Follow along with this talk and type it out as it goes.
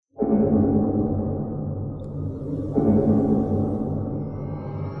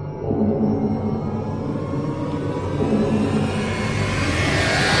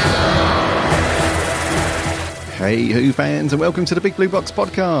Hey Who fans, and welcome to the Big Blue Box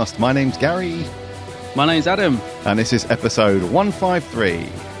podcast. My name's Gary. My name's Adam. And this is episode 153.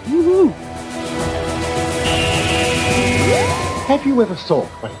 Woohoo! Have you ever thought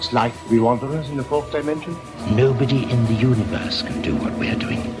what it's like to be wanderers in the fourth dimension? Nobody in the universe can do what we're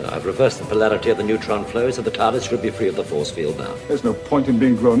doing. I've reversed the polarity of the neutron flow, so the TARDIS should be free of the force field now. There's no point in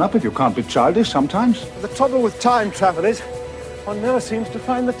being grown up if you can't be childish sometimes. The trouble with time travel is one never seems to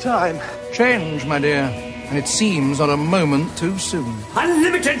find the time. Change, my dear, and it seems not a moment too soon.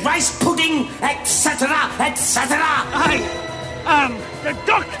 Unlimited rice pudding, etc., etc. I am the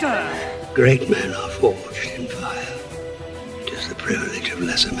Doctor! Great men are forged in fire. It is the privilege of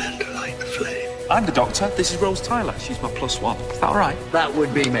lesser men to light the flame. I'm the Doctor. This is Rose Tyler. She's my +1. Is that all right? That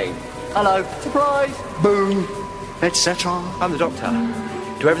would be me. Hello. Surprise! Boom! Etc. I'm the Doctor.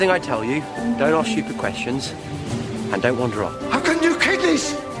 Do everything I tell you, don't ask stupid questions, and don't wander off. How can you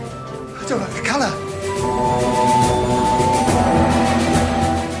kidneys? I don't like the colour.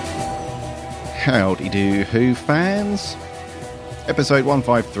 Howdy do Who fans. Episode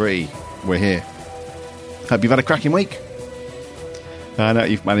 153. We're here. Hope you've had a cracking week. I know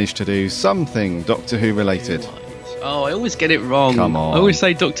you've managed to do something Doctor Who related. Oh, I always get it wrong. Come on. I always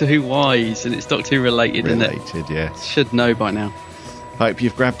say Doctor Who wise, and it's Doctor Who related, isn't it? Related, yes. Should know by now. Hope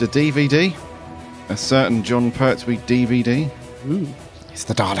you've grabbed a DVD. A certain John Pertwee DVD. Ooh. It's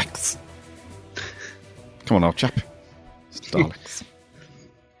the Daleks. Come on, old chap. It's the Daleks.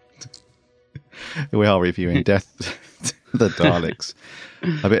 We are reviewing Death to the Daleks.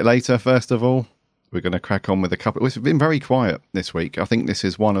 A bit later, first of all, we're going to crack on with a couple. It's been very quiet this week. I think this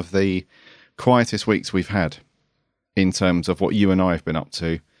is one of the quietest weeks we've had in terms of what you and I have been up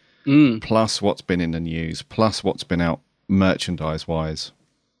to, plus what's been in the news, plus what's been out merchandise-wise.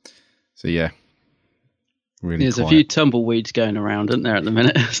 So, yeah. Really There's quiet. a few tumbleweeds going around, isn't there, at the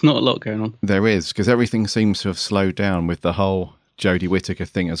minute? There's not a lot going on. There is, because everything seems to have slowed down with the whole Jodie Whittaker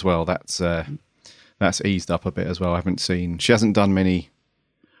thing as well. That's eased up a bit as well. I haven't seen... She hasn't done many...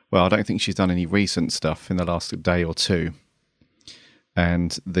 Well, I don't think she's done any recent stuff in the last day or two.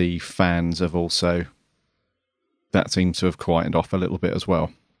 And the fans have also... That seems to have quietened off a little bit as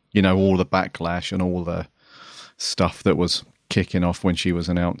well. You know, all the backlash and all the stuff that was kicking off when she was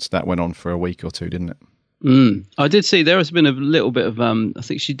announced, that went on for a week or two, didn't it? I did see there has been a little bit of... I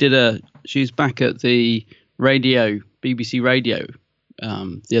think she's back at the BBC Radio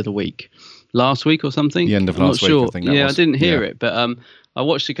the other week. Last week or something? The end of last week, sure. I think that was. I didn't hear it, but I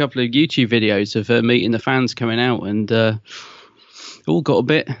watched a couple of YouTube videos of her meeting the fans coming out, and all got a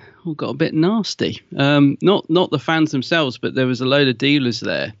bit nasty. Not the fans themselves, but there was a load of dealers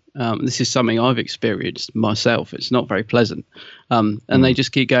there. This is something I've experienced myself. It's not very pleasant. And they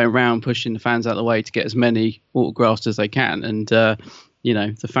just keep going around pushing the fans out of the way to get as many autographs as they can. And,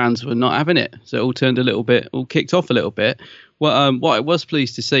 the fans were not having it. So it all kicked off a little bit. Well, what I was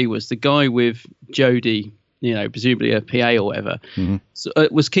pleased to see was the guy with Jodie, presumably a PA or whatever,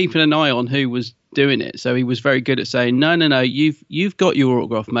 was keeping an eye on who was doing it. So he was very good at saying, no, you've got your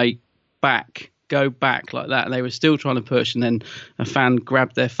autograph, mate, go back like that. And they were still trying to push, and then a fan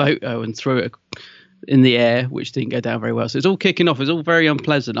grabbed their photo and threw it in the air, which didn't go down very well. So it's all kicking off. It's all very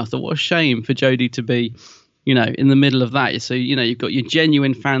unpleasant. I thought, what a shame for Jodie to be, in the middle of that. So, you've got your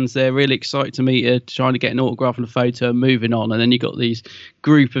genuine fans there, really excited to meet her, trying to get an autograph and a photo and moving on. And then you've got these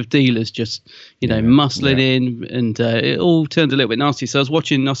group of dealers just, muscling in, and it all turned a little bit nasty. So I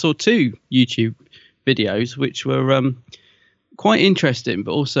saw two YouTube videos, which were quite interesting,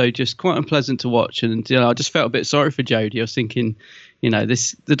 but also just quite unpleasant to watch. And, I just felt a bit sorry for Jodie. I was thinking,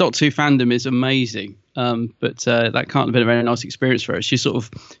 the Doctor Who fandom is amazing. But that can't have been a very nice experience for her. She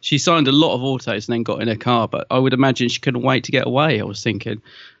signed a lot of autos and then got in her car, but I would imagine she couldn't wait to get away, I was thinking.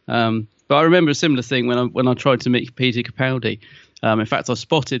 But I remember a similar thing when I tried to meet Peter Capaldi. In fact, I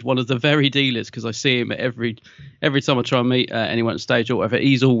spotted one of the very dealers, because I see him at every time I try and meet anyone on stage or whatever.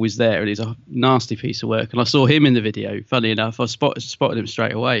 He's always there, and he's a nasty piece of work. And I saw him in the video. Funny enough, I spotted him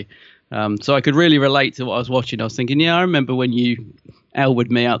straight away. So I could really relate to what I was watching. I was thinking, yeah, I remember when you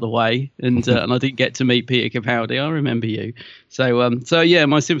elbowed me out the way, and I didn't get to meet Peter Capaldi. I remember you. So yeah,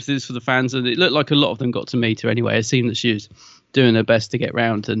 my sympathies for the fans, and it looked like a lot of them got to meet her anyway. It seemed that she was doing her best to get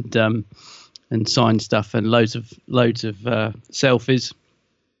round and sign stuff and loads of selfies.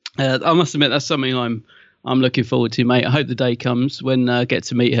 I must admit, that's something I'm looking forward to, mate. I hope the day comes when I get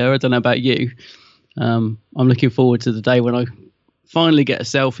to meet her. I don't know about you. I'm looking forward to the day when I finally get a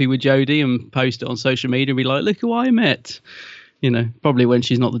selfie with Jodie and post it on social media and be like, look who I met. Probably when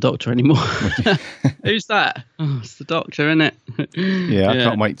she's not the Doctor anymore. Who's that? Oh, it's the Doctor, isn't it? Yeah, I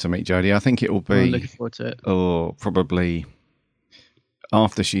can't wait to meet Jodie. I think it will be... I'm looking forward to it. Or probably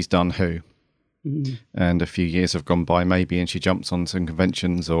after she's done Who. and a few years have gone by maybe, and she jumps on some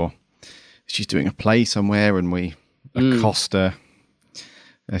conventions, or she's doing a play somewhere and we accost her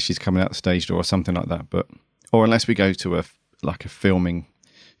as she's coming out the stage door or something like that. But or unless we go to a filming,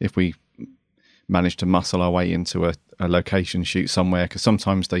 if we manage to muscle our way into a location shoot somewhere, because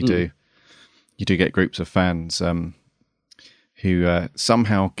sometimes they do. You do get groups of fans who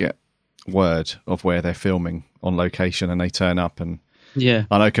somehow get word of where they're filming on location, and they turn up. And I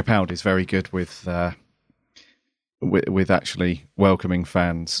know Capaldi's very good with actually welcoming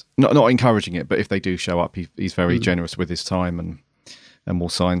fans, not encouraging it, but if they do show up, he's very generous with his time and will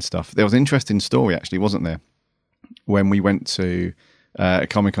sign stuff. There was an interesting story actually, wasn't there, when we went to a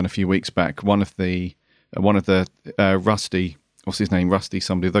Comic-Con a few weeks back. One of the Rusty, what's his name? Rusty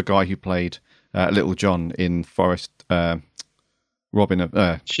somebody, the guy who played Little John in Forest, Robin of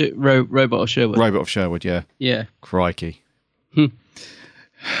Robot of Sherwood. Robot of Sherwood, yeah. Yeah. Crikey.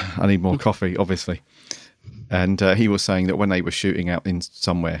 I need more coffee, obviously. And he was saying that when they were shooting out in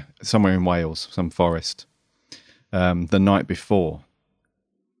somewhere in Wales, some forest, the night before,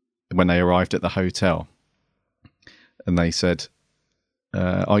 when they arrived at the hotel, and they said,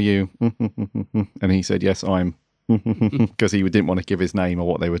 "Are you?" And he said, "Yes, I'm." Because he didn't want to give his name or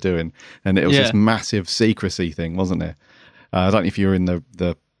what they were doing, and it was this massive secrecy thing, wasn't there? I don't know if you were in the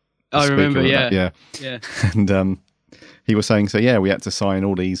I remember, yeah. And he was saying, so yeah, we had to sign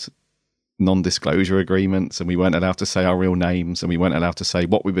all these non-disclosure agreements, and we weren't allowed to say our real names, and we weren't allowed to say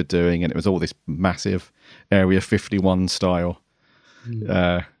what we were doing, and it was all this massive Area 51 style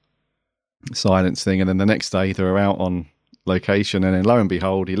silence thing. And then the next day they were out on location, and then lo and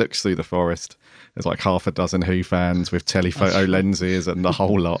behold, he looks through the forest. There's like half a dozen Who fans with telephoto lenses and the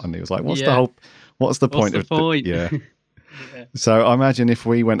whole lot, and he was like, "What's the point of point?" Yeah. So I imagine if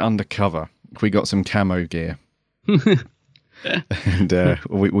we went undercover, if we got some camo gear, and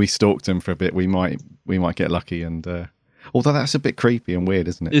we stalked them for a bit, we might get lucky. And although that's a bit creepy and weird,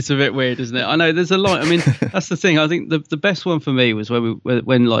 isn't it? It's a bit weird, isn't it? I know there's a lot. I mean, that's the thing. I think the best one for me was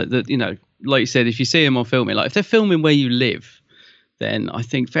when like like you said, if you see them on filming, like if they're filming where you live, then I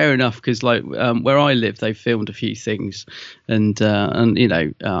think fair enough, because like where I live, they've filmed a few things, and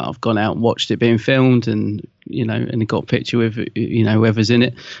I've gone out and watched it being filmed, and and got a picture with whoever's in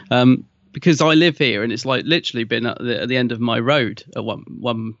it, because I live here, and it's like literally been at the end of my road at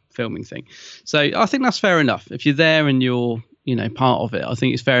one filming thing. So I think that's fair enough. If you're there and you're part of it, I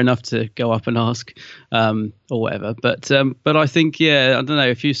think it's fair enough to go up and ask or whatever. But I think I don't know,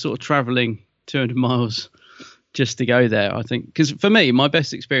 if you're sort of traveling 200 miles just to go there, I think, because for me, my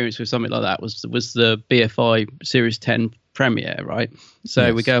best experience with something like that was the BFI Series 10 premiere, right?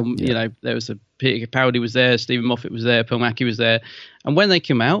 So we go, there was Peter Capaldi was there, Stephen Moffat was there, Paul Mackie was there, and when they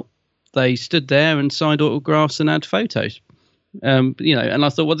came out, they stood there and signed autographs and had photos. And I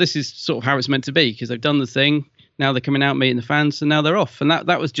thought, well, this is sort of how it's meant to be, because they've done the thing. Now they're coming out meeting the fans, and now they're off, and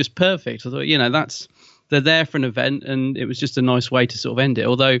that was just perfect. I thought, they're there for an event, and it was just a nice way to sort of end it.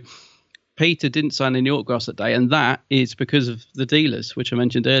 Although Peter didn't sign any autographs that day, and that is because of the dealers, which I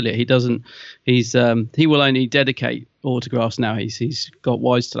mentioned earlier. He will only dedicate autographs now. He's got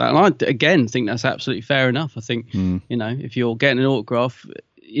wise to that, and I again think that's absolutely fair enough. I think if you're getting an autograph,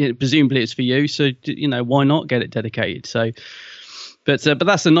 presumably it's for you, so why not get it dedicated? So. But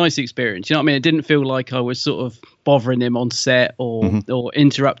that's a nice experience. You know what I mean? It didn't feel like I was sort of bothering him on set or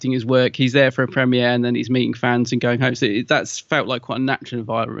interrupting his work. He's there for a premiere, and then he's meeting fans and going home. So that's felt like quite a natural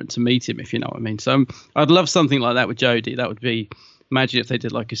environment to meet him, if you know what I mean. So I'd love something like that with Jodie. That would be, imagine if they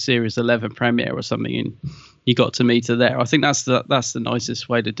did like a Series 11 premiere or something, and you got to meet her there. I think that's the nicest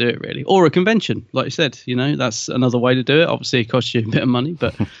way to do it, really. Or a convention, like you said. That's another way to do it. Obviously, it costs you a bit of money,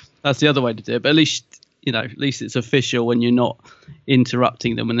 but that's the other way to do it. But at least it's official when you're not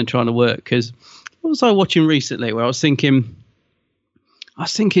interrupting them when they're trying to work. Because what was I watching recently where I was thinking,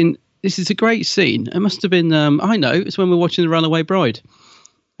 this is a great scene. It must have been, I know, it's when we were watching The Runaway Bride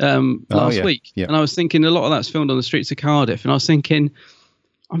last week. Yeah. And I was thinking a lot of that's filmed on the streets of Cardiff. And I was thinking,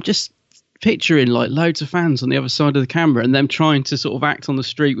 I'm just picturing like loads of fans on the other side of the camera and them trying to sort of act on the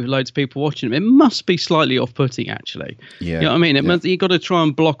street with loads of people watching them. It must be slightly off-putting, actually. Yeah. You know what I mean? You've got to try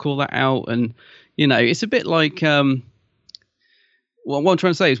and block all that out, and it's a bit like what I'm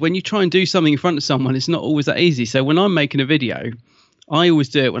trying to say is when you try and do something in front of someone, it's not always that easy. So when I'm making a video, I always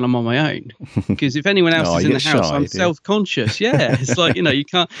do it when I'm on my own, because if anyone else is in the house, I'm self-conscious. Yeah, it's like you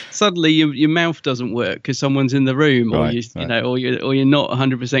can't suddenly your mouth doesn't work because someone's in the room, or or you're not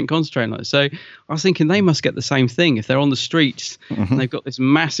 100% concentrating on it. So I was thinking they must get the same thing if they're on the streets and they've got this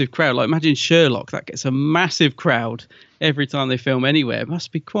massive crowd. Like imagine Sherlock, that gets a massive crowd every time they film anywhere. It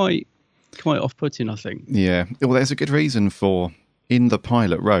must be quite off-putting, I think. Yeah. Well, there's a good reason for, in the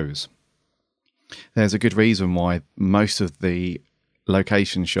pilot Rose, There's a good reason why most of the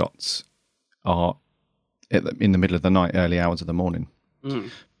location shots are in the middle of the night, early hours of the morning,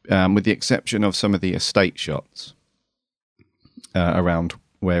 with the exception of some of the estate shots around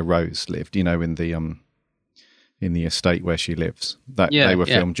where Rose lived. You know, in the estate where she lives, they were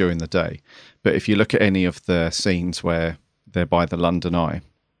filmed during the day. But if you look at any of the scenes where they're by the London Eye,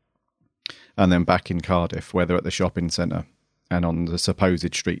 and then back in Cardiff, where they're at the shopping centre and on the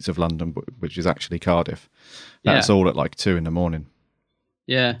supposed streets of London, which is actually Cardiff, that's all at like 2 a.m.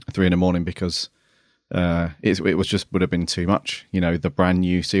 Yeah, 3 a.m, because it was just would have been too much. You know, the brand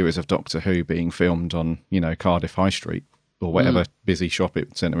new series of Doctor Who being filmed on, you know, Cardiff High Street or whatever busy shopping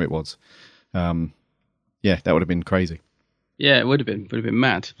centre it was. Yeah, that would have been crazy. Yeah, it would have been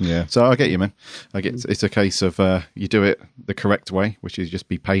mad. Yeah, so I get you, man. I get it's a case of you do it the correct way, which is just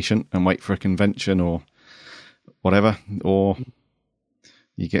be patient and wait for a convention or whatever, or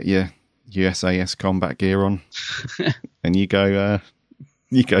you get your USAS combat gear on and you go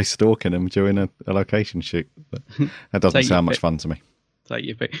stalking them during a location shoot. But that doesn't sound much fun to me. Take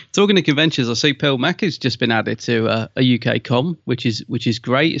your pick. Talking of conventions, I see Pearl Mac has just been added to a UK com, which is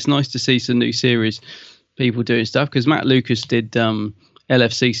great. It's nice to see some new series people doing stuff, because Matt Lucas did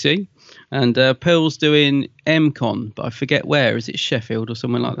LFCC, and Pearl's doing MCon, but I forget where. Is it Sheffield or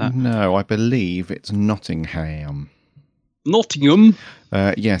something like that? No, I believe it's Nottingham. Nottingham?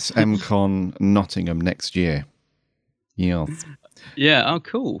 Yes, MCon Nottingham next year. Yes. Yeah, oh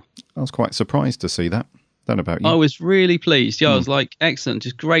cool. I was quite surprised to see that. Don't know about you. I was really pleased. Yeah, I was like, excellent.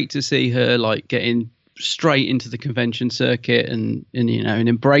 Just great to see her like getting straight into the convention circuit and you know, and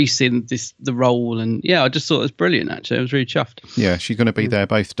embracing the role. And yeah, I just thought it was brilliant, actually. I was really chuffed. Yeah, she's going to be there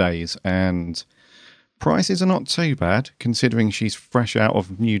both days, and prices are not too bad considering she's fresh out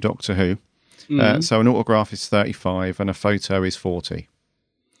of new Doctor Who. So an autograph is 35 and a photo is 40.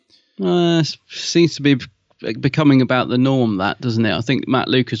 Seems to be becoming about the norm, that, doesn't it? I think Matt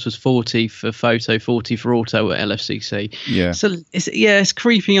Lucas was 40 for photo, 40 for auto at LFCC. Yeah. So it's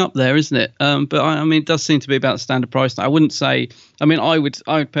creeping up there, isn't it? But I mean, it does seem to be about the standard price. I wouldn't say. I mean, I would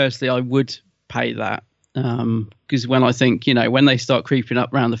personally, I would pay that, because when I think, you know, when they start creeping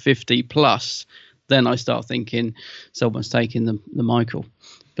up around the 50 plus, then I start thinking someone's taking the Michael.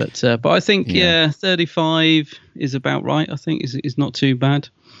 But I think 35 is about right. I think is not too bad.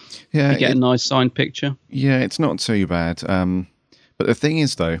 Yeah, you get a nice signed picture. Yeah, it's not too bad. But the thing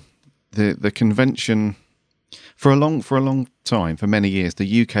is, though, the convention for a long time, for many years,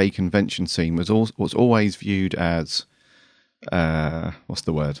 the UK convention scene was always viewed as what's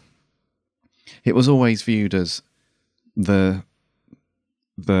the word? It was always viewed as the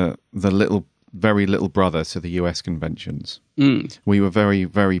very little brother to the US conventions. We were very,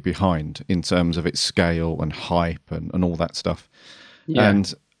 very behind in terms of its scale and hype and all that stuff. Yeah.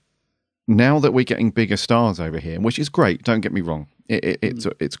 And now that we're getting bigger stars over here, which is great, don't get me wrong,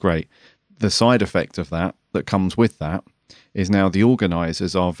 it's great. The side effect of that comes with that is now the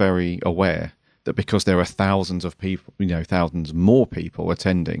organisers are very aware that because there are thousands of people, you know, thousands more people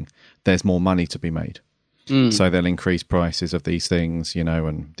attending, there's more money to be made. So they'll increase prices of these things, you know,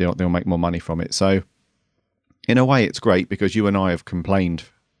 and they'll make more money from it. So in a way, it's great, because you and I have complained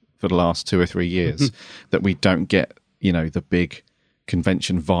for the last 2 or 3 years that we don't get, you know, the big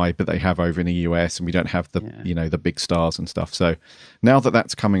convention vibe that they have over in the US, and we don't have the you know, the big stars and stuff. So now that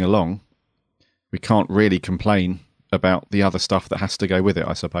that's coming along, we can't really complain about the other stuff that has to go with it.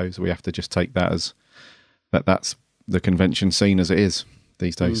 I suppose we have to just take that as that's the convention scene as it is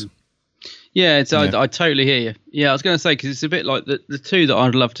these days. Yeah, I totally hear you. Yeah, I was going to say, because it's a bit like the two that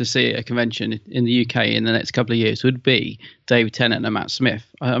I'd love to see at a convention in the UK in the next couple of years would be David Tennant and Matt Smith.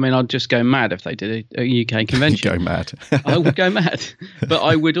 I mean, I'd just go mad if they did a UK convention. Go mad. I would go mad. But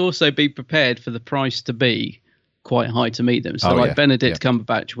I would also be prepared for the price to be quite high to meet them. So Benedict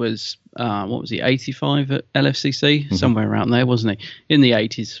Cumberbatch was, what was he, 85 at LFCC? Somewhere around there, wasn't he? In the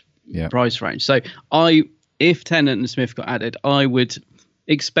 80s price range. So if Tennant and Smith got added, I would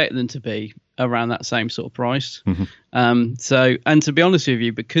expect them to be around that same sort of price. So, and to be honest with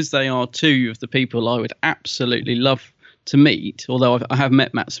you, because they are two of the people I would absolutely love to meet, although I have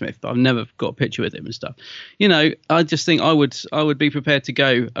met Matt Smith, but I've never got a picture with him and stuff, you know, I just think I would be prepared to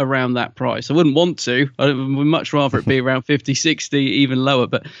go around that price. I wouldn't want to. I would much rather it be around 50, 60, even lower,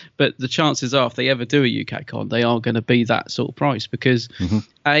 but the chances are, if they ever do a UK con, they are going to be that sort of price, because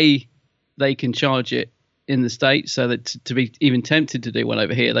they can charge it in the States, so that to be even tempted to do one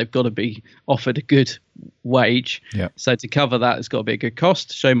over here, they've got to be offered a good wage. So to cover that, it's got to be a good cost.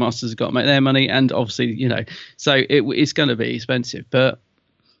 Showmasters have got to make their money, and obviously, you know, so it's going to be expensive. But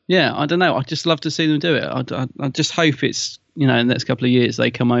yeah, I don't know. I just love to see them do it. I just hope it's in the next couple of years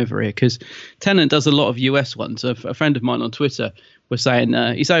they come over here, because Tennant does a lot of US ones. A friend of mine on Twitter was saying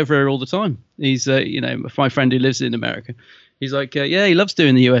he's over here all the time. He's my friend who lives in America. He's like, yeah, he loves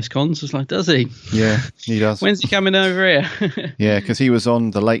doing the US cons. I was like, does he? Yeah, he does. When's he coming over here? Yeah, because he was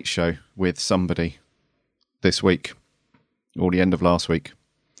on The Late Show with somebody this week, or the end of last week.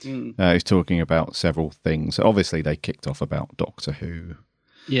 He's talking about several things. Obviously, they kicked off about Doctor Who,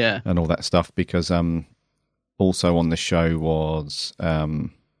 and all that stuff, because also on the show was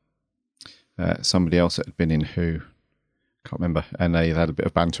somebody else that had been in Who. Can't remember, and they had a bit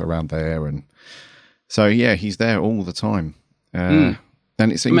of banter around there, and so yeah, he's there all the time. And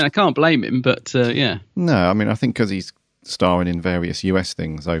it seems, I can't blame him, but yeah. No, I mean, I think because he's starring in various US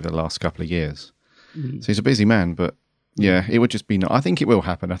things over the last couple of years, so he's a busy man. But yeah, it would just be. I think it will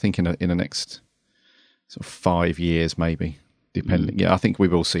happen. I think in the next sort of 5 years, maybe, depending. Yeah, I think we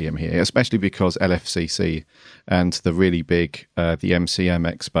will see him here, especially because LFCC and the really big the MCM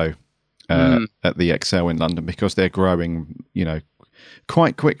Expo at the Excel in London, because they're growing,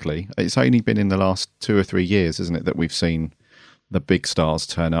 quite quickly. It's only been in the last 2 or 3 years, isn't it, that we've seen the big stars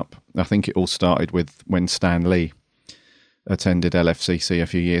turn up. I think it all started with when Stan Lee attended LFCC a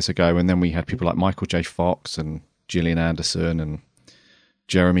few years ago, and then we had people like Michael J. Fox and Gillian Anderson and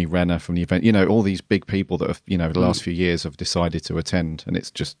Jeremy Renner from the event. All these big people that have, the last few years have decided to attend, and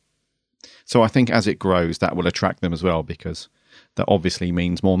it's just... So I think as it grows, that will attract them as well, because that obviously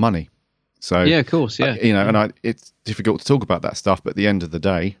means more money. So yeah, of course, yeah. And it's difficult to talk about that stuff, but at the end of the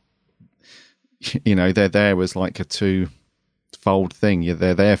day, they're there as like a two-fold thing.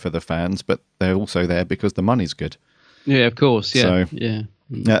 They're there for the fans, but they're also there because the money's good. Yeah, of course, yeah. So,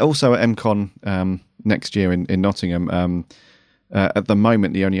 yeah. Also at MCon next year in Nottingham, at the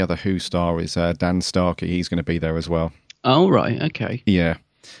moment, the only other Who star is Dan Starkey. He's going to be there as well. Oh, right, okay. Yeah.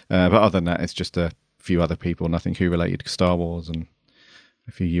 But other than that, it's just a few other people, nothing Who related, Star Wars and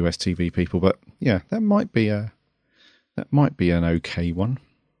a few US TV people. But yeah, that might be an okay one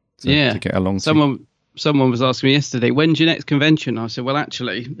to get along to. Someone was asking me yesterday, when's your next convention? I said, well,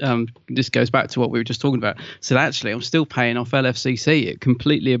 actually, this goes back to what we were just talking about. I said, actually, I'm still paying off LFCC. It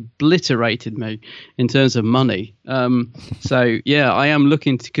completely obliterated me in terms of money. So, yeah, I am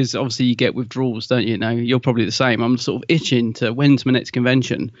looking to, because obviously you get withdrawals, don't you? You're probably the same. I'm sort of itching to, when's my next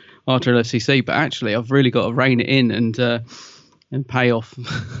convention after LFCC? But actually, I've really got to rein it in and pay off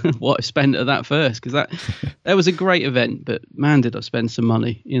what I spent at that first, because that was a great event, but man, did I spend some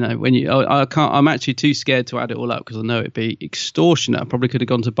money. I can't. I'm actually too scared to add it all up, because I know it'd be extortionate. I probably could have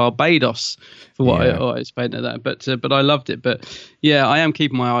gone to Barbados for what I spent at that, but I loved it. But yeah, I am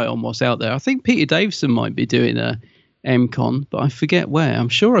keeping my eye on what's out there. I think Peter Davison might be doing a MCon, but I forget where. I'm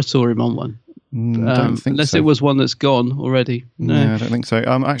sure I saw him on one. Don't think unless so. It was one that's gone already. No, I don't think so.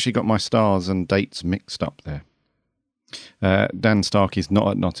 I actually got my stars and dates mixed up there. Dan Starkey's not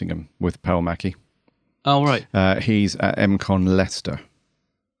at Nottingham with Pearl Mackie. Oh, right. He's at MCon Leicester.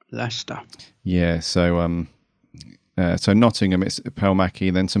 Leicester. Yeah, so Nottingham, it's Pearl Mackie,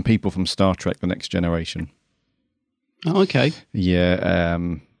 then some people from Star Trek The Next Generation. Oh, okay. Yeah,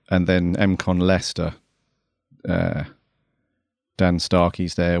 and then MCon Leicester, Dan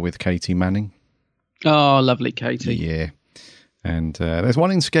Starkey's there with Katie Manning. Oh, lovely Katie. Yeah. And there's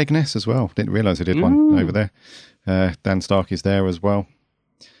one in Skegness as well. Didn't realise they did one over there. Dan Starkey's there as well.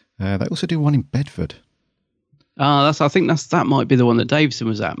 They also do one in Bedford. I think that might be the one that Davison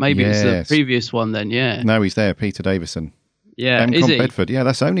was at. Maybe it's the previous one then, yeah. No, he's there, Peter Davison. Yeah, MCon is it? Bedford. Yeah,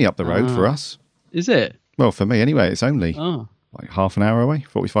 that's only up the road for us. Is it? Well, for me anyway, it's only like half an hour away,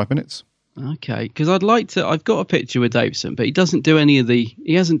 45 minutes. Okay, because I'd like to. I've got a picture with Davison, but he doesn't do any of the.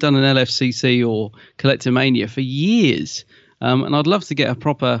 He hasn't done an LFCC or Collectomania for years, and I'd love to get a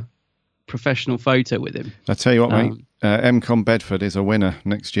proper professional photo with him. I tell you what, mate, MCon Bedford is a winner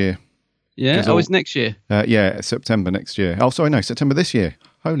next year. Yeah, it's next year. Yeah, September next year. Oh, sorry, no, September this year.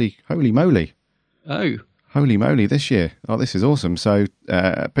 Holy moly! Oh, holy moly, this year! Oh, this is awesome. So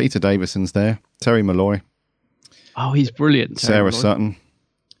Peter Davison's there, Terry Malloy. Oh, he's brilliant. Sarah Sutton,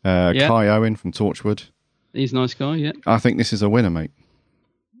 Kai Owen from Torchwood. He's a nice guy. Yeah, I think this is a winner, mate.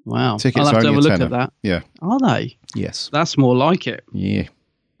 Wow, tickets I'll have to have a look tenner. at that. Yeah, are they? Yes, that's more like it. Yeah.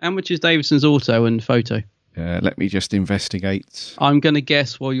 How much is Davison's auto and photo? Let me just investigate. I'm going to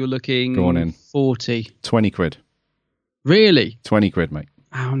guess while you're looking. Go on in. 40. 20 quid. Really? 20 quid, mate.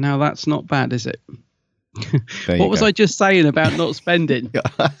 Oh, now that's not bad, is it? What was I just saying about not spending?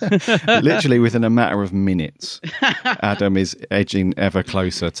 Literally within a matter of minutes, Adam is edging ever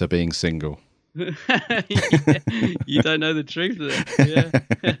closer to being single. Yeah, you don't know the truth of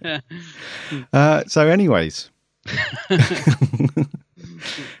it. Yeah. So anyways,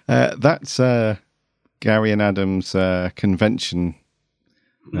 that's Gary and Adam's convention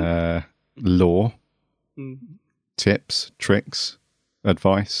lore, tips, tricks,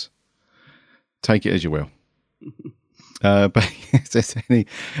 advice. Take it as you will. But if there's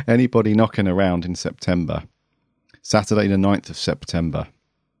anybody knocking around in September, Saturday the 9th of September,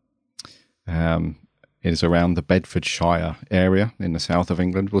 it is around the Bedfordshire area in the south of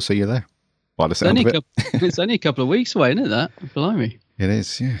England. We'll see you there. By the sound of it. It's only a couple of weeks away, isn't it, that? Blimey. It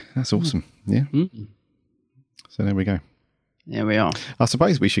is, yeah. That's awesome. Yeah. So there we go. There we are. I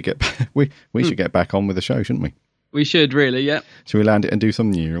suppose we should get we should get back on with the show, shouldn't we? We should really, yeah. Should we land it and do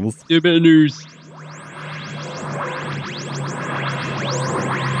some news? Do a bit of news.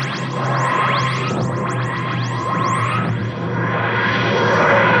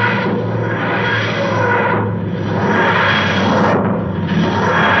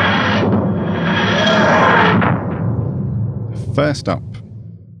 First up,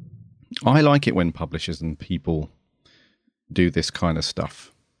 I like it when publishers and people do this kind of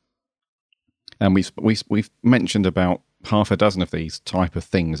stuff. And we've mentioned about half a dozen of these type of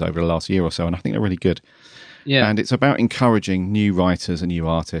things over the last year or so, and I think they're really good. Yeah. And it's about encouraging new writers and new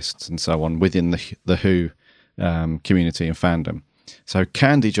artists and so on within the Who community and fandom. So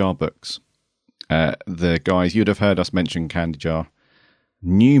Candy Jar Books, the guys, you'd have heard us mention Candy Jar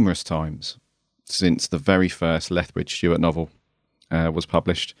numerous times since the very first Lethbridge Stewart novel was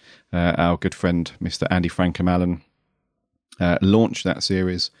published. Our good friend, Mr. Andy Frankham-Allen, launched that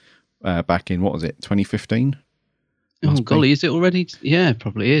series back in, what was it, 2015? Oh, golly, is it already? Yeah, it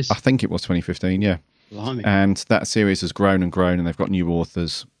probably is. I think it was 2015, yeah. Blimey. And that series has grown and grown, and they've got new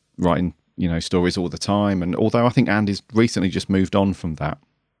authors writing, stories all the time. And although I think Andy's recently just moved on from that.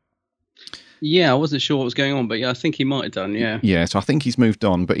 Yeah, I wasn't sure what was going on, but yeah, I think he might have done, yeah. Yeah, so I think he's moved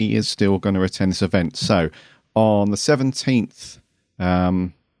on, but he is still going to attend this event. So on the 17th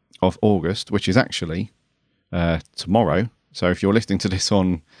of August, which is actually tomorrow. So if you're listening to this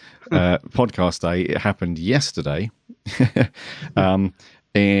on podcast day, it happened yesterday. But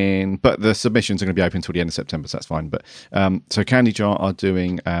the submissions are going to be open until the end of September, so that's fine. But so Candy Jar are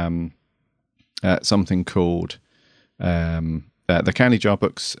doing something called the Candy Jar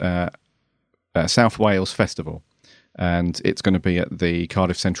Books South Wales Festival. And it's going to be at the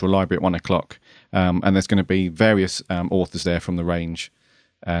Cardiff Central Library at 1:00. And there's going to be various authors there from the range.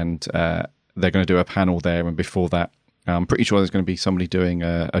 And they're going to do a panel there. And before that, I'm pretty sure there's going to be somebody doing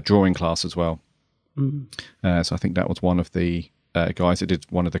a drawing class as well. So I think that was one of the guys that did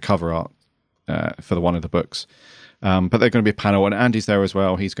one of the cover art for one of the books. But they're going to be a panel, and Andy's there as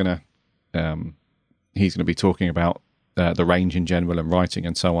well. He's going to be talking about the range in general and writing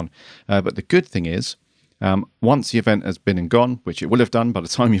and so on. But the good thing is, once the event has been and gone, which it will have done by the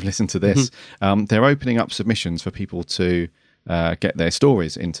time you've listened to this, they're opening up submissions for people to get their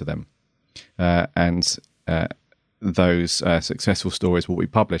stories into them. And those successful stories will be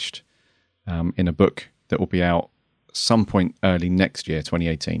published in a book that will be out some point early next year,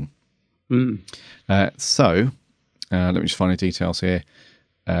 2018. So let me just find the details here.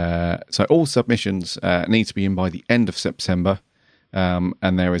 So all submissions need to be in by the end of September,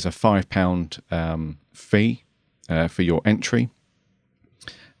 and there is a £5 fee for your entry.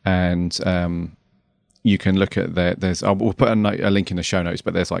 And you can look at we'll put a link in the show notes,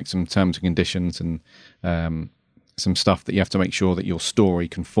 but there's like some terms and conditions and some stuff that you have to make sure that your story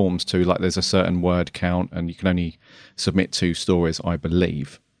conforms to. Like there's a certain word count, and you can only submit 2 stories, I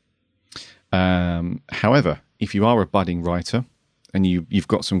believe. However, if you are a budding writer and you've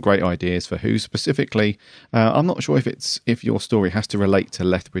got some great ideas for Who specifically, I'm not sure if your story has to relate to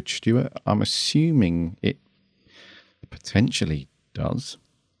Lethbridge Stewart. I'm assuming it potentially does.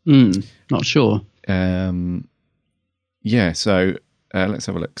 Not sure. Yeah, so let's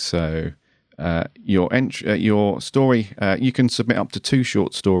have a look. So your story, you can submit up to 2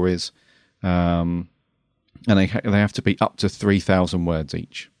 short stories, and they have to be up to 3,000 words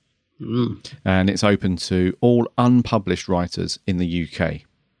each. And it's open to all unpublished writers in the UK.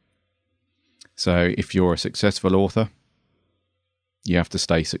 So if you're a successful author, you have to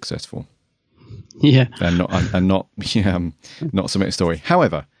stay successful. Yeah, and not submit a story.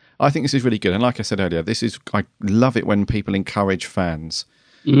 However, I think this is really good, and like I said earlier, I love it when people encourage fans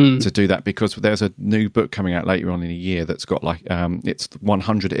to do that, because there's a new book coming out later on in the year that's got like it's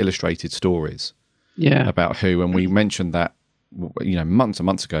 100 illustrated stories about Who, and we mentioned that months and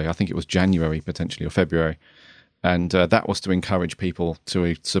months ago. I think it was January potentially or February, and that was to encourage people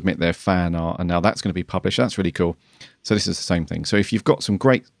to submit their fan art, and now that's going to be published. That's really cool. So this is the same thing. So if you've got some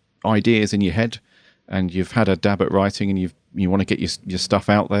great ideas in your head and you've had a dab at writing and you want to get your stuff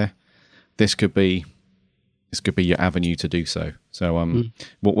out there, this could be this could be your avenue to do so. So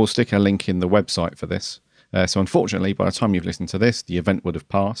we'll stick a link in the website for this. So unfortunately, by the time you've listened to this, the event would have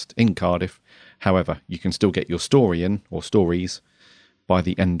passed in Cardiff. However, you can still get your story in, or stories, by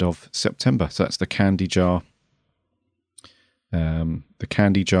the end of September. So that's the Candy Jar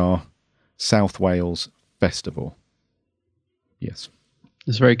South Wales Festival. Yes.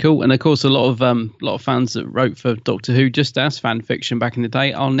 That's very cool. And of course, a lot of fans that wrote for Doctor Who just as fan fiction back in the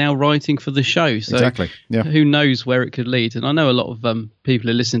day are now writing for the show. So exactly. Yeah. Who knows where it could lead? And I know a lot of people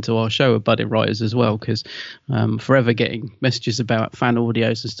who listen to our show are budding writers as well, because forever getting messages about fan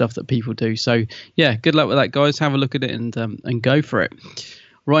audios and stuff that people do. So yeah, good luck with that, guys. Have a look at it and go for it.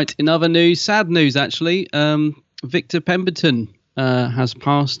 Right. In other news, sad news actually, Victor Pemberton has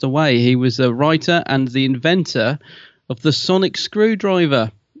passed away. He was a writer and the inventor of the sonic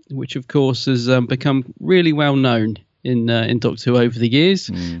screwdriver, which of course has become really well known in Doctor Who over the years,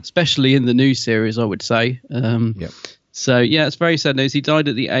 especially in the new series, I would say. So yeah, it's very sad news. He died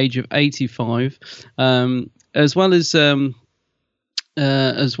at the age of 85, as well as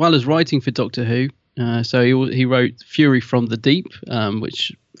writing for Doctor Who. So he wrote Fury from the Deep,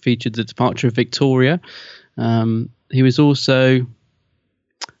 which featured the departure of Victoria. He was also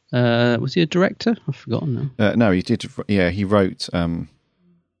was he a director? I've forgotten now. No, he did. Yeah, he wrote.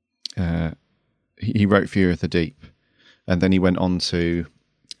 He wrote Fury of the Deep, and then he went on to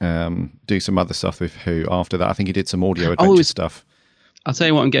do some other stuff with Who. After that, I think he did some audio adventure stuff. I'll tell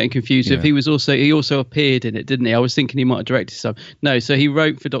you what I'm getting confused with. He also appeared in it, didn't he? I was thinking he might have directed some. No, so he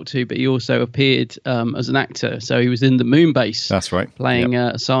wrote for Doctor Who, but he also appeared as an actor. So he was in the Moonbase. That's right. Playing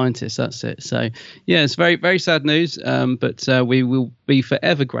a scientist. That's it. So yeah, it's very, very sad news. But we will be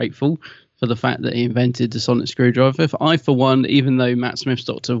forever grateful for the fact that he invented the sonic screwdriver. I, for one, even though Matt Smith's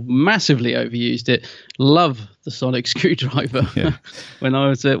Doctor massively overused it, love the sonic screwdriver. Yeah. When I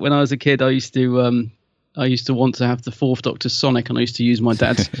was a kid, I used to want to have the Fourth Doctor Sonic, and I used to use my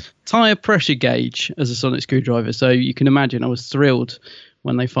dad's tyre pressure gauge as a sonic screwdriver. So you can imagine I was thrilled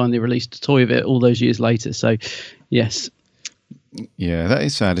when they finally released a toy of it all those years later. So, yes. Yeah, that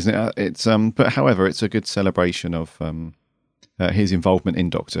is sad, isn't it? It's but however, it's a good celebration of his involvement in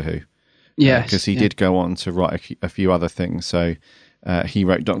Doctor Who. Yes, because he did go on to write a few other things. So he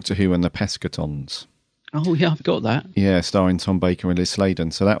wrote Doctor Who and the Pescatons. Oh, yeah, I've got that. Yeah, starring Tom Baker and Liz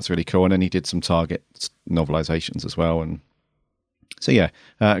Sladen. So that was really cool. And then he did some Target novelizations as well. And so, yeah,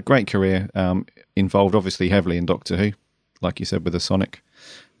 great career. Involved, obviously, heavily in Doctor Who, like you said, with the Sonic.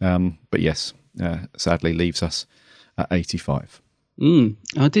 But yes, sadly leaves us at 85.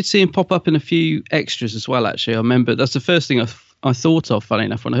 I did see him pop up in a few extras as well, actually. I remember that's the first thing I thought of, funny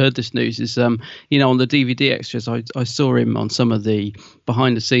enough, when I heard this news is, on the DVD extras, I saw him on some of the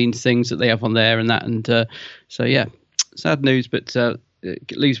behind the scenes things that they have on there and that. And so, yeah, sad news, but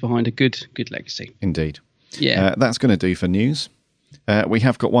it leaves behind a good legacy. Indeed. Yeah. That's going to do for news. We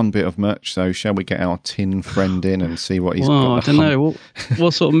have got one bit of merch, so shall we get our tin friend in and see what he's got? I don't know.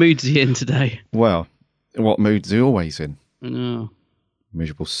 What sort of mood is he in today? Well, what mood is he always in? I know.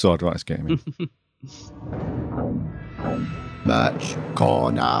 Miserable sod. Right, let's get him in. Merch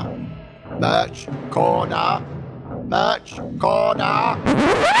corner. Merch corner. Merch corner.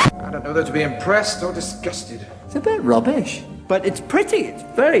 I don't know whether to be impressed or disgusted. It's a bit rubbish, but it's pretty. It's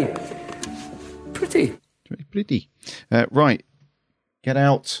very pretty. Very pretty. Right. Get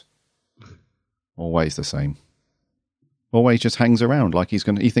out. Always the same. Always just hangs around like he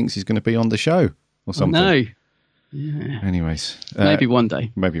thinks he's going to be on the show or something. No. Yeah. Anyways. Maybe one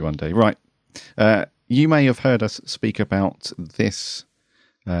day. Maybe one day. Right. You may have heard us speak about this,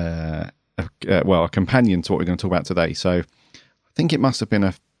 a companion to what we're going to talk about today. So I think it must have been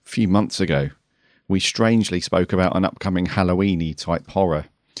a few months ago. We strangely spoke about an upcoming Halloween-y type horror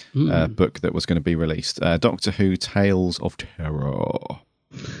book that was going to be released. Doctor Who Tales of Terror.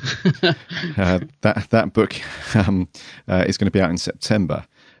 That book is going to be out in September.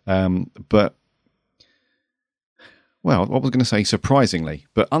 But, well, what was I going to say? Surprisingly,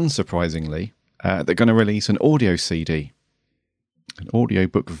 but unsurprisingly, they're going to release an audio CD, an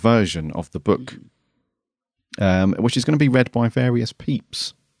audiobook version of the book, which is going to be read by various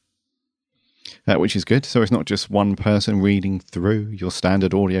peeps, which is good. So it's not just one person reading through your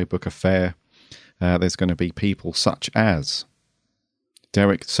standard audiobook affair. There's going to be people such as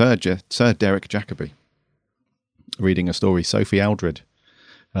Sir Derek Jacobi reading a story, Sophie Aldred,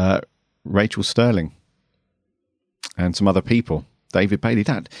 Rachel Sterling, and some other people. David Bailey.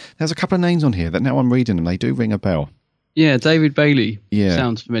 There's a couple of names on here that now I'm reading and they do ring a bell. Yeah, David Bailey. Yeah.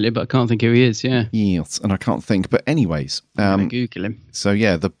 Sounds familiar, but I can't think who he is. Yeah. Yes, and I can't think. But anyways. I'm gonna Google him. So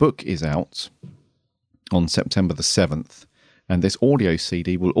yeah, the book is out on September the 7th, and this audio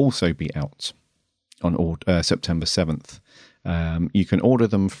CD will also be out on September 7th. You can order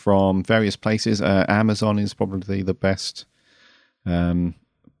them from various places. Amazon is probably the best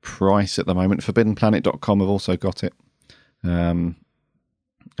price at the moment. ForbiddenPlanet.com have also got it. And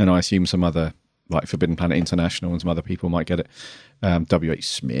I assume some other, like Forbidden Planet International and some other people might get it. W.H.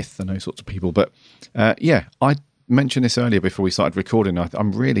 Smith and those sorts of people. But yeah, I mentioned this earlier before we started recording.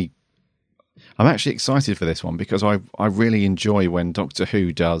 I'm actually excited for this one because I really enjoy when Doctor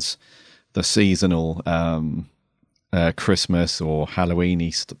Who does the seasonal Christmas or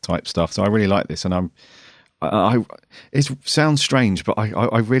Halloween-y type stuff. So I really like this, and it sounds strange, but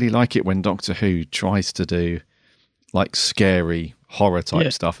I really like it when Doctor Who tries to do like scary horror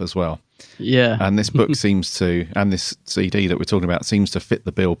type stuff as well. Yeah. And this book seems to, and this CD that we're talking about seems to fit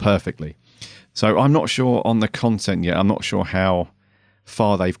the bill perfectly. So I'm not sure on the content yet. I'm not sure how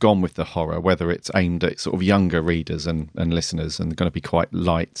far they've gone with the horror, whether it's aimed at sort of younger readers and listeners and going to be quite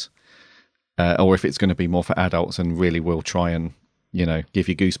light, or if it's going to be more for adults and really will try and, give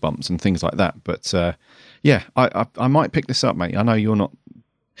you goosebumps and things like that. But yeah, I might pick this up, mate. I know you're not.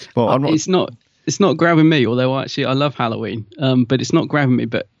 Well, I'm not. It's not grabbing me, although actually I love Halloween, but it's not grabbing me.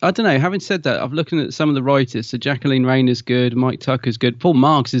 But I don't know, having said that, I've looked at some of the writers. So Jacqueline Rayner's good, Mike Tucker's good, Paul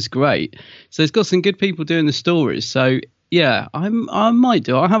Marks is great. So it's got some good people doing the stories. So yeah, I might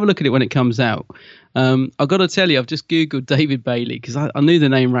do. I'll have a look at it when it comes out. I've got to tell you, I've just Googled David Bailey because I knew the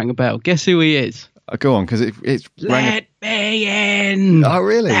name rang a bell. Guess who he is? Go on, because it's Let me in. Oh,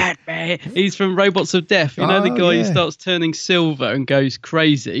 really? He's from Robots of Death. You know the guy who starts turning silver and goes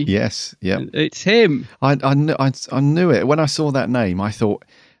crazy. Yes, yeah. It's him. I knew it when I saw that name. I thought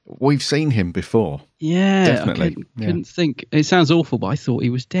we've seen him before. Yeah, definitely. I couldn't think. It sounds awful, but I thought he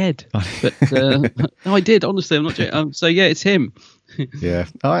was dead. But no, I did. Honestly, I'm not joking. So yeah, it's him. Yeah.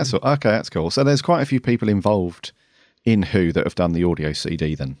 Oh, okay. That's cool. So there's quite a few people involved in Who that have done the audio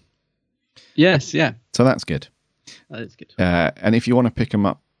CD then. Yes, yeah. So that's good. That is good. And if you want to pick them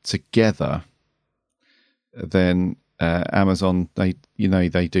up together, then Amazon, they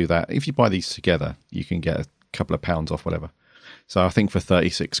do that. If you buy these together, you can get a couple of pounds off, whatever. So I think for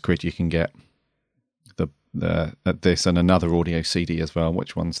 £36 you can get this and another audio CD as well.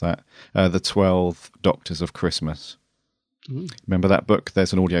 Which one's that? The 12 Doctors of Christmas. Mm. Remember that book?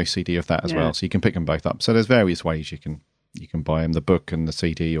 There's an audio CD of that as well, so you can pick them both up. So there's various ways you can buy them, the book and the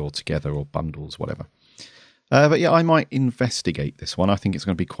CD, or together, or bundles, whatever. But yeah, I might investigate this one. I think it's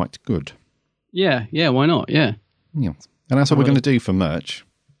going to be quite good. Yeah, why not? Yeah. And that's what we're going to do for merch.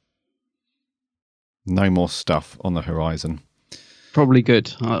 No more stuff on the horizon. Probably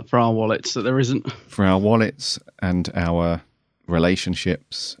good for our wallets that there isn't. For our wallets and our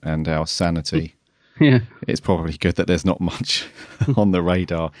relationships and our sanity. Yeah. It's probably good that there's not much on the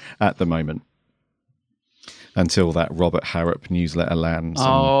radar at the moment. Until that Robert Harrop newsletter lands.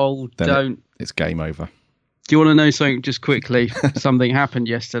 Oh, don't. It's game over. Do you want to know something just quickly? Something happened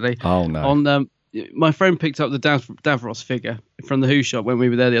yesterday. Oh, no. My friend picked up the Davros figure from the Who shop when we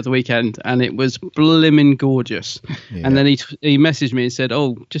were there the other weekend, and it was blimmin' gorgeous. Yeah. And then he messaged me and said,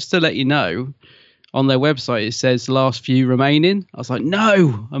 oh, just to let you know, on their website it says last few remaining. I was like,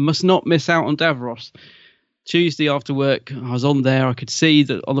 no, I must not miss out on Davros. Tuesday after work, I was on there. I could see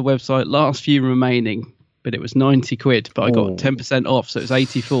that on the website, last few remaining. But it was £90, but I got 10% off, so it was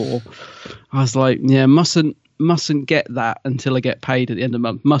 84. I was like, yeah, mustn't get that until I get paid at the end of the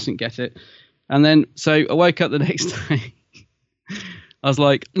month. Mustn't get it. And then, so I woke up the next day. I was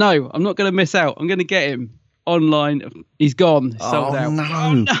like, no, I'm not going to miss out. I'm going to get him online. He's gone. Sold out.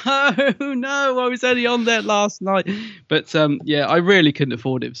 No, I was only on there last night. But yeah, I really couldn't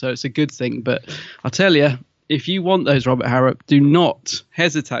afford him, so it's a good thing. But I'll tell you, if you want those Robert Harrop, do not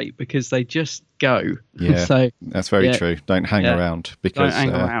hesitate because they just go. Yeah, so, that's very true. Don't hang around because don't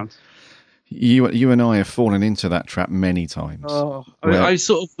hang around. You and I have fallen into that trap many times. Oh, I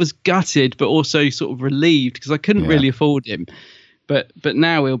sort of was gutted, but also sort of relieved because I couldn't really afford him. But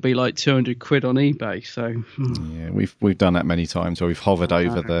now he'll be like £200 on eBay. So yeah, we've done that many times where we've hovered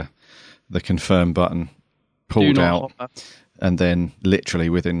over the confirm button, pulled out. Hover. And then literally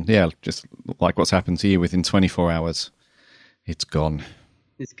within, just like what's happened to you, within 24 hours, it's gone.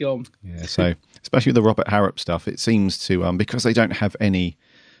 It's gone. Yeah, so especially with the Robert Harrop stuff, it seems to, because they don't have any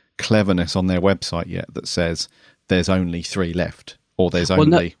cleverness on their website yet that says there's only 3 left or there's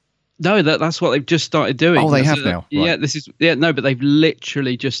only... No, that's what they've just started doing. Oh, they have now. Right. Yeah, but they've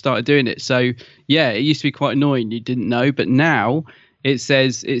literally just started doing it. So yeah, it used to be quite annoying. You didn't know, but now it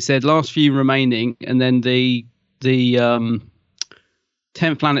said last few remaining, and then the 10th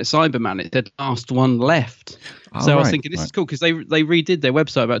Planet Cyberman, it said last one left. So I was thinking this is cool because they redid their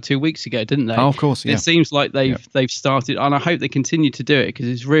website about 2 weeks ago, didn't they? Oh, of course, yeah. It seems like they've started, and I hope they continue to do it because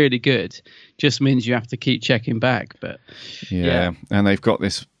it's really good. Just means you have to keep checking back, but yeah. And they've got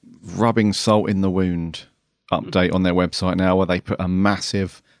this rubbing salt in the wound update on their website now, where they put a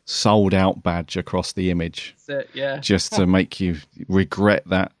massive sold out badge across the image. That's it, yeah. Just to make you regret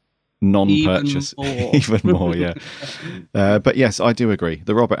that non-purchase even more. Yeah. But yes, I do agree.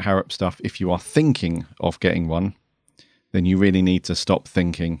 The Robert Harrop stuff, if you are thinking of getting one, then you really need to stop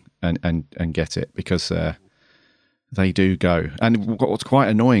thinking and get it, because they do go. And what's quite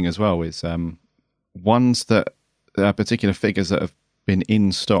annoying as well is ones that are particular figures that have been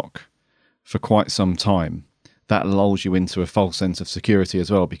in stock for quite some time, that lulls you into a false sense of security as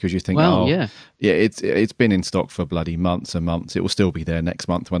well, because you think, it's been in stock for bloody months and months. It will still be there next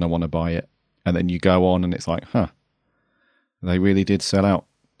month when I want to buy it. And then you go on and it's like, they really did sell out.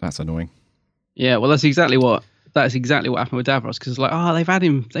 That's annoying. Yeah, well, that's exactly what happened with Davros, because like, they've had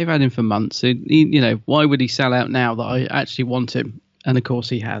him for months. So why would he sell out now that I actually want him? And of course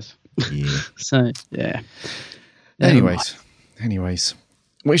he has. Yeah. So yeah. Anyways,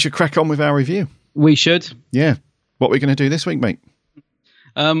 we should crack on with our review. We should. Yeah. What are we going to do this week, mate?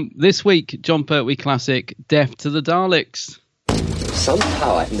 This week, John Pertwee classic, Death to the Daleks. Some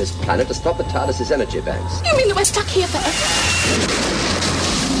power in this planet to stop the TARDIS's energy banks. You mean that we're stuck here forever?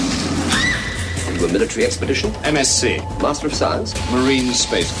 Into a military expedition? MSc. Master of Science? Marine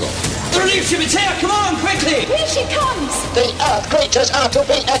Spacecraft. The relief ship is here! Come on, quickly! Here she comes! The Earth creatures are to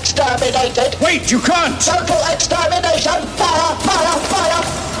be exterminated. Wait, you can't! Total extermination! Fire! Fire!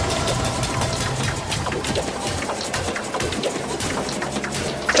 Fire!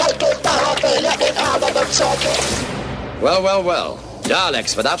 Well.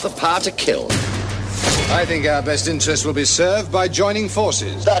 Daleks without the power to kill. I think our best interest will be served by joining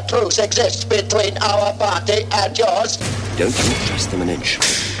forces. The truce exists between our party and yours. Don't you trust them an inch.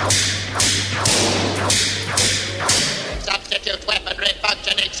 Substitute weaponry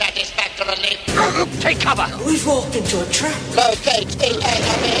functioning satisfactorily. Take cover! We've walked into a trap. Locate the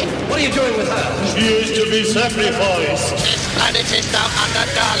enemy. What are you doing with her? She is to be sacrificed. This planet is now under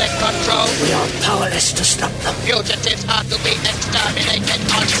Dalek control. We are powerless to stop them. Fugitives are to be exterminated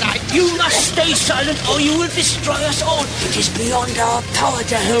on sight. You must stay silent or you will destroy us all. It is beyond our power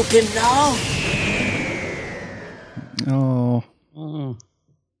to help him now. Oh.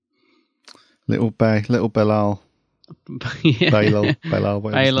 Little Belal. Yeah.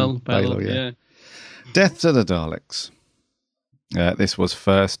 Balal, yeah. Death to the Daleks. This was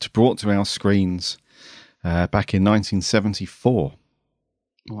first brought to our screens back in 1974.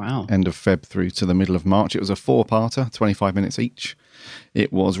 Wow. End of Feb through to the middle of March. It was a 4-parter, 25 minutes each.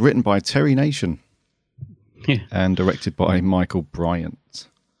 It was written by Terry Nation and directed by Michael Bryant.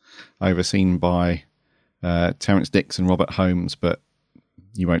 Overseen by Terence Dix and Robert Holmes, but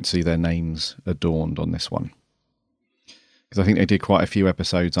you won't see their names adorned on this one. Because I think they did quite a few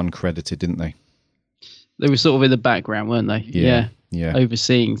episodes uncredited, didn't they? They were sort of in the background, weren't they? Yeah.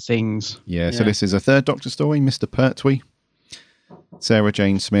 Overseeing things. Yeah, so this is a third Doctor story, Mr. Pertwee, Sarah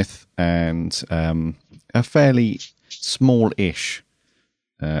Jane Smith, and a fairly small-ish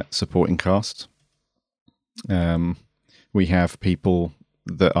supporting cast. We have people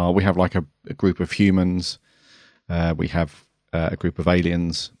we have like a group of humans, we have a group of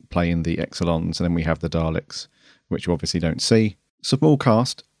aliens playing the Exelons, and then we have the Daleks, which you obviously don't see. Small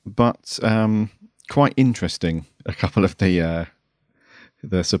cast, but quite interesting. A couple of the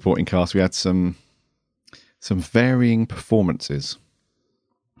supporting cast. We had some varying performances.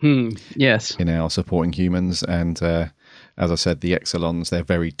 Yes. In our supporting humans, and as I said, the Exelons, they're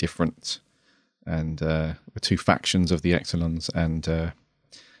very different, and the two factions of the Exelons and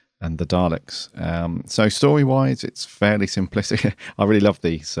the Daleks. So story-wise, it's fairly simplistic. I really love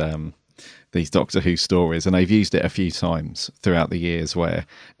these Doctor Who stories, and they've used it a few times throughout the years where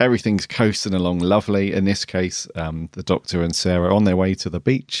everything's coasting along lovely. In this case, the Doctor and Sarah are on their way to the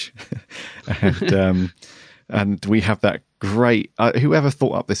beach, and we have that great. Whoever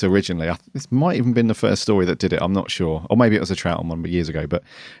thought up this originally, this might even been the first story that did it. I'm not sure, or maybe it was a Troughton one years ago. But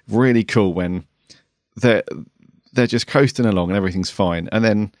really cool when they're just coasting along and everything's fine, and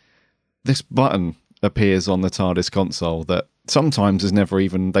then this button appears on the TARDIS console that sometimes they've never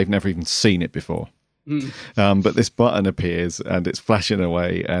even seen it before. But this button appears and it's flashing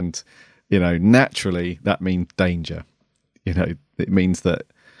away, and naturally that means danger. It means that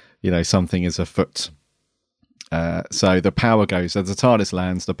something is afoot. So the power goes as the TARDIS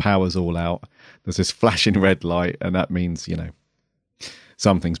lands. The power's all out. There's this flashing red light, and that means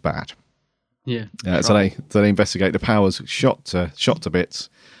something's bad. Yeah. So they investigate. The power's shot to bits.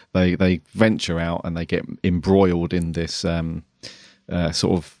 they venture out and they get embroiled in this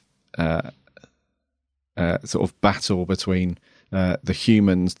sort of battle between the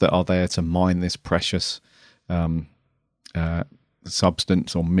humans that are there to mine this precious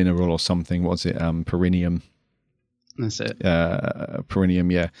substance or mineral or something. What's it? Perineum. That's it.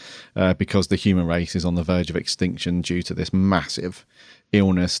 Perineum, yeah. Because the human race is on the verge of extinction due to this massive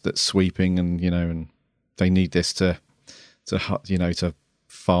illness that's sweeping, and they need this to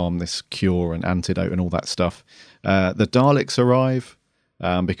farm this cure and antidote and all that stuff. The Daleks arrive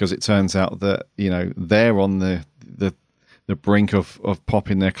because it turns out that they're on the brink of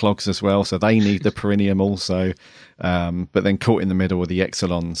popping their clogs as well, so they need the perineum also. But then caught in the middle with the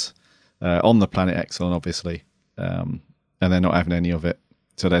Exelons on the planet Exelon, obviously, and they're not having any of it.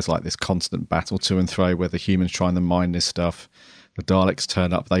 So there's like this constant battle to and fro where the humans trying to mine this stuff. The Daleks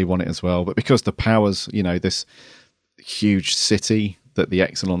turn up, they want it as well. But because the powers, this huge city that the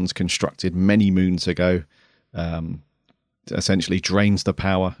Exelons constructed many moons ago, essentially drains the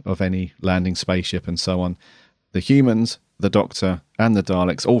power of any landing spaceship and so on. The humans, the Doctor, and the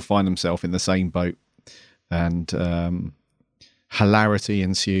Daleks all find themselves in the same boat, and hilarity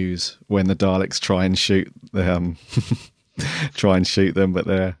ensues when the Daleks try and shoot them, but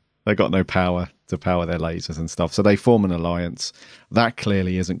they got no power to power their lasers and stuff. So they form an alliance that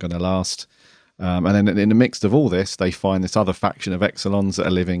clearly isn't going to last. And then in the midst of all this, they find this other faction of Exelons that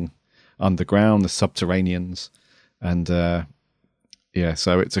are living underground, the Subterraneans, and so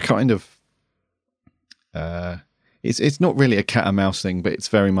it's a kind of it's not really a cat and mouse thing, but it's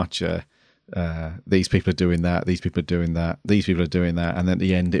very much these people are doing that, these people are doing that, these people are doing that, and then at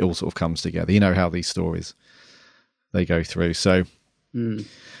the end it all sort of comes together. You know how these stories they go through. So,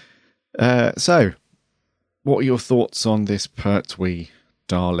 so what are your thoughts on this Pertwee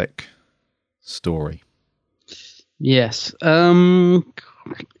Dalek story? Yes,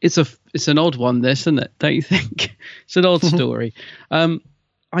 it's an odd one, this, isn't it? Don't you think? It's an odd story.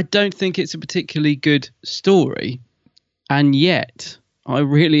 I don't think it's a particularly good story, and yet I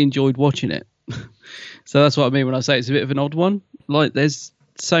really enjoyed watching it. So that's what I mean when I say it's a bit of an odd one. Like, there's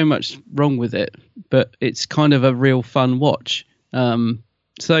so much wrong with it, but it's kind of a real fun watch.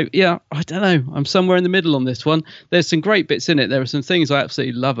 So yeah, I don't know. I'm somewhere in the middle on this one. There's some great bits in it. There are some things I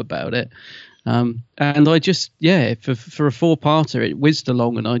absolutely love about it. And I just, for a 4-parter, it whizzed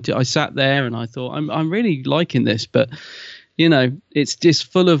along, and I sat there and I thought, I'm really liking this, but it's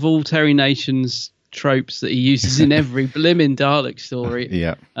just full of all Terry Nations tropes that he uses in every blimmin' Dalek story.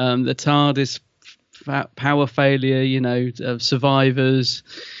 Yeah. The TARDIS power failure, survivors.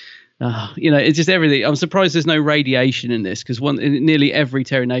 It's just everything. I'm surprised there's no radiation in this, because nearly every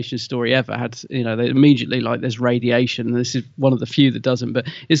Terry Nation story ever had, they immediately there's radiation, and this is one of the few that doesn't. But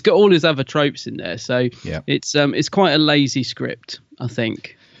it's got all his other tropes in there, so it's quite a lazy script, I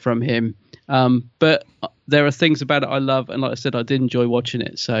think, from him. But there are things about it I love, and like I said, I did enjoy watching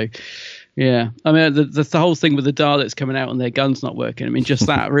it. So yeah, I mean the whole thing with the Daleks coming out and their guns not working. I mean, just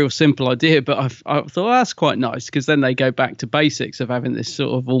that real simple idea, but I thought that's quite nice, because then they go back to basics of having this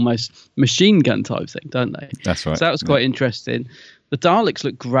sort of almost machine gun type thing, don't they? That's right. So that was quite interesting. The Daleks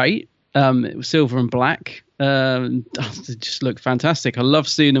look great. It was silver and black. They just look fantastic. I love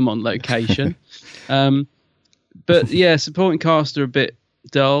seeing them on location. But yeah, supporting cast are a bit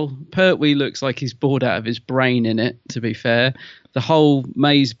dull. Pertwee looks like he's bored out of his brain in it, to be fair. The whole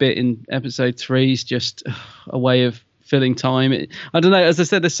maze bit in episode 3 is just a way of filling time. I don't know, as I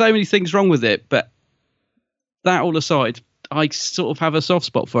said, there's so many things wrong with it, but that all aside, I sort of have a soft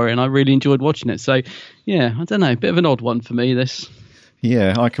spot for it, and I really enjoyed watching it. So yeah, I don't know, a bit of an odd one for me, this.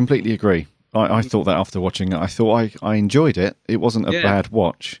 Yeah, I completely agree. I thought that after watching it. I thought I enjoyed it. It wasn't a bad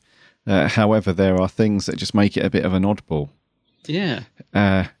watch. However, there are things that just make it a bit of an oddball. Yeah.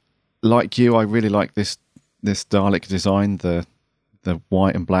 Like you, I really like this Dalek design, the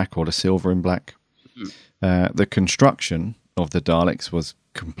white and black, or the silver and black. The construction of the Daleks was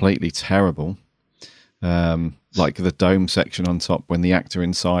completely terrible. Like the dome section on top, when the actor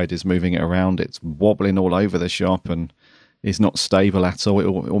inside is moving it around, it's wobbling all over the shop and is not stable at all.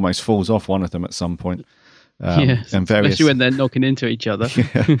 It almost falls off one of them at some point. And especially when they're knocking into each other.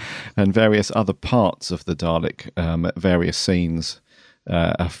 And various other parts of the Dalek at various scenes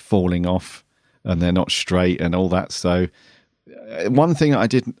are falling off, and they're not straight and all that. So one thing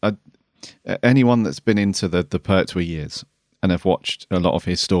anyone that's been into the Pertwee years and have watched a lot of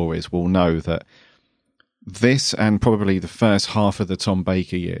his stories will know that this, and probably the first half of the Tom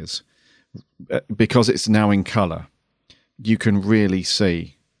Baker years, because it's now in colour, you can really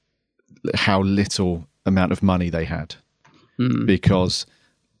see how little amount of money they had, because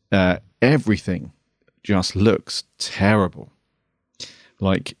everything just looks terrible.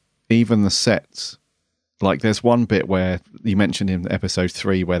 Like, even the sets, like there's one bit where you mentioned in episode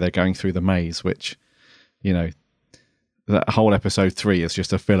 3 where they're going through the maze, which, you know, that whole episode 3 is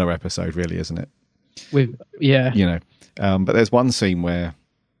just a filler episode, really, isn't it? You know, but there's one scene where,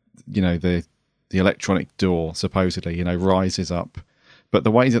 you know, the electronic door supposedly, you know, rises up, but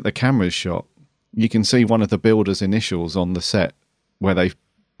the way that the camera's shot, you can see one of the builders' initials on the set where they've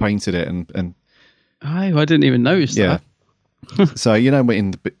painted it, and I didn't even notice that. So you know,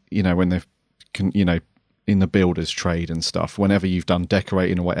 when they've, you know, in the builder's trade and stuff, whenever you've done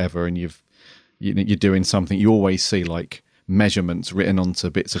decorating or whatever, and you're doing something, you always see like measurements written onto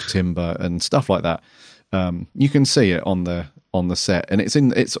bits of timber and stuff like that. You can see it on the set, and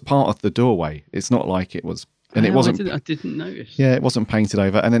it's part of the doorway. It's not like it was, and it wasn't. I didn't notice. Yeah, it wasn't painted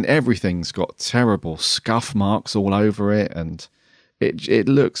over, and then everything's got terrible scuff marks all over it, and it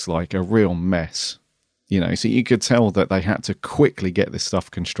looks like a real mess. You know, so you could tell that they had to quickly get this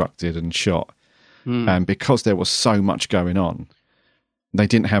stuff constructed and shot, and because there was so much going on, they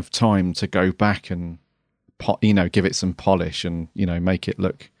didn't have time to go back and, you know, give it some polish and, you know, make it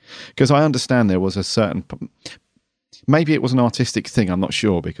look. Because I understand there was a certain, maybe it was an artistic thing, I'm not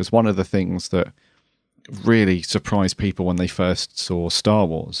sure, because one of the things that really surprised people when they first saw Star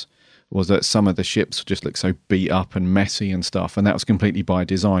Wars was that some of the ships just looked so beat up and messy and stuff, and that was completely by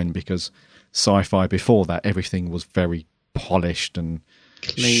design, because sci-fi before that, everything was very polished and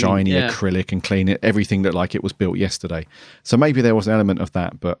clean, shiny acrylic and clean. Everything looked like it was built yesterday. So maybe there was an element of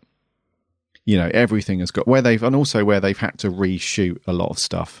that, but you know, everything has got where they've had to reshoot a lot of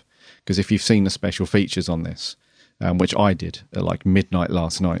stuff. Because if you've seen the special features on this, which I did at like midnight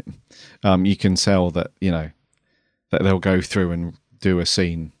last night, you can tell that, you know, that they'll go through and do a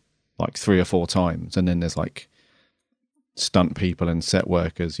scene like 3 or 4 times, and then there's like stunt people and set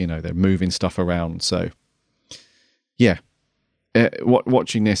workers, you know, they're moving stuff around. So yeah,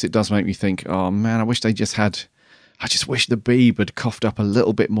 watching this, it does make me think, oh man, I just wish the Beeb had coughed up a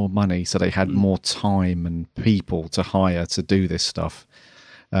little bit more money so they had more time and people to hire to do this stuff.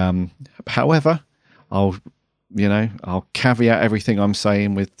 However, I'll caveat everything I'm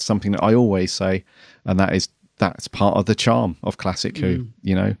saying with something that I always say, and that's part of the charm of Classic Who,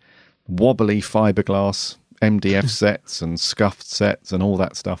 you know, wobbly fiberglass MDF sets and scuffed sets and all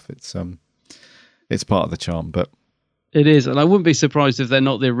that stuff. It's part of the charm, but it is, and I wouldn't be surprised if they're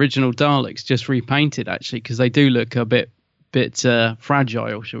not the original Daleks, just repainted, actually, because they do look a bit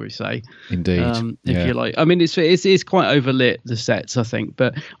fragile, shall we say? Indeed, if you like. I mean, it's quite overlit, the sets, I think,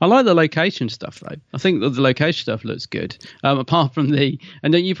 but I like the location stuff though. I think that the location stuff looks good. Apart from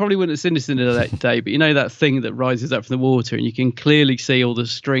and then you probably wouldn't have seen this in the day, but you know that thing that rises up from the water, and you can clearly see all the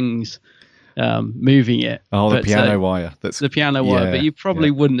strings moving it. The piano wire. That's the piano wire, but you probably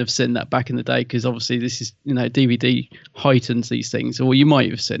wouldn't have seen that back in the day, because obviously this is, you know, DVD heightens these things, or you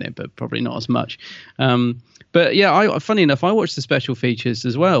might have seen it, but probably not as much. But yeah, funny enough, I watched the special features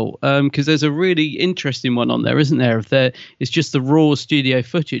as well, because there's a really interesting one on there, isn't there? It's just the raw studio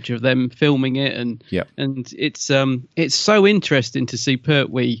footage of them filming it, and it's so interesting to see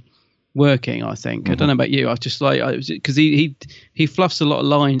Pertwee working, I think. I don't know about you. I was just like, because he fluffs a lot of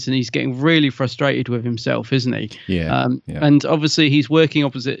lines, and he's getting really frustrated with himself, isn't he? Yeah. And obviously he's working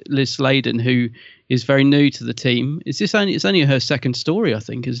opposite Liz Sladen, who is very new to the team. It's only her second story, I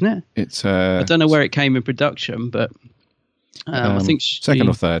think, isn't it? It's I don't know where it came in production, but I think second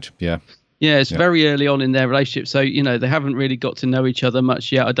or third. Yeah, it's very early on in their relationship, so you know they haven't really got to know each other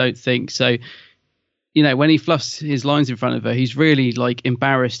much yet, I don't think. So you know, when he fluffs his lines in front of her, he's really like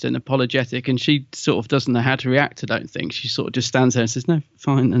embarrassed and apologetic, and she sort of doesn't know how to react. I don't think. She sort of just stands there and says, "No,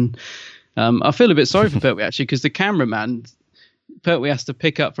 fine." And I feel a bit sorry for Pertwee, actually, because the cameraman, Pertwee has to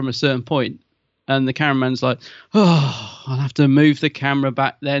pick up from a certain point, and the cameraman's like, "Oh, I'll have to move the camera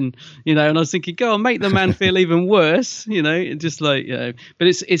back then," you know. And I was thinking, "Go on, make the man feel even worse," you know. Just like, you know. But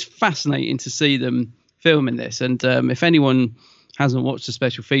it's fascinating to see them filming this, and if anyone hasn't watched the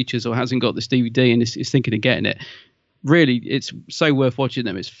special features or hasn't got this DVD and is thinking of getting it, really, it's so worth watching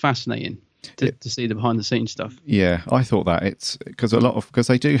them. It's fascinating to see the behind the scenes stuff. Yeah, I thought that it's because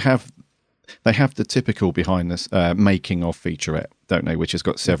they have the typical behind this making of featurette, don't they? Which has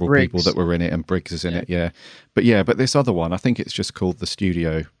got several people that were in it, and Briggs is in it. Yeah, but this other one, I think it's just called the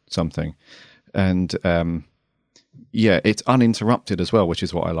Studio something, and it's uninterrupted as well, which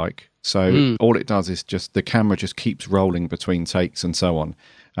is what I like. So all it does is just the camera just keeps rolling between takes and so on,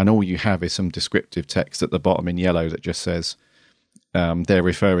 and all you have is some descriptive text at the bottom in yellow that just says they're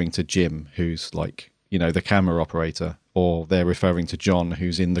referring to Jim, who's like, you know, the camera operator, or they're referring to John,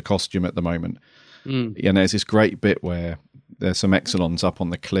 who's in the costume at the moment. And there's this great bit where there's some Exelons up on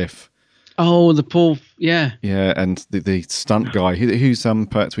the cliff. Oh, the poor, yeah. Yeah, and the stunt guy, who's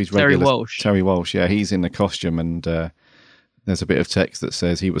Pertwee's regular... Terry Walsh. Terry Walsh, yeah, he's in the costume, and there's a bit of text that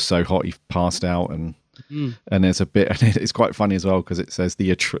says he was so hot he passed out, and there's a bit, and it's quite funny as well, because it says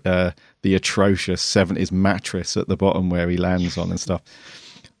the atrocious 70s mattress at the bottom where he lands on and stuff.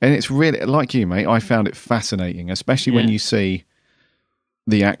 And it's really, like you, mate, I found it fascinating, especially when you see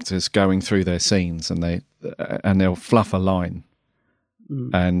the actors going through their scenes, and they'll fluff a line,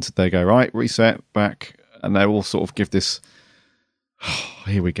 and they go, right, reset, back, and they all sort of give this,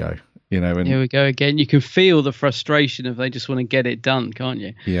 here we go, and here we go again. You can feel the frustration of they just want to get it done, can't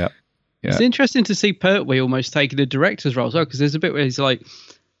you? Yeah. It's interesting to see Pertwee almost taking a director's role as well, because there's a bit where he's like,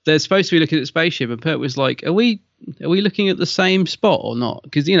 they're supposed to be looking at the spaceship, and Pertwee's like, are we looking at the same spot or not?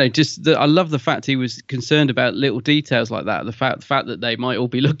 Because, I love the fact he was concerned about little details like that, the fact that they might all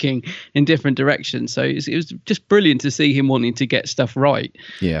be looking in different directions. So it was just brilliant to see him wanting to get stuff right.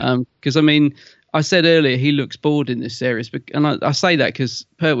 Yeah. Because, I said earlier he looks bored in this series, and I say that because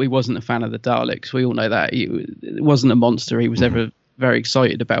Pertwee wasn't a fan of the Daleks. We all know that. He wasn't a monster he was ever very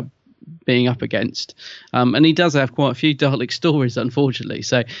excited about being up against, and he does have quite a few Dalek stories, unfortunately.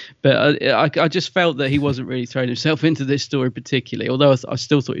 So, but I just felt that he wasn't really throwing himself into this story particularly, although I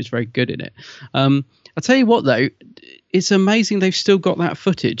still thought he was very good in it. I'll tell you what, though, it's amazing they've still got that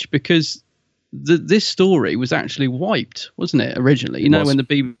footage, because this story was actually wiped, wasn't it, originally? When the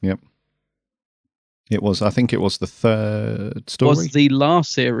BBC... Yep. It was. I think it was the third story. Was the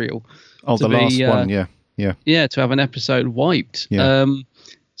last serial. Oh, the last one, yeah. Yeah, to have an episode wiped. Yeah.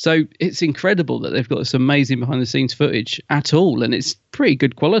 So it's incredible that they've got this amazing behind-the-scenes footage at all, and it's pretty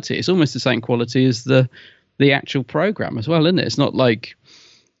good quality. It's almost the same quality as the actual program as well, isn't it? It's not like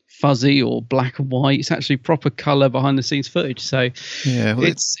fuzzy or black and white. It's actually proper colour behind-the-scenes footage. So yeah, well,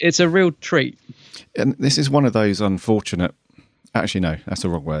 it's a real treat. And this is one of those unfortunate... Actually, no, that's the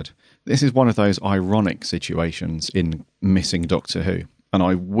wrong word. This is one of those ironic situations in missing Doctor Who. And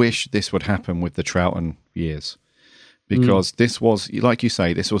I wish this would happen with the Troughton years. Because this was, like you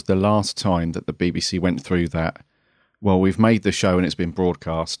say, this was the last time that the BBC went through that, well, we've made the show and it's been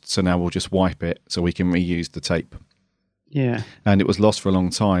broadcast, so now we'll just wipe it so we can reuse the tape. Yeah. And it was lost for a long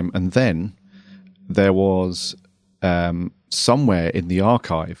time. And then there was somewhere in the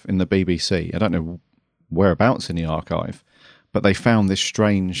archive, in the BBC, I don't know whereabouts in the archive, but they found this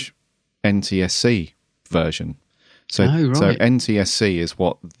strange NTSC version. So NTSC is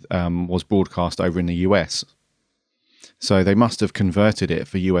what was broadcast over in the US. So they must have converted it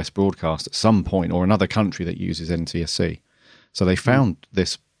for US broadcast at some point, or another country that uses NTSC. So they found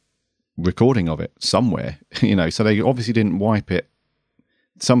this recording of it somewhere, so they obviously didn't wipe it.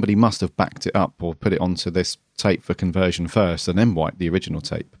 Somebody must have backed it up or put it onto this tape for conversion first and then wiped the original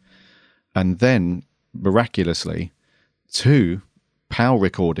tape. And then, miraculously, 2 PAL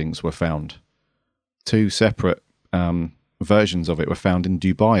recordings were found. 2 separate versions of it were found in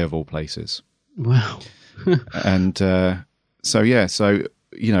Dubai, of all places. Wow. And so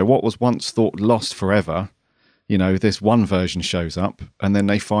what was once thought lost forever, this one version shows up, and then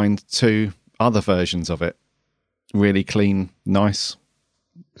they find 2 other versions of it, really clean, nice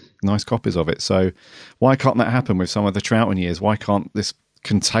copies of it. So why can't that happen with some of the Troughton years? Why can't this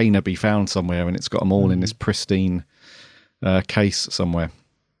container be found somewhere and it's got them all in this pristine case somewhere?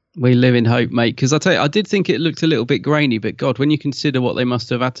 We live in hope, mate, because I tell you, I did think it looked a little bit grainy, but God, when you consider what they must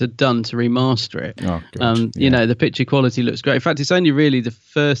have had to done to remaster it, the picture quality looks great. In fact, it's only really the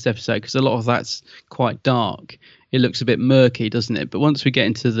first episode, because a lot of that's quite dark. It looks a bit murky, doesn't it? But once we get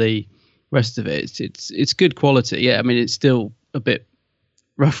into the rest of it, it's good quality. Yeah, it's still a bit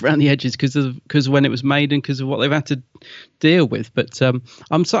rough around the edges because when it was made and because of what they've had to deal with. But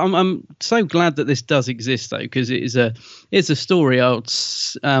I'm so glad that this does exist, though, because it's a story I'll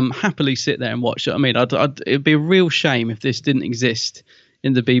happily sit there and watch. It'd be a real shame if this didn't exist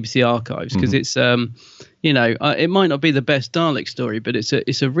in the BBC archives, because it's it might not be the best Dalek story, but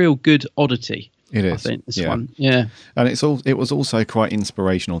it's a real good oddity. It is. I think this one, yeah. And it was also quite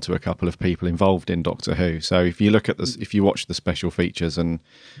inspirational to a couple of people involved in Doctor Who. So if you look at this, if you watch the special features and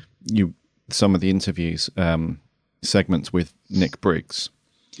some of the interviews segments with Nick Briggs,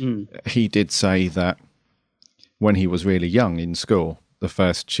 he did say that when he was really young in school, the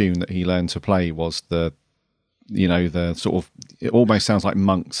first tune that he learned to play was the sort of, it almost sounds like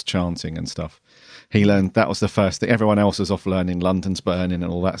monks chanting and stuff. He learned that was the first thing. Everyone else was off learning London's Burning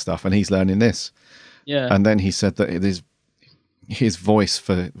and all that stuff, and he's learning this. Yeah. And then he said that it is his voice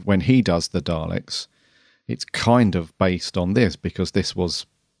for when he does the Daleks, it's kind of based on this, because this was,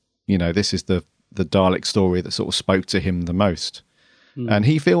 this is the Dalek story that sort of spoke to him the most. And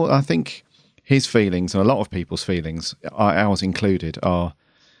I think his feelings, and a lot of people's feelings, ours included, are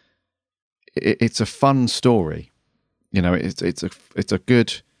it's a fun story. You know, it's a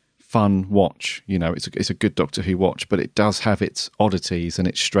good fun watch. You know, it's a good Doctor Who watch, but it does have its oddities and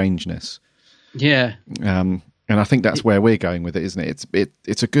its strangeness. Yeah. And I think that's where we're going with it, isn't it?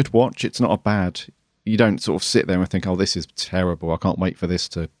 It's a good watch. It's not a bad. You don't sort of sit there and think, oh, this is terrible. I can't wait for this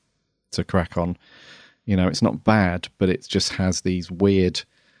to crack on. You know, it's not bad, but it just has these weird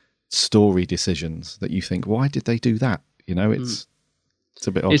story decisions that you think, why did they do that? You know, it's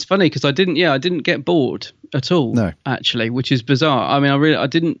a bit odd. It's funny because I didn't get bored at all. No, actually, which is bizarre. I mean, I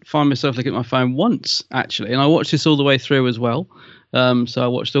didn't find myself looking at my phone once actually, and I watched this all the way through as well. So I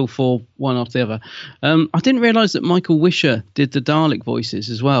watched all four, one after the other. I didn't realise that Michael Wisher did the Dalek voices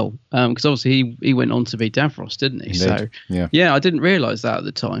as well, because obviously he went on to be Davros, didn't he? Indeed. So yeah, I didn't realise that at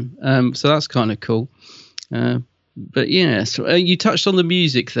the time. So that's kind of cool. But yeah, so, you touched on the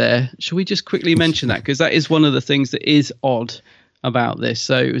music there. Shall we just quickly mention that? Because that is one of the things that is odd about this.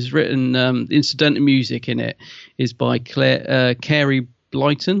 So it was written, the incidental music in it is by Carey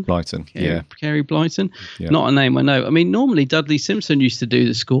Blyton. Carey Blyton. Yeah. Not a name I know. I mean, normally Dudley Simpson used to do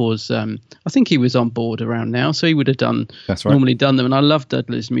the scores. I think he was on board around now, so he would have normally done them. And I love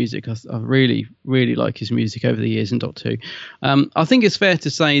Dudley's music. I really, really like his music over the years in Doctor Who. I think it's fair to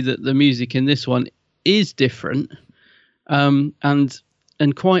say that the music in this one is different and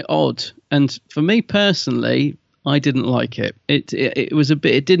quite odd. And for me personally, I didn't like it. It was a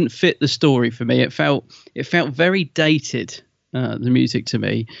bit. It didn't fit the story for me. It felt very dated. The music to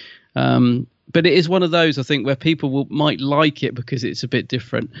me, but it is one of those I think where people might like it because it's a bit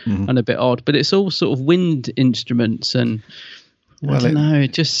different and a bit odd. But it's all sort of wind instruments and I don't know.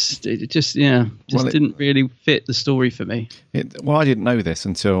 It just didn't really fit the story for me. I didn't know this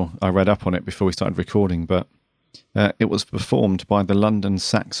until I read up on it before we started recording, but it was performed by the London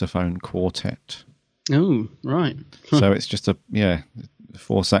Saxophone Quartet. Oh, right. So it's just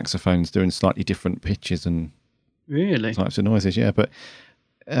 4 saxophones doing slightly different pitches and really types of noises, yeah. But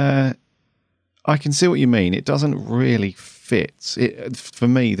I can see what you mean. It doesn't really fit. For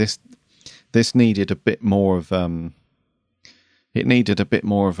me, this needed a bit more of an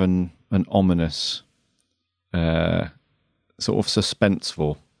ominous, sort of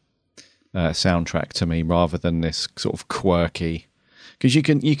suspenseful soundtrack to me, rather than this sort of quirky. Because you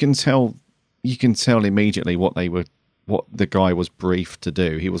can tell immediately what the guy was briefed to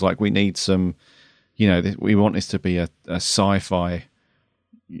do. He was like, we need some. You know, we want this to be a sci-fi,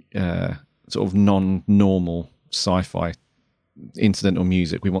 sort of non-normal sci-fi incidental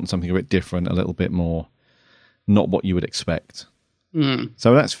music. We want something a bit different, a little bit more, not what you would expect.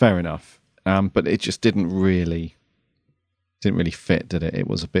 So that's fair enough. But it just didn't really fit, did it? It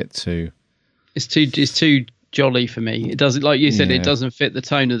was a bit too. It's too jolly for me. It doesn't, like you said, it doesn't fit the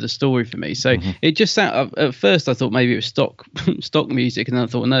tone of the story for me. So it just at first I thought maybe it was stock music, and then I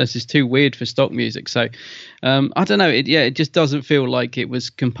thought, no, this is too weird for stock music. So I don't know. It just doesn't feel like it was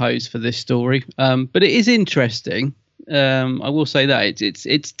composed for this story. But it is interesting. I will say that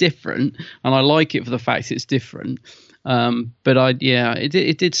it's different, and I like it for the fact it's different. But I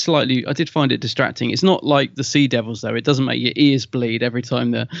did find it distracting. It's not like the Sea Devils though. It doesn't make your ears bleed every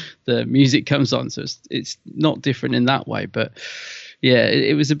time the music comes on. So it's not different in that way. But yeah,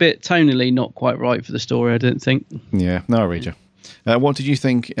 it was a bit tonally not quite right for the story, I didn't think. Yeah, no, I read you. What did you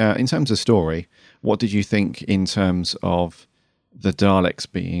think in terms of story? What did you think in terms of the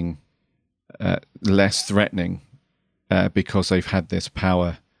Daleks being less threatening because they've had this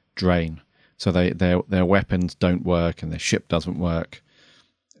power drain? So their weapons don't work and their ship doesn't work,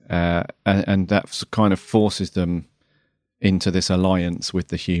 and that kind of forces them into this alliance with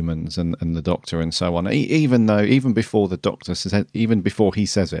the humans and the Doctor and so on. Even before the Doctor says, even before he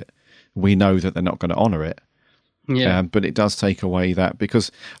says it, we know that they're not going to honour it. Yeah. But it does take away that,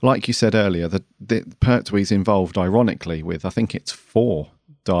 because, like you said earlier, the Pertwee's involved, ironically, with I think it's 4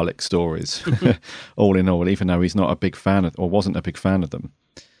 Dalek stories, all in all. Even though he's not a big fan of, or wasn't a big fan of them.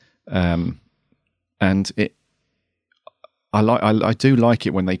 And I do like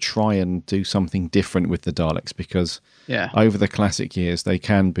it when they try and do something different with the Daleks, because over the classic years they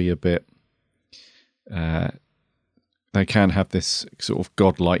can be a bit, they can have this sort of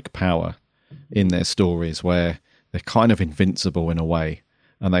godlike power in their stories where they're kind of invincible in a way,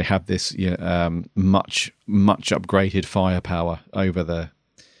 and they have this much upgraded firepower over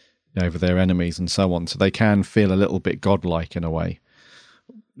their enemies and so on. So they can feel a little bit godlike in a way,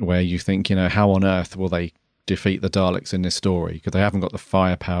 where you think, how on earth will they defeat the Daleks in this story? Because they haven't got the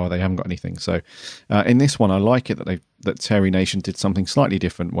firepower, they haven't got anything. So in this one, I like it that Terry Nation did something slightly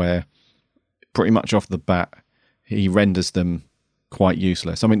different, where pretty much off the bat he renders them quite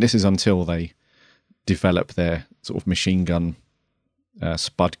useless. I mean, this is until they develop their sort of machine gun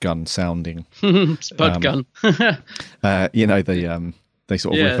spud gun sounding. Spud gun. They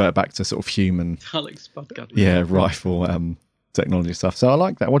sort of revert back to sort of human spud gun. Rifle technology stuff. So I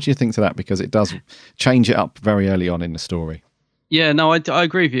like that. What do you think to that? Because it does change it up very early on in the story. Yeah, no, I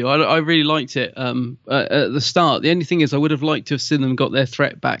agree with you. I really liked it at the start. The only thing is I would have liked to have seen them got their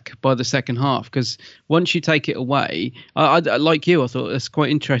threat back by the second half, because once you take it away, I like you, I thought that's quite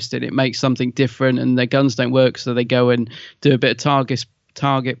interesting. It makes something different and their guns don't work, so they go and do a bit of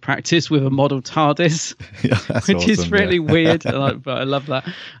target practice with a model TARDIS, which awesome, is really weird. But I love that.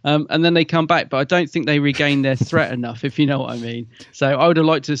 And then they come back, but I don't think they regain their threat enough, if you know what I mean. So I would have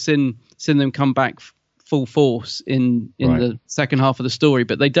liked to have seen them come back full force in the second half of the story,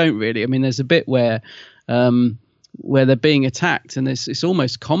 but they don't really. I mean, there's a bit where they're being attacked, and it's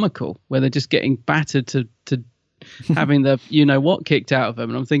almost comical, where they're just getting battered to having the what kicked out of them.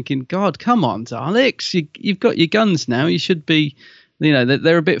 And I'm thinking, God, come on, Daleks, you've got your guns now. You should be,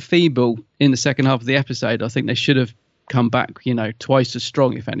 they're a bit feeble in the second half of the episode. I think they should have come back, twice as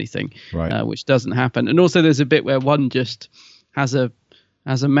strong, if anything, which doesn't happen. And also there's a bit where one just has a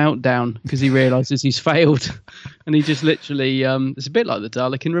meltdown because he realizes he's failed, and he just literally it's a bit like the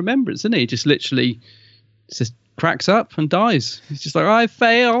Dalek in Remembrance, isn't he? He just literally just cracks up and dies. He's just like, I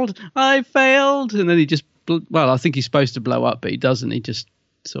failed, and then he just, I think he's supposed to blow up, but he doesn't. He just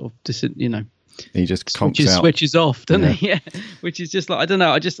sort of he just switches off, doesn't he? Yeah, which is just like, I don't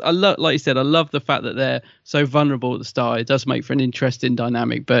know. I love, like you said, I love the fact that they're so vulnerable at the start. It does make for an interesting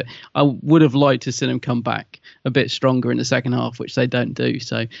dynamic, but I would have liked to see them come back a bit stronger in the second half, which they don't do.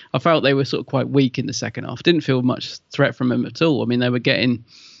 So I felt they were sort of quite weak in the second half. Didn't feel much threat from them at all. I mean, they were getting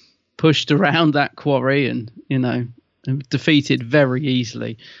pushed around that quarry and defeated very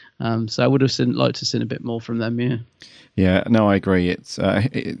easly. So I would have liked to see a bit more from them. Yeah. Yeah, no, I agree. It's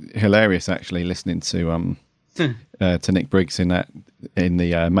hilarious actually listening to Nick Briggs in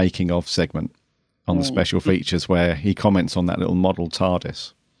the making of segment on the special features, where he comments on that little model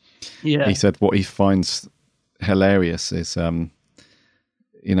TARDIS. Yeah, he said what he finds hilarious is on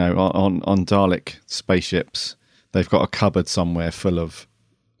Dalek spaceships, they've got a cupboard somewhere full of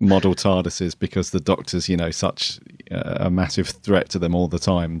model TARDISes, because the Doctor's such a massive threat to them all the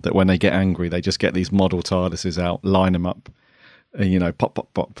time that when they get angry, they just get these model TARDISes out, line them up, and pop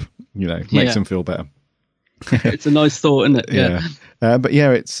pop pop, makes them feel better. It's a nice thought, isn't it? Yeah. But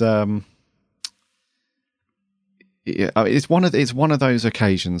yeah, it's one of those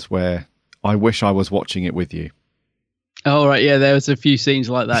occasions where I wish I was watching it with you. Oh right, yeah, there was a few scenes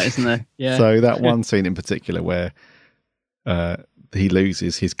like that, isn't there? Yeah. So that one scene in particular where he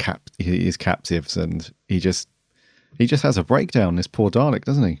loses his captives, and he just has a breakdown, this poor Dalek,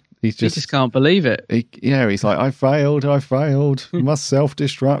 doesn't he? He just can't believe it. He's like, I failed, must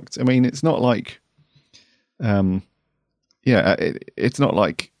self-destruct. I mean, it's not like, it's not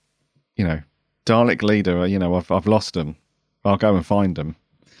like, Dalek leader, I've lost him, I'll go and find him.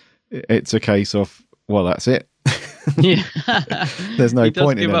 It's a case of, well, that's it. Yeah. There's no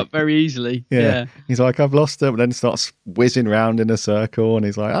point in it. He does give up very easily. Yeah. He's like, I've lost him, and then starts whizzing around in a circle, and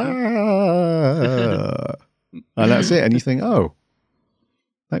he's like, ah. And that's it. And you think, oh,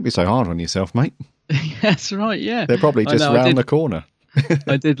 don't be so hard on yourself, mate. That's right, yeah. They're probably just round the corner.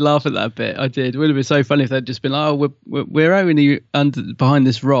 I did laugh at that bit. I did. It would have been so funny if they'd just been like, oh, we're only behind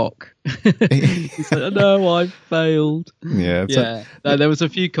this rock. He's like, no, I failed. Yeah. No, there was a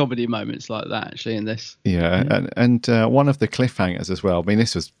few comedy moments like that actually in this. Yeah, and one of the cliffhangers as well. I mean,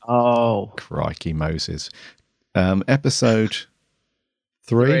 this was crikey Moses. Episode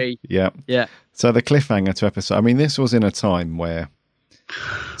 3. Yeah. So the cliffhanger to episode. I mean, this was in a time where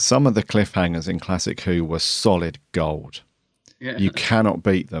some of the cliffhangers in Classic Who were solid gold. Yeah. You cannot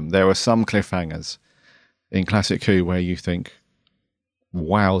beat them. There are some cliffhangers in Classic Who where you think,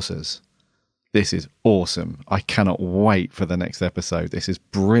 wowzers, this is awesome. I cannot wait for the next episode. This is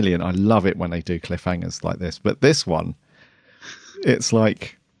brilliant. I love it when they do cliffhangers like this. But this one, it's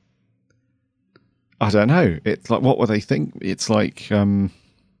like, I don't know. It's like, what were they think? It's like, I'm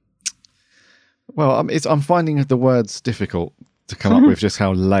finding the words difficult to come up with just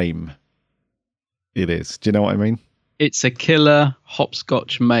how lame it is. Do you know what I mean? It's a killer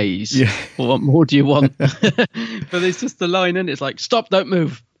hopscotch maze. Yeah. What more do you want? But it's just the line, and it's like, stop, don't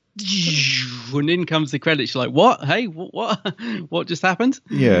move. And in comes the credits. You're like, what? Hey, what? What just happened?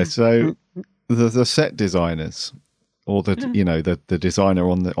 Yeah. So the set designers, or the designer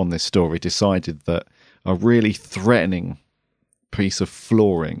on this story, decided that a really threatening piece of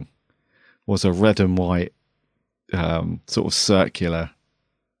flooring was a red and white sort of circular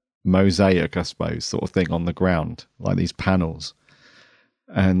mosaic, I suppose, sort of thing on the ground, like these panels.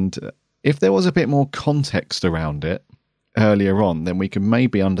 And if there was a bit more context around it, earlier on, then we can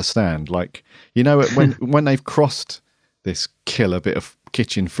maybe understand. Like, you know, when they've crossed this killer bit of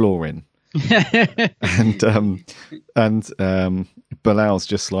kitchen flooring, and Bilal's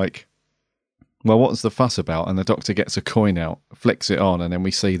just like, well, what's the fuss about? And the Doctor gets a coin out, flicks it on, and then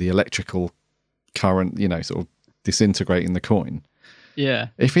we see the electrical current, you know, sort of disintegrating the coin. Yeah.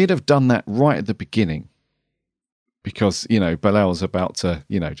 If he'd have done that right at the beginning, because, you know, Bilal's about to,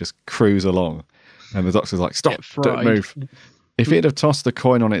 you know, just cruise along, and the Doctor's like, stop, don't move. If he'd have tossed the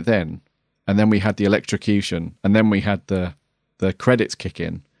coin on it then, and then we had the electrocution, and then we had the credits kick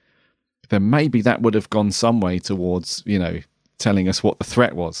in, then maybe that would have gone some way towards, you know, telling us what the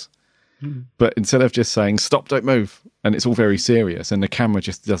threat was. But instead of just saying, stop, don't move, and it's all very serious, and the camera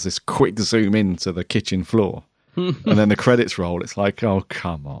just does this quick zoom into the kitchen floor, and then the credits roll, it's like, oh,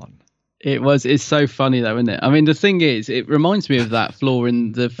 come on. It's so funny though, isn't it? I mean, the thing is, it reminds me of that floor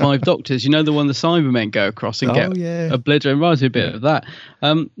in the Five Doctors. You know, the one the Cybermen go across and get obliterated. Reminds me a bit of that.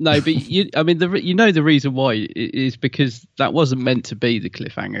 No, but the reason why is because that wasn't meant to be the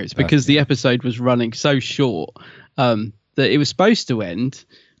cliffhanger. It's because the episode was running so short that it was supposed to end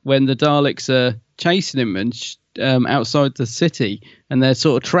when the Daleks are chasing him and outside the city, and they're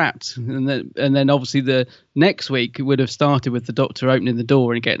sort of trapped, and then obviously the next week would have started with the Doctor opening the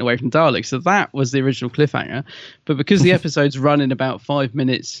door and getting away from Daleks. So that was the original cliffhanger, but because the episode's running about 5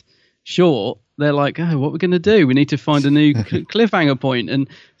 minutes short, they're like, oh, what are we going to do? We need to find a new cliffhanger point. And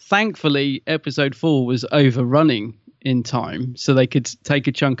thankfully episode 4 was overrunning in time, so they could take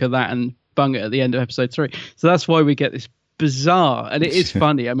a chunk of that and bung it at the end of episode 3. So that's why we get this bizarre, and it is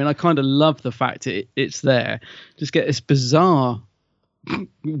funny. I mean, I kind of love the fact it's there. Just get this bizarre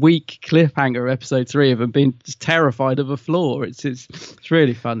weak cliffhanger episode 3 of them being terrified of a floor. It's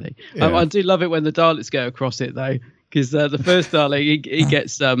really funny. I do love it when the Daleks go across it though, because the first Dalek he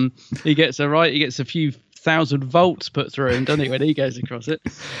gets a few thousand volts put through him, doesn't he, when he goes across it?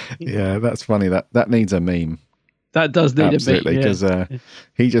 Yeah, that's funny. That needs a meme. That does need absolutely, a meme, because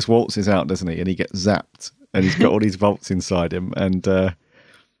he just waltzes out, doesn't he, and he gets zapped. And he's got all these volts inside him. And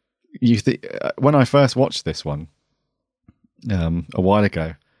when I first watched this one a while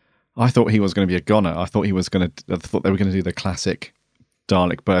ago, I thought he was going to be a goner. I thought they were going to do the classic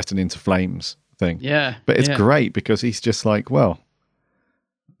Dalek bursting into flames thing. Yeah. But it's great because he's just like, well,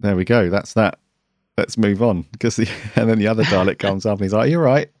 there we go. That's that. Let's move on. And then the other Dalek comes up and he's like, you're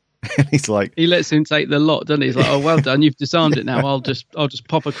right. And he's like, he lets him take the lot, doesn't he? He's like, oh, well done, you've disarmed it now. I'll just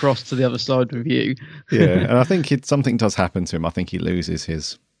pop across to the other side with you. Yeah, and I think something does happen to him. I think he loses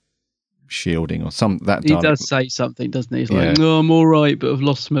his shielding or that. He does say something, doesn't he? He's like, no, I'm all right, but I've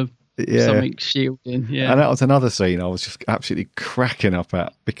lost my something shielding. Yeah, and that was another scene I was just absolutely cracking up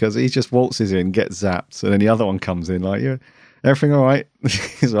at, because he just waltzes in, gets zapped, and then the other one comes in like, yeah, everything all right?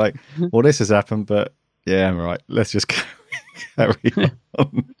 He's like, well, this has happened, but yeah, I'm all right. Let's just carry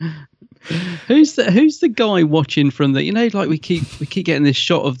on. Who's the guy watching from the, you know, like we keep getting this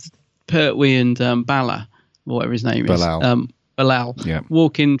shot of Pertwee and Bala, whatever his name is, Bilal,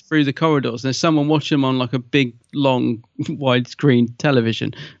 walking through the corridors. There's someone watching him on like a big long widescreen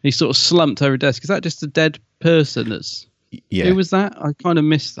television. He's sort of slumped over a desk. Is that just a dead person? Who was that? I kind of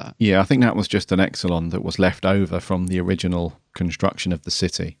missed that. Yeah, I think that was just an Exelon that was left over from the original construction of the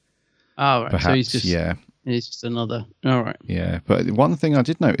city. Oh, right. Perhaps, so he's just another. All right. Yeah, but one thing I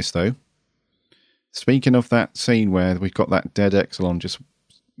did notice though, speaking of that scene where we've got that dead Exelon, just,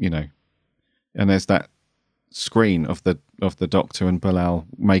 you know, and there's that screen of the Doctor and Bilal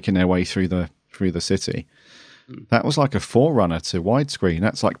making their way through the city. That was like a forerunner to widescreen.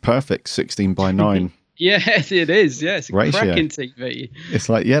 That's like perfect 16:9. Yes, it is. Yes, yeah, ratio. Cracking TV. It's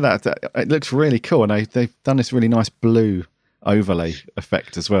like, yeah, that it looks really cool, and they've done this really nice blue overlay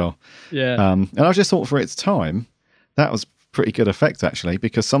effect as well. Yeah. And I just thought for its time, that was pretty good effect actually,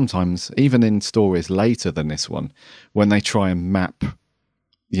 because sometimes even in stories later than this one, when they try and map,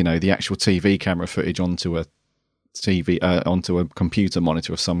 you know, the actual TV camera footage onto a computer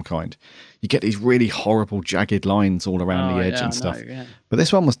monitor of some kind, you get these really horrible jagged lines all around the edge and stuff. But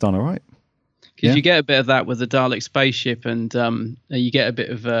this one was done all right. Because you get a bit of that with the Dalek spaceship, and you get a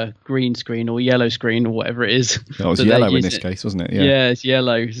bit of a green screen or yellow screen or whatever it is. That was yellow in this case, wasn't it? Yeah, it's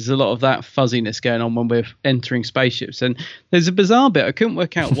yellow. There's a lot of that fuzziness going on when we're entering spaceships. And there's a bizarre bit. I couldn't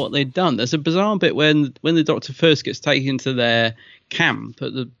work out what they'd done. There's a bizarre bit when the Doctor first gets taken to their camp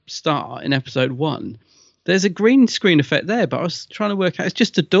at the start in episode 1. There's a green screen effect there, but I was trying to work out. It's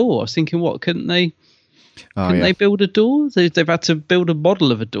just a door. I was thinking, what, couldn't they they build a door? They've had to build a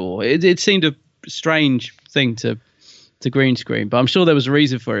model of a door. It seemed a strange thing to green screen, but I'm sure there was a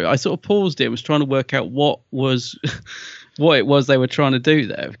reason for it. I sort of paused it and was trying to work out what it was they were trying to do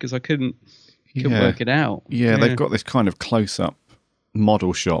there, because I couldn't couldn't work it out. Yeah, they've got this kind of close-up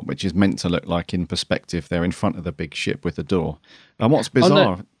model shot, which is meant to look like in perspective they're in front of the big ship with the door. And what's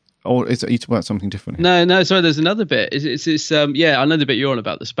bizarre... Or is it you about something different here? No, sorry, there's another bit. It's I know the bit you're on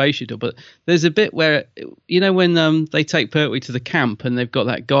about the space shuttle, but there's a bit where, when they take Pertwee to the camp and they've got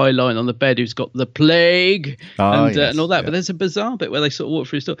that guy lying on the bed who's got the plague and all that. Yeah. But there's a bizarre bit where they sort of walk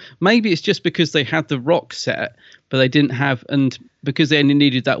through his door. Maybe it's just because they had the rock set, but they didn't have, and because they only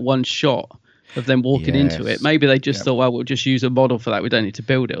needed that one shot of them walking into it. Maybe they just thought, well, we'll just use a model for that. We don't need to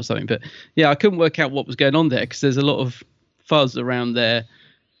build it or something. But yeah, I couldn't work out what was going on there because there's a lot of fuzz around there.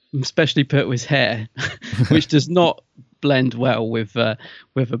 Especially Pertwee's hair, which does not blend well with a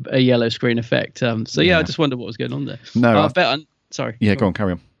yellow screen effect. I just wonder what was going on there. No, sorry. Yeah, go on,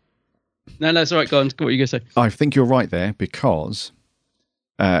 carry on. No, it's all right. Go on. What are you going to say? I think you're right there because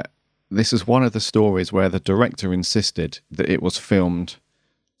this is one of the stories where the director insisted that it was filmed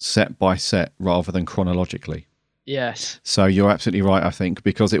set by set rather than chronologically. Yes. So you're absolutely right, I think,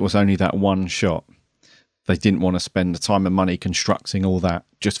 because it was only that one shot. They didn't want to spend the time and money constructing all that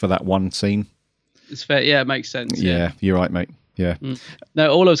just for that one scene. It's fair. Yeah, it makes sense. Yeah, you're right, mate. Yeah.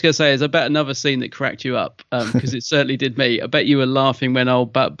 No, all I was going to say is I bet another scene that cracked you up, because it certainly did me. I bet you were laughing when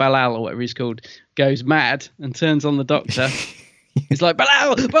old Balal, or whatever he's called, goes mad and turns on the doctor. He's like,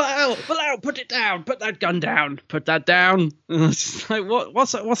 Balal, put it down. Put that gun down. Put that down. And I was just like,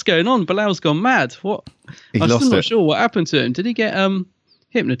 what's going on? Balal's gone mad. What? I'm still not sure what happened to him. Did he get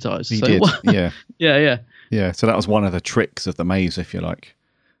hypnotized? He did, yeah. Yeah. Yeah, so that was one of the tricks of the maze, if you like.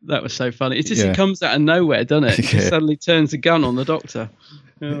 That was so funny. It's just it comes out of nowhere, doesn't it? He suddenly turns a gun on the doctor.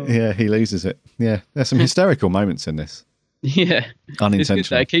 Oh. Yeah, he loses it. Yeah, there's some hysterical moments in this. Yeah.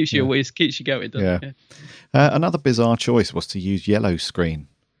 Unintentional. It keeps you always keeps you going, doesn't it? Another bizarre choice was to use yellow screen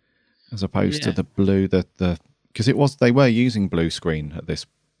as opposed to the blue. Because they were using blue screen at this,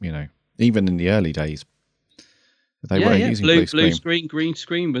 even in the early days. They were using blue screen. Blue screen, green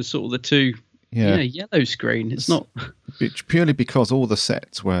screen was sort of the two. Yeah, yellow screen. It's not. It's purely because all the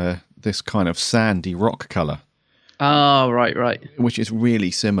sets were this kind of sandy rock colour. Oh, right. Which is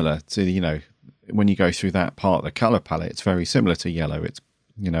really similar to, when you go through that part of the colour palette, it's very similar to yellow. It's,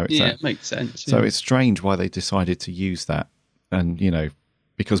 it makes sense. So it's strange why they decided to use that. And,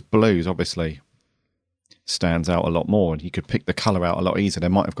 because blues obviously stands out a lot more and you could pick the colour out a lot easier. They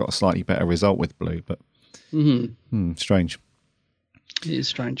might have got a slightly better result with blue, but strange. It is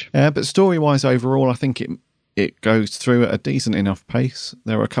strange. But story-wise, overall, I think it goes through at a decent enough pace.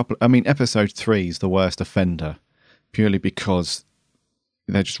 There are a couple... episode 3 is the worst offender, purely because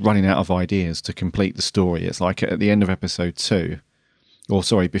they're just running out of ideas to complete the story. It's like at the end of episode 2,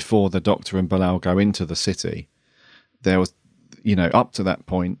 before the Doctor and Bilal go into the city, there was, up to that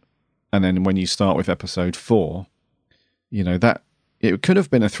point, and then when you start with episode 4, that... It could have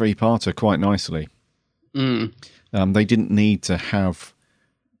been a 3-parter quite nicely. They didn't need to have...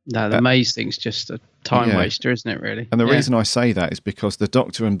 No, the maze thing's just a time waster, isn't it, really? And the reason I say that is because the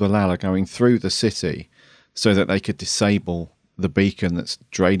Doctor and Bilal are going through the city so that they could disable the beacon that's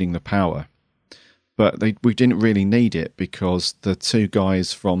draining the power. But we didn't really need it because the two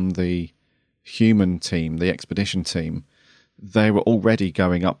guys from the human team, the expedition team, they were already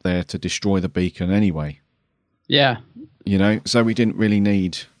going up there to destroy the beacon anyway. Yeah. So we didn't really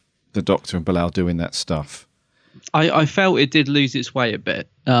need the Doctor and Bilal doing that stuff. I felt it did lose its way a bit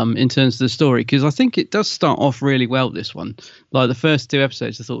in terms of the story, because I think it does start off really well, this one. Like the first 2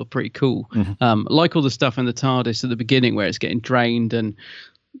 episodes I thought were pretty cool. Like all the stuff in the TARDIS at the beginning where it's getting drained, and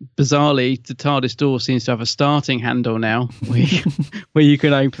bizarrely the TARDIS door seems to have a starting handle now where you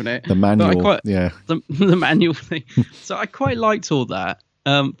can open it. The manual, the manual thing. So I quite liked all that.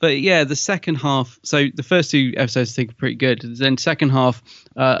 But yeah, the second half, so the first 2 episodes I think are pretty good. Then second half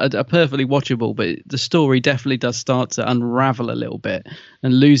are perfectly watchable, but the story definitely does start to unravel a little bit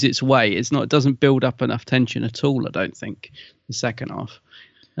and lose its way. It doesn't build up enough tension at all, I don't think, the second half.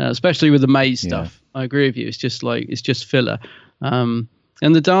 Especially with the maze stuff. I agree with you. It's just filler.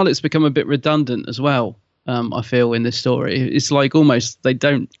 And the Daleks become a bit redundant as well, I feel, in this story. It's like almost they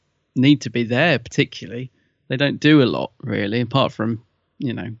don't need to be there particularly. They don't do a lot, really, apart from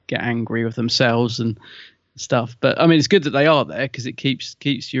get angry with themselves and stuff. But it's good that they are there because it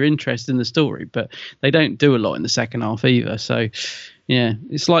keeps your interest in the story, but they don't do a lot in the second half either. So yeah,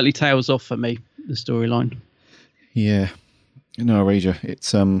 it slightly tails off for me, the storyline. Yeah. No, Regia,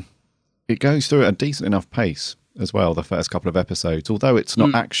 it goes through at a decent enough pace as well, the first couple of episodes. Although it's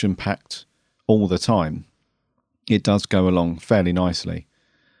not action-packed all the time, it does go along fairly nicely.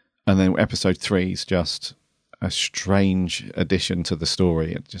 And then episode 3 is just a strange addition to the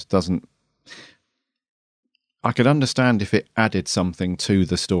story. It just doesn't... I could understand if it added something to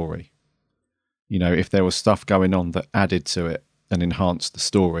the story. if there was stuff going on that added to it and enhanced the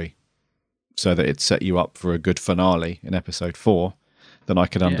story so that it set you up for a good finale in episode 4, then I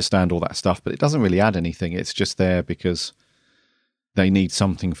could understand all that stuff. But it doesn't really add anything. It's just there because they need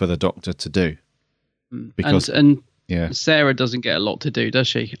something for the Doctor to do. Because and Sarah doesn't get a lot to do, does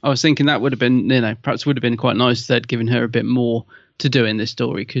she? I was thinking that would have been, perhaps would have been quite nice if they'd given her a bit more to do in this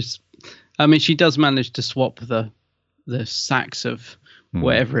story, because she does manage to swap the sacks of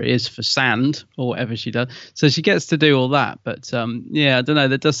whatever it is for sand or whatever she does, so she gets to do all that. But I don't know,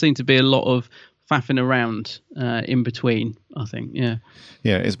 there does seem to be a lot of faffing around in between, I think.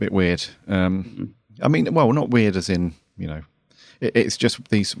 It's a bit weird. Not weird as in it's just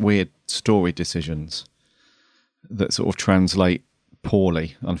these weird story decisions that sort of translate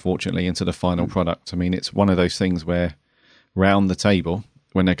poorly, unfortunately, into the final product. It's one of those things where round the table,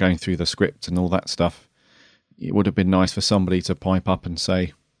 when they're going through the script and all that stuff, it would have been nice for somebody to pipe up and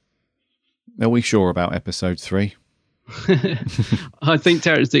say, are we sure about episode 3? I think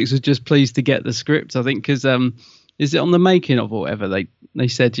Terrence Dicks was just pleased to get the script, I think, because is it on the making of or whatever, they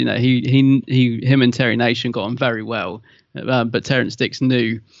said, him and Terry Nation got on very well, but Terrence Dicks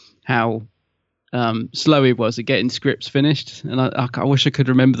knew how slow he was at getting scripts finished. And I wish I could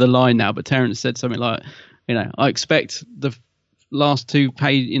remember the line now, but Terrence said something like, I expect the last two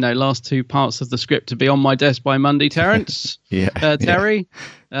parts of the script to be on my desk by Monday, Terrence. Terry.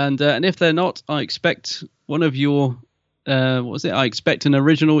 And if they're not, I expect one of your I expect an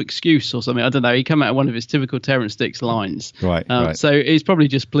original excuse or something. I don't know. He came out of one of his typical Terrence Dicks lines. Right. So he's probably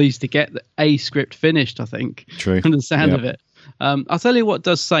just pleased to get a script finished, I think. True. From the sound of it. I'll tell you what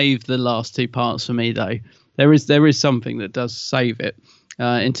does save the last two parts for me, though. There is something that does save it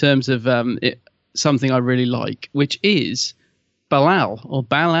in terms of something I really like, which is Bilal, or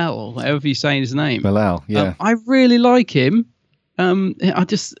whatever you're saying his name. Bilal, yeah. I really like him. Who's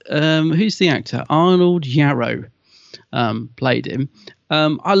the actor? Arnold Yarrow played him.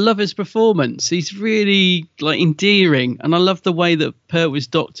 I love his performance. He's really endearing, and I love the way that Pertwee's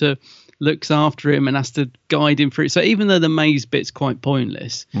Doctor looks after him and has to guide him through. So even though the maze bit's quite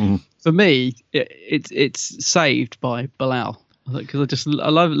pointless, for me, it's saved by Bilal, because I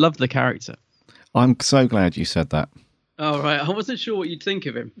love the character. I'm so glad you said that. Oh, right. I wasn't sure what you'd think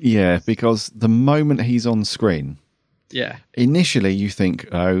of him. Yeah, because the moment he's on screen, initially you think,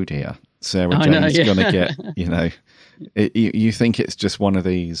 oh dear, Sarah Jane's going to get, you think it's just one of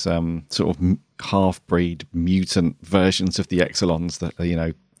these sort of half-breed mutant versions of the Exelons that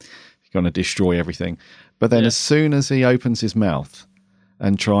are, going to destroy everything. But then as soon as he opens his mouth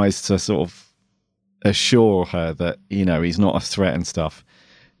and tries to sort of assure her that, he's not a threat and stuff,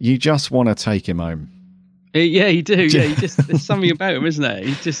 you just want to take him home. Yeah, you do. Yeah, there's something about him, isn't there?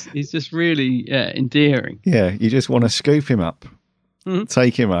 He's just really endearing. Yeah, you just want to scoop him up,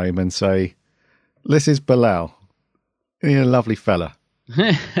 take him home, and say, "This is Bilal. You're a lovely fella."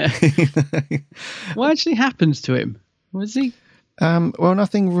 What actually happens to him? Was he? Well,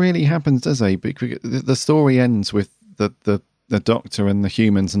 nothing really happens, does he? Because the story ends with the Doctor and the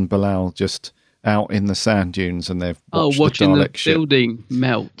humans and Bilal just out in the sand dunes, and they've watching the building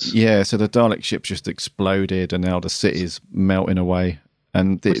melt. Yeah, so the Dalek ship's just exploded, and now the city's melting away.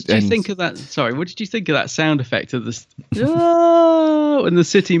 And what did you think of that? Sorry, what did you think of that sound effect of this? When the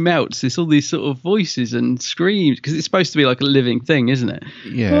city melts, it's all these sort of voices and screams, because it's supposed to be like a living thing, isn't it?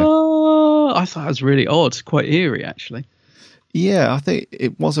 Yeah. I thought it was really odd, quite eerie, actually. Yeah, I think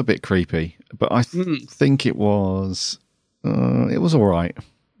it was a bit creepy, but I think it was all right.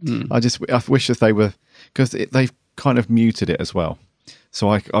 I wish that they were, because they've kind of muted it as well. So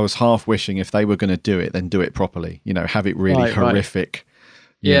I was half wishing if they were going to do it, then do it properly. Have it really horrific.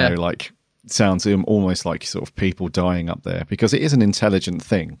 Right. Like sounds almost like sort of people dying up there, because it is an intelligent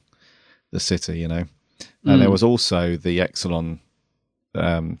thing, the city, And there was also the Exelon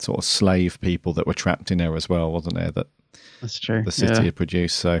sort of slave people that were trapped in there as well, wasn't there? That's true. The city had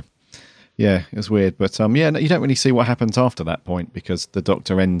produced. So yeah, it was weird, but you don't really see what happens after that point, because the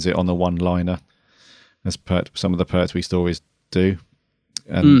Doctor ends it on a one-liner, as some of the Pertwee stories do,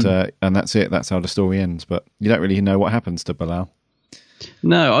 and that's it. That's how the story ends. But you don't really know what happens to Bilal.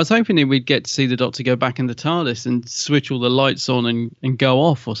 No, I was hoping we'd get to see the Doctor go back in the TARDIS and switch all the lights on and go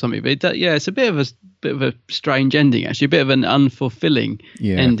off or something. But it's a bit of a strange ending, actually, a bit of an unfulfilling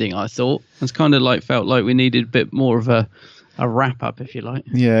ending. I thought it's kind of felt like we needed a bit more of a wrap up, if you like.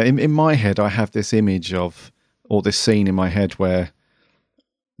 Yeah, in my head, I have this image or this scene in my head where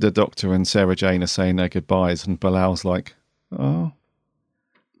the Doctor and Sarah Jane are saying their goodbyes, and Bilal's like, "Oh,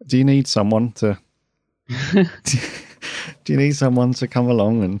 do you need someone to? Do you need someone to come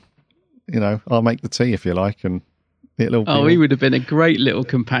along and, I'll make the tea if you like, and He would have been a great little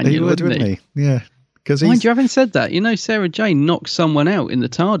companion. He would, wouldn't he? Yeah. Mind you, having said that, Sarah Jane knocked someone out in the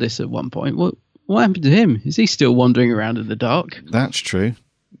TARDIS at one point. What happened to him? Is he still wandering around in the dark? That's true.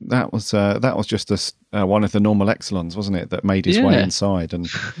 That was just one of the normal Exelons, wasn't it? That made his way inside and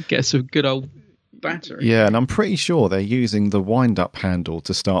get some good old battery. Yeah, and I'm pretty sure they're using the wind-up handle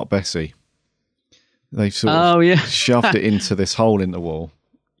to start Bessie. They've sort of shoved it into this hole in the wall.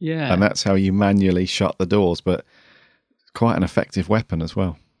 Yeah, and that's how you manually shut the doors. But it's quite an effective weapon as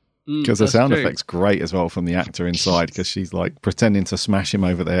well. Because the sound effect's great as well from the actor inside, because she's like pretending to smash him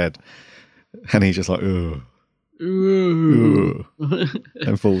over the head, and he's just like, ugh. Ooh.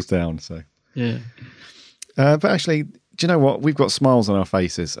 And falls down. So yeah. But actually, do you know what? We've got smiles on our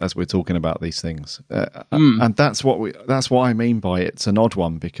faces as we're talking about these things, and that's what I mean by it's an odd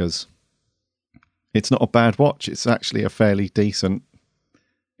one, because it's not a bad watch. It's actually a fairly decent,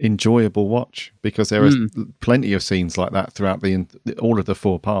 enjoyable watch, because there are plenty of scenes like that throughout all of the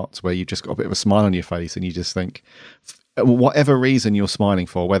 4 parts where you just got a bit of a smile on your face and you just think, whatever reason you're smiling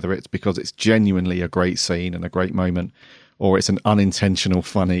for, whether it's because it's genuinely a great scene and a great moment, or it's an unintentional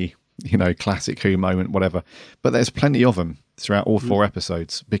funny, classic Who moment, whatever. But there's plenty of them throughout all 4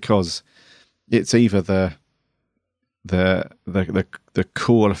 episodes, because it's either the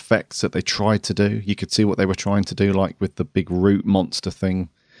cool effects that they tried to do. You could see what they were trying to do, like with the big root monster thing.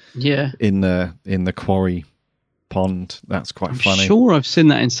 Yeah, in the quarry pond. That's quite funny. I'm sure I've seen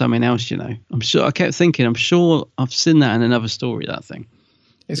that in something else. I'm sure. I kept thinking, I'm sure I've seen that in another story. That thing.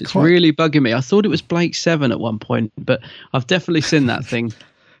 It's really bugging me. I thought it was Blake 7 at one point, but I've definitely seen that thing.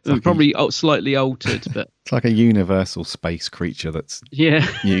 Probably slightly altered, but it's like a universal space creature that's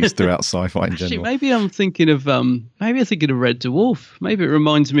used throughout sci-fi in general. Maybe I'm thinking of Red Dwarf. Maybe it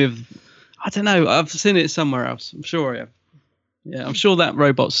reminds me of, I don't know. I've seen it somewhere else. I'm sure I have. Yeah, I'm sure that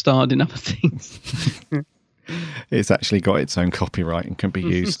robot starred in other things. It's actually got its own copyright and can be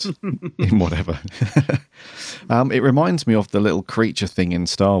used in whatever. It reminds me of the little creature thing in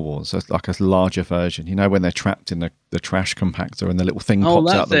Star Wars, like a larger version. When they're trapped in the trash compactor and the little thing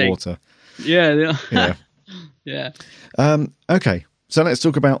pops out the water. Yeah. Yeah. Okay, so let's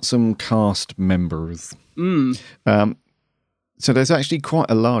talk about some cast members. So there's actually quite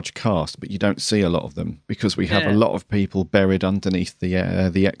a large cast, but you don't see a lot of them, because we have a lot of people buried underneath the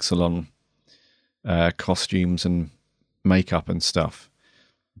Exelon costumes and makeup and stuff.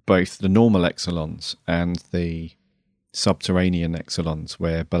 Both the normal Exelons and the subterranean Exelons,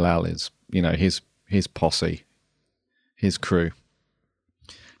 where Bilal is, his posse, his crew.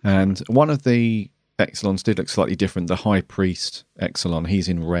 And one of the Exelons did look slightly different. The High Priest Exelon, he's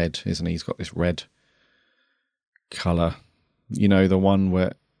in red, isn't he? He's got this red colour. The one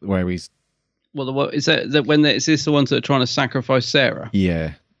where he's... Well, is this the ones that are trying to sacrifice Sarah?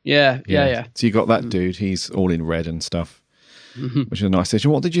 Yeah. Yeah. So you got that dude, he's all in red and stuff, which is a nice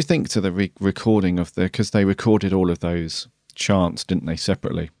situation. What did you think to the recording of because they recorded all of those chants, didn't they,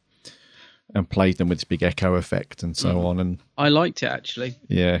 separately, and played them with this big echo effect and so on? And I liked it, actually.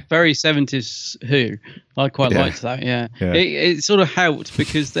 Yeah. Very 70s Who. I quite liked that, yeah. It sort of helped,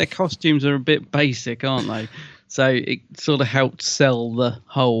 because their costumes are a bit basic, aren't they? So it sort of helped sell the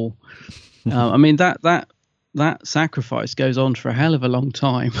whole... I mean, that sacrifice goes on for a hell of a long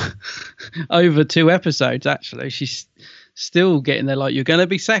time. Over 2 episodes, actually. She's still getting there, like, you're going to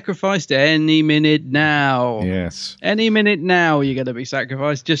be sacrificed any minute now. Yes. Any minute now you're going to be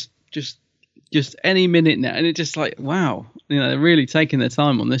sacrificed. Just any minute now. And it's just like, wow. They're really taking their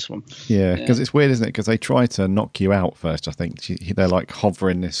time on this one. Yeah, because it's weird, isn't it? Because they try to knock you out first, I think. They're like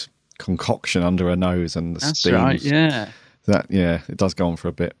hovering this concoction under her nose, and the steam. That's right, yeah. It does go on for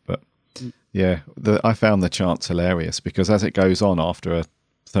a bit, but yeah, I found the chants hilarious, because as it goes on after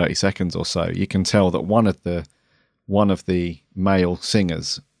 30 seconds or so, you can tell that one of the male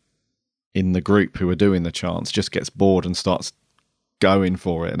singers in the group who are doing the chants just gets bored and starts going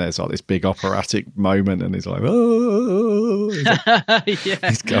for it, and there's like this big operatic moment, and he's like, oh,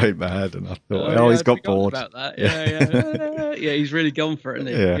 he's going mad, and I thought, he's got bored. About that. Yeah, he's really gone for it,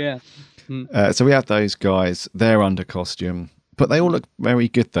 isn't he? So we have those guys. They're under costume, but they all look very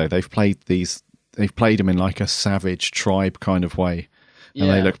good, though. They've played them in like a savage tribe kind of way, and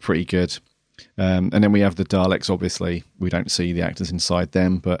they look pretty good. And then we have the Daleks. Obviously, we don't see the actors inside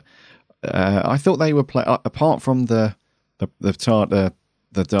them, but I thought they were apart from the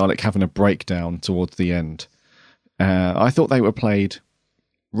Dalek having a breakdown towards the end. I thought they were played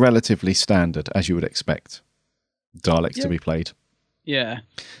relatively standard, as you would expect Daleks to be played. Yeah.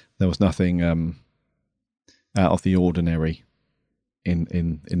 There was nothing out of the ordinary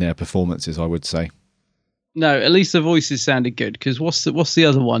in their performances, I would say. No, at least the voices sounded good. Because what's the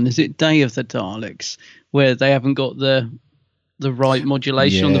other one? Is it Day of the Daleks, where they haven't got the right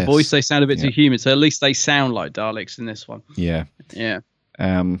modulation on the voice? They sound a bit too human. So at least they sound like Daleks in this one. Yeah. Yeah.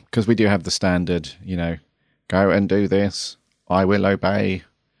 Because we do have the standard, go and do this, I will obey,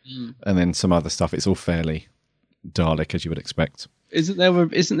 and then some other stuff. It's all fairly Dalek, as you would expect. Isn't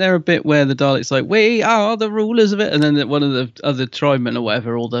there a bit where the Daleks like, we are the rulers of it, and then one of the other tribemen or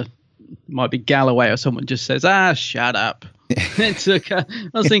whatever, might be Galloway or someone, just says, shut up. I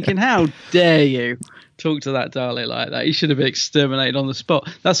was thinking, how dare you talk to that Dalek like that? He should have been exterminated on the spot.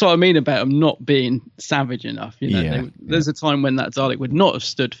 That's what I mean about him not being savage enough. There's a time when that Dalek would not have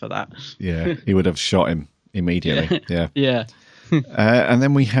stood for that. Yeah, he would have shot him immediately. Yeah. Yeah. And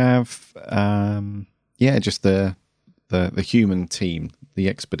then we have, just the human team, the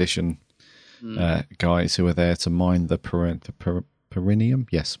expedition guys who are there to mine the Perineum.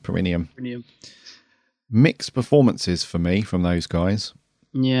 Yes, Perineum. Mixed performances for me from those guys.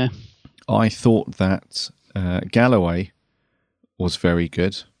 Yeah. I thought that Galloway was very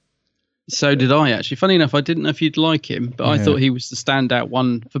good. So did I, actually. Funny enough, I didn't know if you'd like him, but I thought he was the standout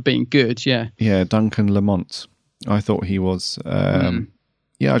one for being good, yeah. Yeah, Duncan Lamont. I thought he was... I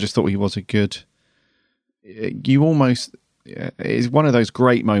just thought he was a good... You almost... It's one of those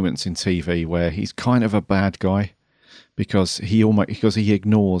great moments in TV where he's kind of a bad guy because he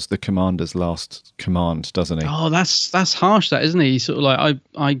ignores the commander's last command, doesn't he? Oh, that's harsh, that, isn't he? He's sort of like,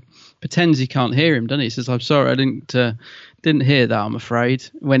 I pretends he can't hear him, doesn't he? He says, I'm sorry, I didn't hear that, I'm afraid,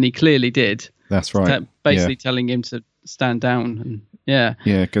 when he clearly did. That's right. Basically telling him to stand down. And yeah,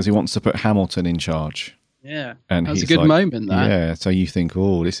 because he wants to put Hamilton in charge. Yeah, and that's a good moment, that. Yeah, so you think,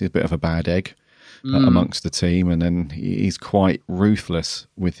 this is a bit of a bad egg amongst the team, and then he's quite ruthless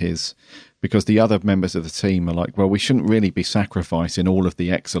with because the other members of the team are like, well, we shouldn't really be sacrificing all of the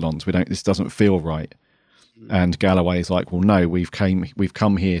Exelons. This doesn't feel right. And Galloway's like, well, no, we've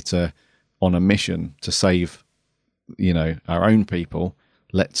come here on a mission to save, our own people.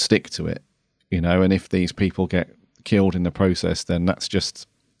 Let's stick to it, and if these people get killed in the process, then that's just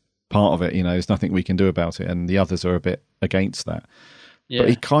part of it. There's nothing we can do about it. And the others are a bit against that. Yeah. But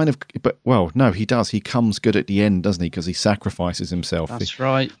he does. He comes good at the end, doesn't he? Because he sacrifices himself. That's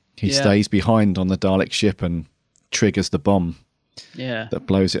right. He stays behind on the Dalek ship and triggers the bomb. Yeah. That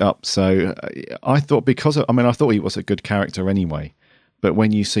blows it up. So I thought I thought he was a good character anyway. But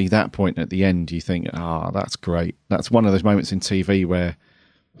when you see that point at the end, you think, that's great. That's one of those moments in TV where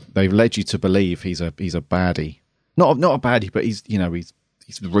they've led you to believe he's a baddie. Not a baddie, but he's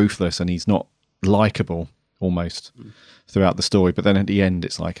ruthless and he's not likable almost throughout the story. But then at the end,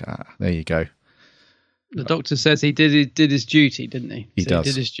 it's like, there you go. The Doctor says he did his duty, didn't he? He does.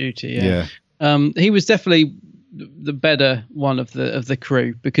 He did his duty. Yeah. He was definitely the better one of the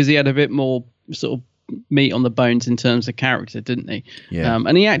crew because he had a bit more sort of meat on the bones in terms of character, didn't he? Yeah.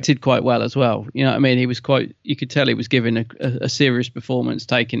 And he acted quite well as well. You know what I mean? He was you could tell he was giving a serious performance,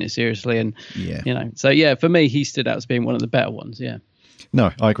 taking it seriously. And, so for me, he stood out as being one of the better ones. Yeah.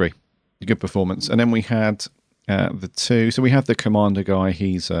 No, I agree. A good performance. And then we had the two. So we have the commander guy.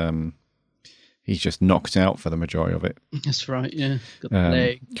 He's just knocked out for the majority of it. That's right. Yeah. Got the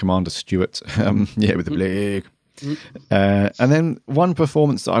leg. Commander Stewart. With the leg. And then one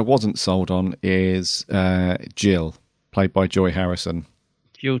performance that I wasn't sold on is Jill, played by Joy Harrison.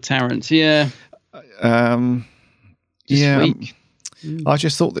 Jill Tarrant, yeah. Weak. I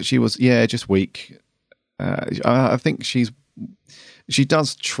just thought that she was, just weak. I think she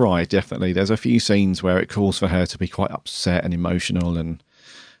does try, definitely. There's a few scenes where it calls for her to be quite upset and emotional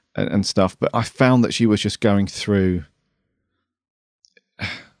and stuff, but I found that she was just going through. I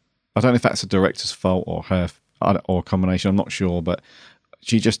don't know if that's a director's fault or her or a combination, I'm not sure, but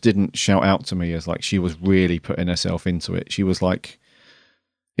she just didn't shout out to me as like she was really putting herself into it. She was like,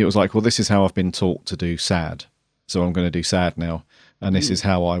 it was like, well, this is how I've been taught to do sad, so I'm going to do sad now, and this is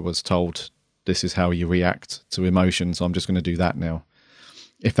how I was told, this is how you react to emotions, so I'm just going to do that now.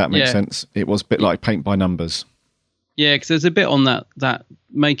 If that makes sense. It was a bit like paint by numbers. Yeah, because there's a bit on that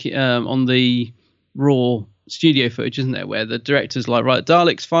on the Raw studio footage, isn't there, where the director's like, right,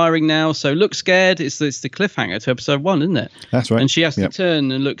 Dalek's firing now, so look scared. It's the cliffhanger to episode 1, isn't it? That's right. And she has to turn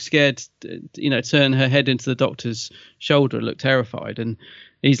and look scared, turn her head into the Doctor's shoulder and look terrified. And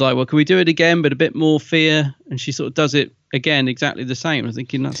he's like, well, can we do it again, but a bit more fear? And she sort of does it again, exactly the same. I'm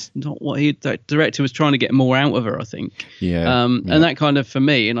thinking that's not what the director was trying to get more out of her, I think. Yeah. And that kind of, for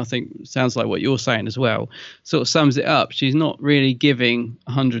me, and I think sounds like what you're saying as well, sort of sums it up. She's not really giving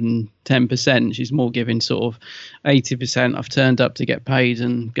 110%. She's more giving sort of 80%. I've turned up to get paid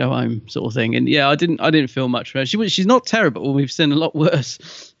and go home, sort of thing. And I didn't feel much for her. She's not terrible. We've seen a lot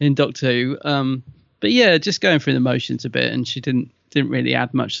worse in Doctor Who. But yeah, just going through the motions a bit, and she didn't really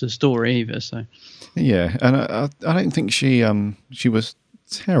add much to the story either. So yeah, and I don't think she was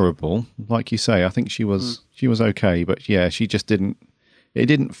terrible, like you say. I think she was okay, but yeah, she just didn't. It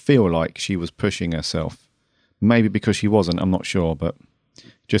didn't feel like she was pushing herself. Maybe because she wasn't. I'm not sure, but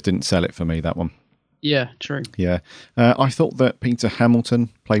just didn't sell it for me, that one. Yeah, true. Yeah, I thought that Peter Hamilton,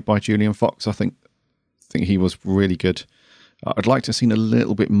 played by Julian Fox, I think he was really good. I'd like to have seen a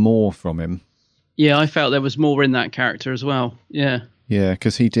little bit more from him. Yeah, I felt there was more in that character as well. Yeah. Yeah,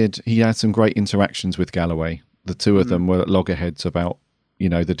 because he had some great interactions with Galloway. The two of them were at loggerheads about,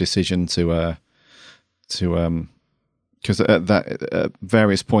 the decision to because at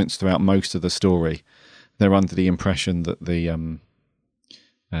various points throughout most of the story, they're under the impression that the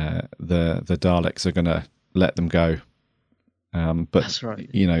Daleks are going to let them go. But that's right.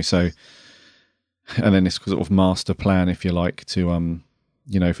 So, and then this sort of master plan, if you like, to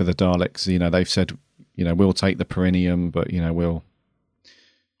for the Daleks, they've said, we'll take the perineum, but we'll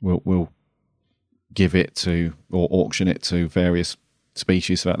give it to, or auction it to, various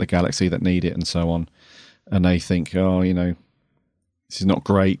species throughout the galaxy that need it, and so on. And they think, this is not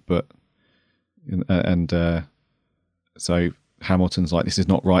great, but so Hamilton's like, this is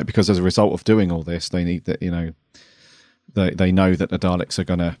not right, because as a result of doing all this, they need that, they know that the Daleks are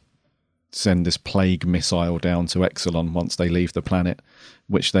going to send this plague missile down to Exelon once they leave the planet,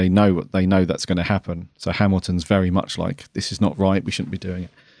 which they know that's going to happen. So Hamilton's very much like, this is not right, we shouldn't be doing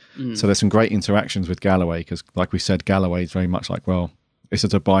it. So there's some great interactions with Galloway, because like we said, Galloway is very much like, well, this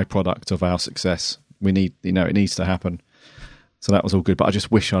is a byproduct of our success. We need, it needs to happen. So that was all good, but I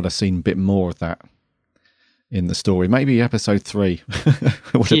just wish I'd have seen a bit more of that in the story. Maybe episode 3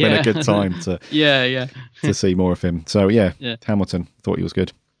 would have been a good time to to see more of him. So yeah. Hamilton, thought he was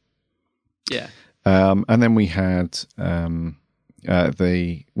good. Yeah. And then we had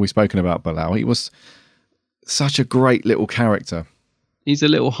we've spoken about Bilal. He was such a great little character. He's a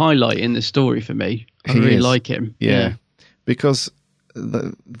little highlight in the story for me. I really like him. Yeah. Because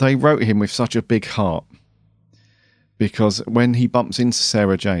they wrote him with such a big heart. Because when he bumps into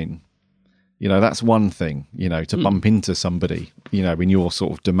Sarah Jane, that's one thing, to bump into somebody, in your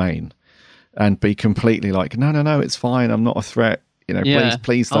sort of domain, and be completely like, no, it's fine, I'm not a threat.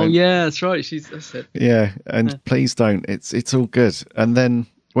 Please don't. Oh yeah, that's right. That's it. Yeah, and please don't. It's all good. And then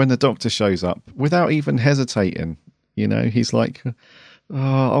when the Doctor shows up, without even hesitating, he's like,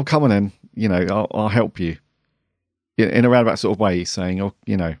 "Oh, come on in. I'll help you." In a roundabout sort of way, he's saying, "Oh,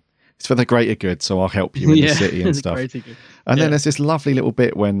 it's for the greater good, so I'll help you in the city and stuff." And then there's this lovely little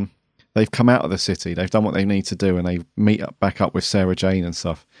bit when they've come out of the city, they've done what they need to do, and they meet back up with Sarah Jane and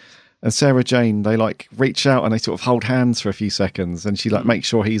stuff. And Sarah Jane, they like reach out and they sort of hold hands for a few seconds, and she like makes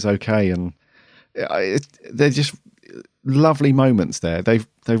sure he's okay. And they're just lovely moments there. They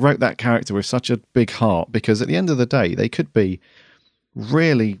wrote that character with such a big heart, because at the end of the day, they could be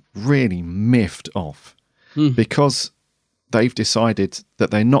really, really miffed off because they've decided that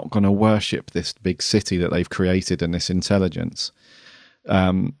they're not going to worship this big city that they've created and this intelligence.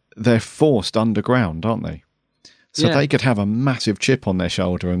 They're forced underground, aren't they? So they could have a massive chip on their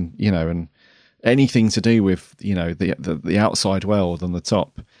shoulder, and and anything to do with the outside world on the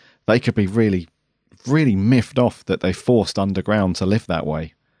top, they could be really, really miffed off that they forced underground to live that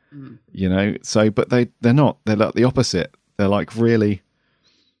way. So but they're not. They're like the opposite. They're like really.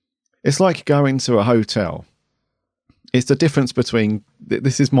 It's like going to a hotel. It's the difference between.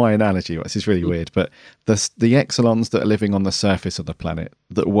 This is my analogy. This is really weird, but the Exelons that are living on the surface of the planet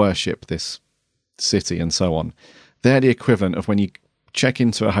that worship this city and so on, they're the equivalent of when you check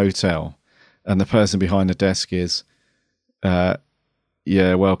into a hotel and the person behind the desk is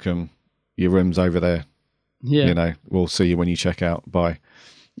welcome, your room's over there, we'll see you when you check out, bye,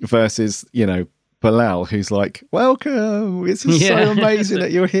 versus Bilal, who's like, welcome, it's so amazing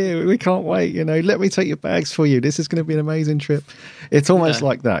that you're here, we can't wait, let me take your bags for you, this is going to be an amazing trip. It's almost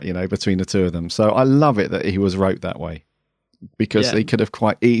like that, between the two of them. So I love it that he was wrote that way, because he could have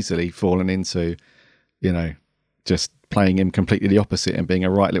quite easily fallen into, just playing him completely the opposite and being a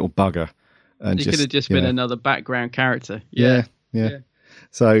right little bugger. And he could have just been another background character. Yeah.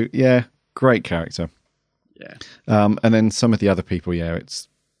 So, great character. Yeah. And then some of the other people, it's,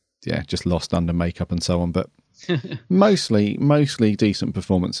 just lost under makeup and so on. But mostly decent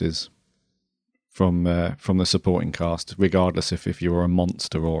performances from the supporting cast, regardless if you were a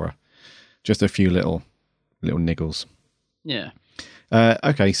monster or just a few little niggles. Yeah.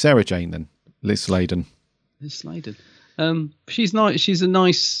 Okay, Sarah Jane then. Liz Sladen. She's nice. She's a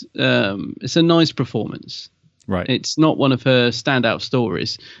nice. It's a nice performance. Right. It's not one of her standout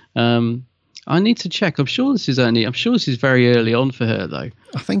stories. I need to check. I'm sure this is very early on for her, though.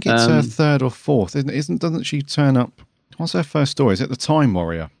 I think it's her third or fourth, doesn't she turn up? What's her first story? Is it the Time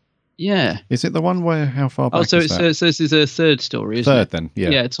Warrior? Yeah. Is it the one where, how far back so is that? So this is her third story, isn't it? Third, then, yeah.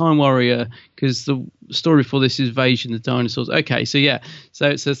 Yeah, Time Warrior, because the story before this is Invasion of the Dinosaurs. Okay, so yeah, so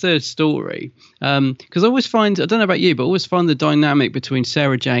it's her third story. Because I always find, I don't know about you, but I always find the dynamic between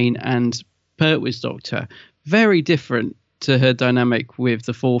Sarah Jane and Pertwee's Doctor very different to her dynamic with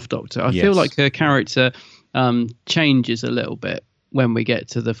the Fourth Doctor. I feel like her character changes a little bit when we get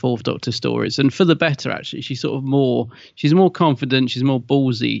to the Fourth Doctor stories, and for the better, actually. She's more confident, she's more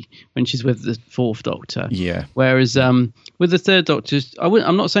ballsy when she's with the Fourth Doctor. Yeah. Whereas with the Third Doctor,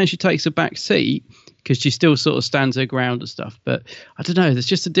 I'm not saying she takes a back seat, because she still sort of stands her ground and stuff, but I don't know, there's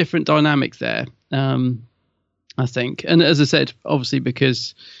just a different dynamic there, I think. And as I said, obviously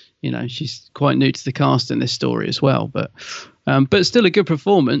because, she's quite new to the cast in this story as well, but still a good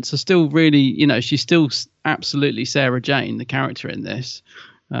performance. I still really, she's still absolutely Sarah Jane, the character in this.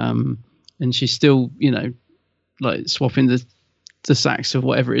 And she's still, like swapping the sacks of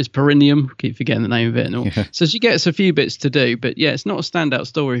whatever it is, perineum, keep forgetting the name of it and all. Yeah. So she gets a few bits to do, but yeah, it's not a standout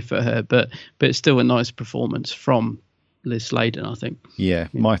story for her, but it's still a nice performance from Liz Sladen, I think. Yeah,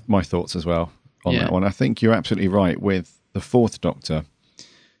 my thoughts as well on that one. I think you're absolutely right with the Fourth Doctor.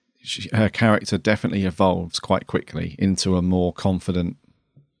 Her character definitely evolves quite quickly into a more confident,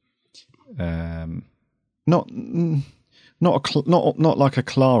 not like a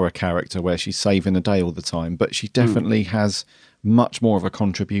Clara character where she's saving the day all the time, but she definitely has much more of a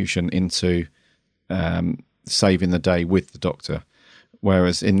contribution into saving the day with the Doctor.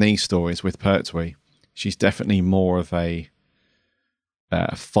 Whereas in these stories with Pertwee, she's definitely more of a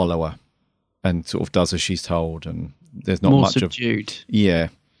follower and sort of does as she's told, and there's not more much subdued. Yeah.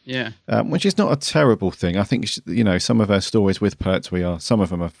 Which is not a terrible thing. I think, some of her stories with Pertwee some of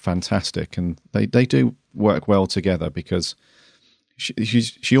them are fantastic, and they do work well together, because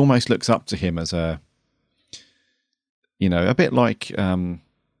she almost looks up to him as a bit like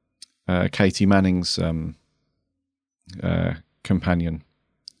Katie Manning's companion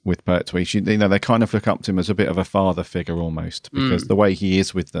with Pertwee. They kind of look up to him as a bit of a father figure almost, because the way he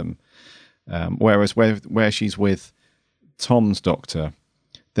is with them. Whereas where she's with Tom's Doctor,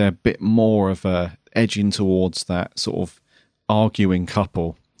 they're a bit more of a edging towards that sort of arguing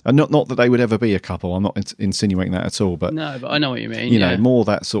couple. And not that they would ever be a couple. I'm not insinuating that at all. But no, but I know what you mean. More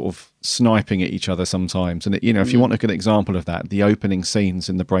that sort of sniping at each other sometimes. And if you want a good example of that, the opening scenes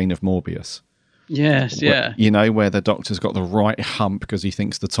in The Brain of Morbius. Yes, yeah. Where the Doctor's got the right hump because he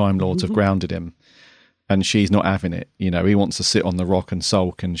thinks the Time Lords have grounded him, and she's not having it. He wants to sit on the rock and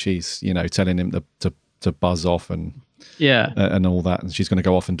sulk, and she's telling him to buzz off and all that, and she's going to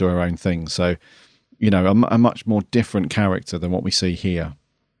go off and do her own thing. So a much more different character than what we see here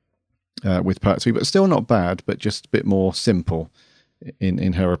with Pertwee, but still not bad, but just a bit more simple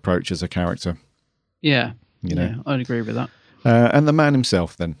in her approach as a character. Yeah, I'd agree with that. And the man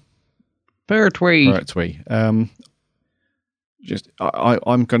himself then. Pertwee. I'm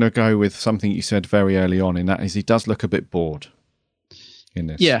going to go with something you said very early on, in that is he does look a bit bored in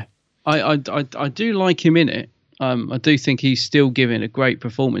this. Yeah, I do like him in it. I do think he's still giving a great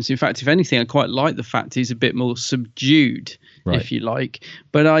performance. In fact, if anything, I quite like the fact he's a bit more subdued, if you like.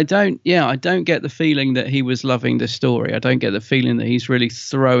 But I don't get the feeling that he was loving the story. I don't get the feeling that he's really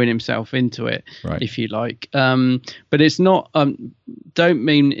throwing himself into it, if you like. But it's not, don't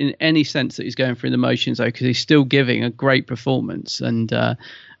mean in any sense that he's going through the motions, though, because he's still giving a great performance. And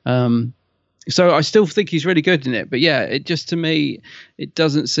so I still think he's really good in it. But yeah, it just, to me, it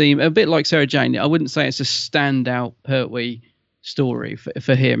doesn't seem, a bit like Sarah Jane. I wouldn't say it's a standout Pertwee story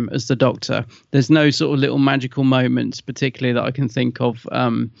for him as the Doctor. There's no sort of little magical moments particularly that I can think of,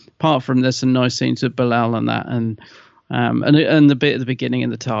 apart from there's some nice scenes with Bilal and that, and the bit at the beginning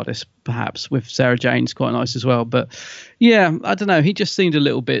in the TARDIS perhaps with Sarah Jane's quite nice as well. But yeah, I don't know, he just seemed a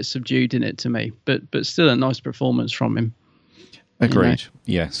little bit subdued in it to me, but still a nice performance from him. Agreed.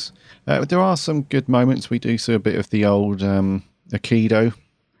 Yes. There are some good moments. We do see a bit of the old Aikido.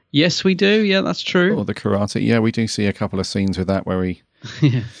 Yes, we do. Yeah, that's true. Or the karate. Yeah, we do see a couple of scenes with that where he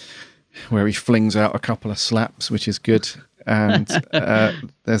flings out a couple of slaps, which is good. And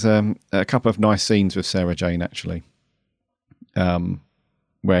there's a couple of nice scenes with Sarah Jane, actually,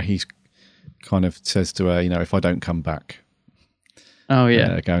 where he kind of says to her, if I don't come back, go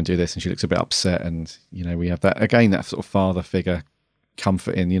and do this. And she looks a bit upset. And, we have that, again, that sort of father figure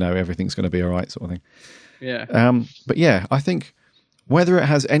comforting, everything's going to be all right sort of thing. Yeah. But yeah, I think whether it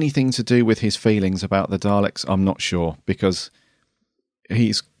has anything to do with his feelings about the Daleks, I'm not sure, because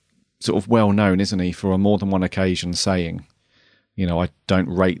he's sort of well known, isn't he, for on more than one occasion saying I don't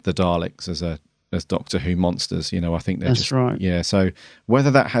rate the Daleks as Doctor Who monsters. I think they're That's just right. Yeah. So whether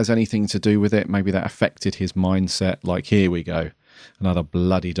that has anything to do with it, maybe that affected his mindset. Like, here we go, another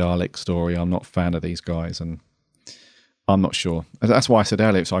bloody Dalek story. I'm not a fan of these guys, and I'm not sure. That's why I said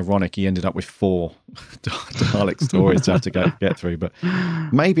earlier it's ironic he ended up with 4 Dalek stories to have to get through. But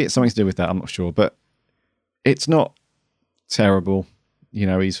maybe it's something to do with that. I'm not sure. But it's not terrible.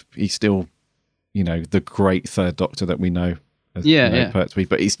 He's still, the great third Doctor that we know as Pertwee.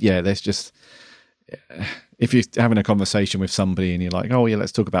 But there's just, if you're having a conversation with somebody and you're like, oh yeah,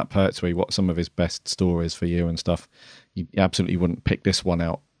 let's talk about Pertwee, what some of his best stories for you and stuff, you absolutely wouldn't pick this one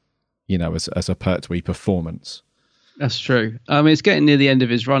out, as a Pertwee performance. That's true. I mean, it's getting near the end of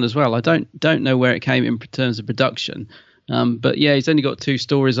his run as well. I don't know where it came in terms of production, but yeah, he's only got 2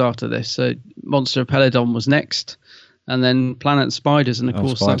 stories after this. So Monster of Peladon was next, and then Planet of Spiders, and of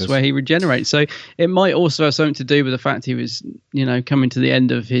course Spiders. That's where he regenerates. So it might also have something to do with the fact he was, coming to the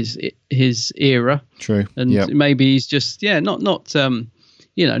end of his era. True. And maybe he's just not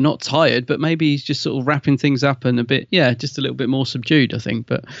tired, but maybe he's just sort of wrapping things up and just a little bit more subdued, I think.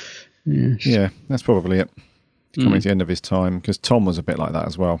 But yeah, that's probably it. Coming to the end of his time, because Tom was a bit like that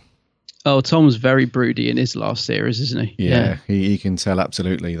as well. Oh, Tom's very broody in his last series, isn't he? Yeah. He can tell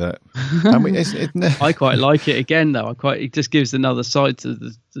absolutely that. I quite like it again, though. It just gives another side to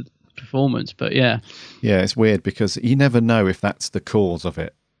the performance. But yeah, it's weird because you never know if that's the cause of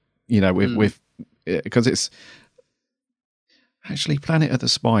it. Because it's actually Planet of the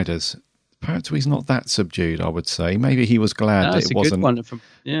Spiders. Pertwee's not that subdued, I would say. Maybe he was glad that it wasn't.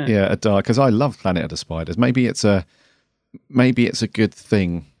 A dark, because I love Planet of the Spiders. Maybe it's a good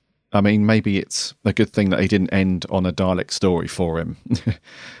thing. I mean, maybe it's a good thing that he didn't end on a Dalek story for him,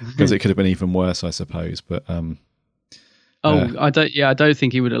 because it could have been even worse, I suppose. But I don't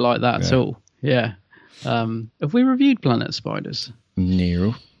think he would have liked that at all. Yeah. Have we reviewed Planet of Spiders?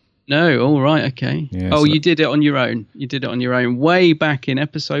 No, all right, okay. Yeah, you did it on your own. You did it on your own way back in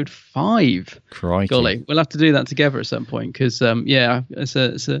episode 5. Crikey. Golly, we'll have to do that together at some point because,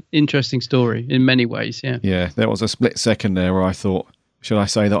 it's an interesting story in many ways. Yeah. Yeah, there was a split second there where I thought, should I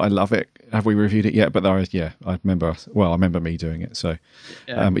say that I love it? Have we reviewed it yet? But I remember me doing it. So,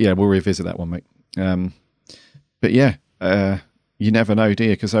 we'll revisit that one, mate. You never know, do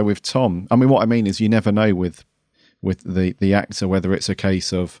you? Because with Tom, I mean, what I mean is you never know with the actor whether it's a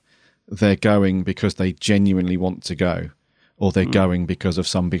case of they're going because they genuinely want to go, or they're going because of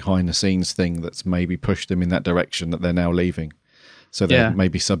some behind the scenes thing that's maybe pushed them in that direction that they're now leaving. So they're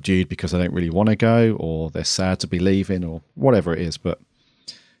maybe subdued because they don't really want to go, or they're sad to be leaving, or whatever it is. But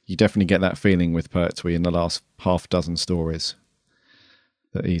you definitely get that feeling with Pertwee in the last half dozen stories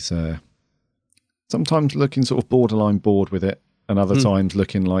that he's sometimes looking sort of borderline bored with it, and other times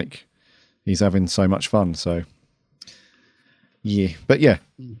looking like he's having so much fun. So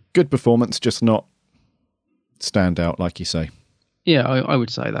good performance, just not stand out like you say. Yeah, I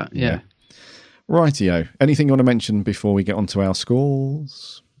would say that. Yeah. Rightio. Anything you want to mention before we get on to our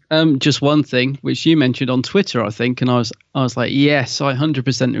scores? Just one thing, which you mentioned on Twitter, I think, and I was like, yes, I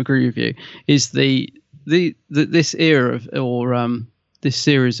 100% agree with you. Is this era of this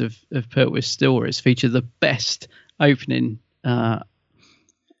series of Pertwee stories feature the best opening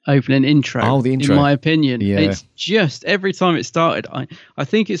intro. Oh, the intro. In my opinion, it's just every time it started. I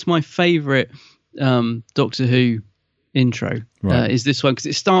think it's my favourite Doctor Who intro. Is this one because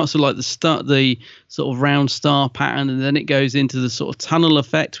it starts with like the sort of round star pattern, and then it goes into the sort of tunnel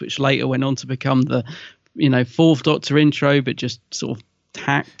effect, which later went on to become the 4th Doctor intro, but just sort of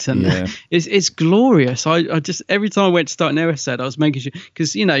tacked, and it's glorious. I just every time I went to start an episode, I was making sure,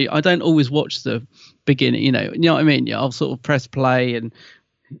 because I don't always watch the beginning. You know what I mean? I'll sort of press play and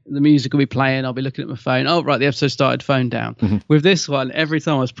the music will be playing. I'll be looking at my phone. Oh, right, the episode started. Phone down. Mm-hmm. With this one, every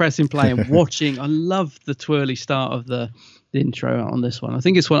time I was pressing play and watching, I love the twirly start of the intro on this one. I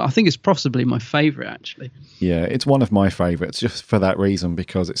think it's possibly my favourite, actually. Yeah, it's one of my favourites just for that reason,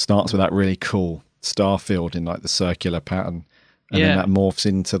 because it starts with that really cool star field in like the circular pattern, and then that morphs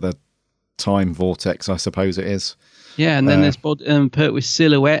into the time vortex, I suppose it is. Yeah, and then there's Pertwee's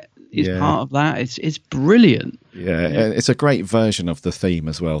silhouette is part of that. It's brilliant. Yeah, it's a great version of the theme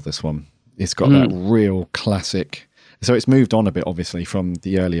as well, this one. It's got that real classic. So it's moved on a bit, obviously, from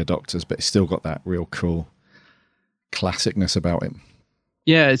the earlier Doctors, but it's still got that real cool classicness about it.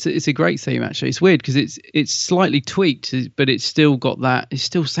 Yeah, it's a great theme, actually. It's weird because it's slightly tweaked, but it's still got that. It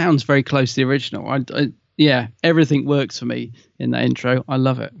still sounds very close to the original. Everything works for me in that intro. I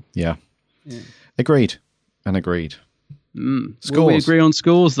love it. Yeah. Agreed. Scores. Will we agree on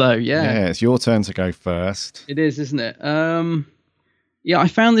scores, though? Yeah, it's your turn to go first. It is, isn't it? I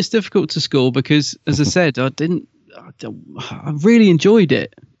found this difficult to score because, as I said, I didn't I really enjoyed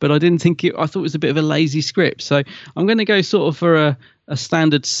it, but I didn't think I thought it was a bit of a lazy script. So I'm going to go sort of for a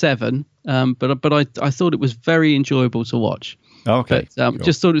standard 7. But I thought it was very enjoyable to watch. Okay. But cool.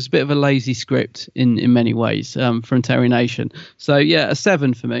 just thought it was a bit of a lazy script in many ways from Terry Nation. So yeah, a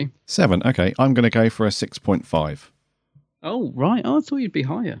 7 for me. 7. Okay. I'm going to go for a 6.5. Oh, right. Oh, I thought you'd be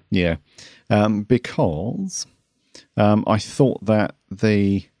higher. Yeah. Because I thought that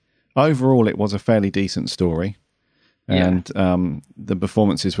overall it was a fairly decent story. And the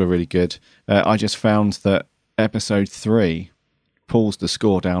performances were really good. I just found that episode 3 pulls the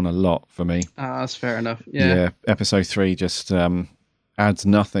score down a lot for me. That's fair enough. Yeah. Episode 3 just adds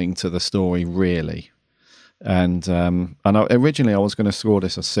nothing to the story, really. And originally I was going to score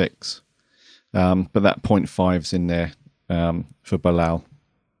this a 6, but that 0.5's in there for Bilal.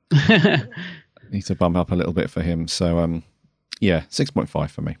 Need to bump up a little bit for him. So 6.5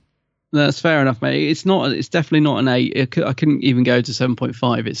 for me. That's fair enough, mate. It's definitely not an 8. I couldn't even go to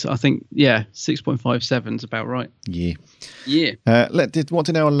 7.5. I think 6.57 is about right. Yeah. What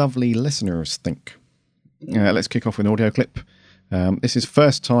did our lovely listeners think? Let's kick off with an audio clip. This is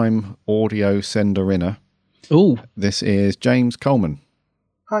first time audio sender inner. Oh. This is James Coleman.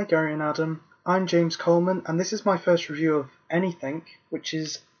 Hi Gary and Adam. I'm James Coleman, and this is my first review of anything, which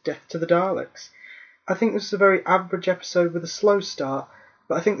is Death to the Daleks. I think this is a very average episode with a slow start,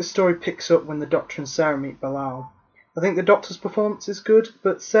 but I think the story picks up when the Doctor and Sarah meet Bilal. I think the Doctor's performance is good,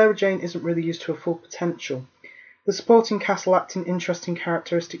 but Sarah Jane isn't really used to her full potential. The supporting cast lacked in interesting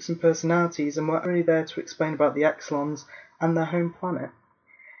characteristics and personalities and were only there to explain about the Exelons and their home planet.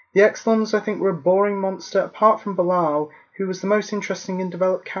 The Exelons, I think, were a boring monster apart from Bilal, who was the most interesting and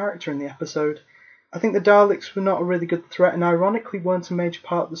developed character in the episode. I think the Daleks were not a really good threat and ironically weren't a major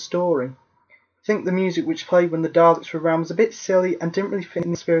part of the story. I think the music which played when the Daleks were around was a bit silly and didn't really fit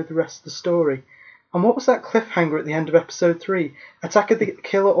in the spirit of the rest of the story. And what was that cliffhanger at the end of episode 3? Attack of the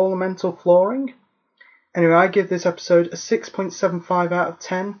Killer Ornamental Flooring? Anyway, I give this episode a 6.75 out of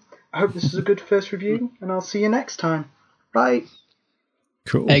 10. I hope this is a good first review, and I'll see you next time. Bye.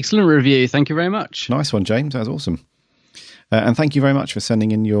 Cool. Excellent review. Thank you very much. Nice one, James. That was awesome. And thank you very much for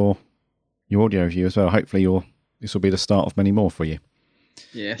sending in your audio review as well. Hopefully this will be the start of many more for you.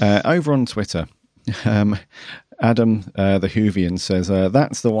 Yes. Over on Twitter, Adam the Whovian says,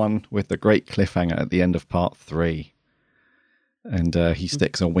 that's the one with the great cliffhanger at the end of part 3. And he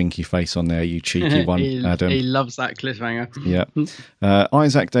sticks a winky face on there, you cheeky one, Adam. He loves that cliffhanger. Yeah.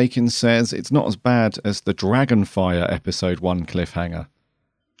 Isaac Dakins says, it's not as bad as the Dragonfire episode 1 cliffhanger.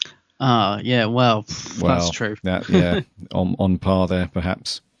 Yeah, well, that's true. On par there,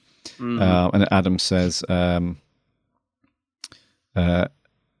 perhaps. And Adam says,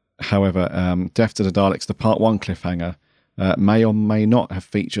 however, Death to the Daleks, the part 1 cliffhanger, may or may not have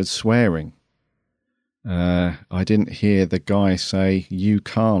featured swearing. I didn't hear the guy say, you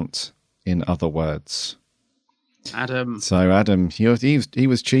can't, in other words. Adam. So, Adam, he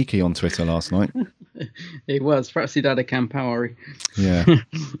was cheeky on Twitter last night. He was. Perhaps he'd had a Campari. Yeah.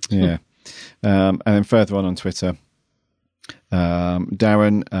 Yeah. And then further on Twitter,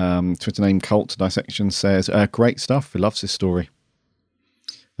 Darren, Twitter name Cult Dissection, says, great stuff. He loves this story.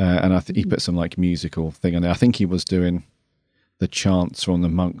 And I think he put some musical thing on there. I think he was doing the chants from the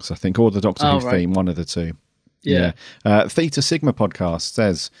monks, I think, or the Doctor Who theme, one of the two. Yeah. Theta Sigma podcast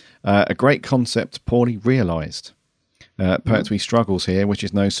says, a great concept poorly realised. Pertwee struggles here, which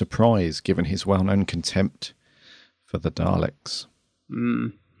is no surprise given his well-known contempt for the Daleks.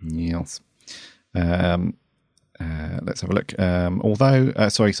 Yes. Let's have a look.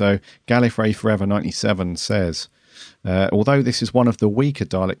 So Gallifrey Forever 97 says, although this is one of the weaker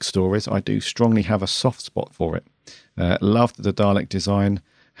Dalek stories, I do strongly have a soft spot for it. Loved the Dalek design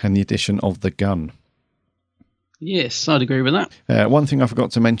and the addition of the gun. Yes, I'd agree with that. One thing I forgot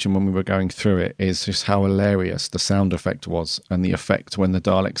to mention when we were going through it is just how hilarious the sound effect was, and the effect when the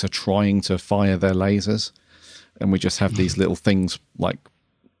Daleks are trying to fire their lasers, and we just have these little things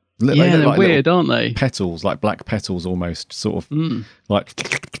they're weird, aren't they? Petals, like black petals almost, sort of like...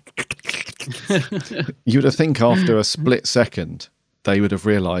 You'd have think after a split second, they would have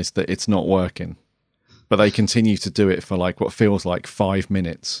realised that it's not working. But they continue to do it for what feels like 5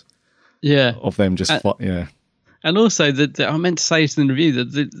 minutes. Yeah. Of them just... And also, I meant to say this in the review,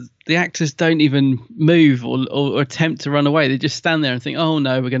 that the actors don't even move or attempt to run away. They just stand there and think, oh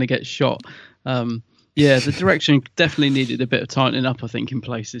no, we're going to get shot. The direction definitely needed a bit of tightening up, I think, in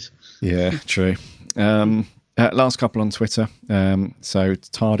places. Yeah, true. Last couple on Twitter. So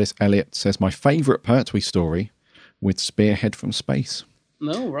TARDIS Elliot says, my favourite Pertwee story with Spearhead from Space.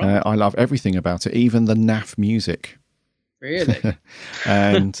 No, right. I love everything about it, even the naff music. Really?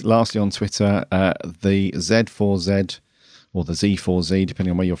 And lastly on Twitter, the Z4Z, or the Z4Z,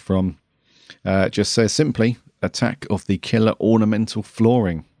 depending on where you're from, just says simply, attack of the killer ornamental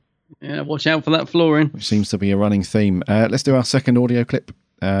flooring. Yeah, watch out for that flooring. Which seems to be a running theme. Let's do our second audio clip,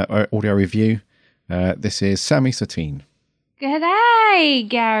 audio review. This is Sammy Satine. G'day,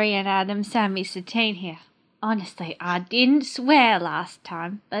 Gary and Adam. Sammy Satine here. Honestly, I didn't swear last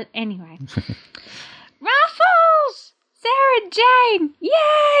time, but anyway. Ruffles! Sarah Jane!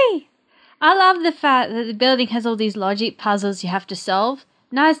 Yay! I love the fact that the building has all these logic puzzles you have to solve.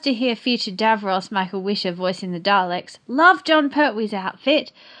 Nice to hear future Davros Michael Wisher voicing the Daleks. Love John Pertwee's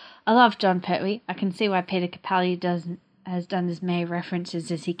outfit. I love John Pertwee. I can see why Peter Capaldi has done as many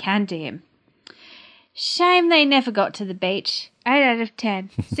references as he can to him. Shame they never got to the beach. 8 out of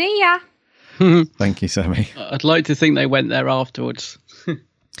 10. See ya! Thank you, Sammy. I'd like to think they went there afterwards.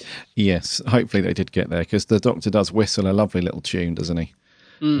 Yes, hopefully they did get there, because the Doctor does whistle a lovely little tune, doesn't he?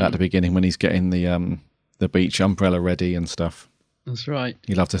 At the beginning when he's getting the beach umbrella ready and stuff. That's right.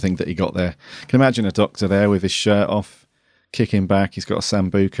 You love to think that he got there. Can imagine a Doctor there with his shirt off, kicking back. He's got a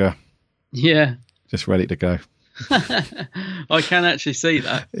sambuca. Yeah. Just ready to go. I can actually see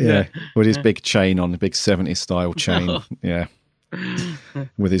that. Yeah. With his big chain on, the big 70s style chain. Yeah.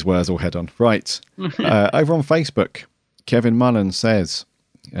 With his Wurzel head on. Right. Over on Facebook, Kevin Mullen says,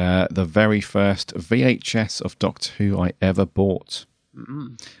 the very first VHS of Doctor Who I ever bought.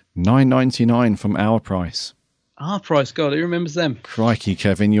 $9.99 from Our Price. Our Price, God, who remembers them? Crikey,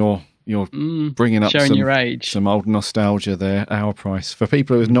 Kevin, you're bringing up showing your age. Some old nostalgia there. Our Price. For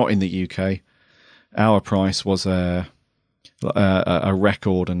people who are not in the UK, Our Price was a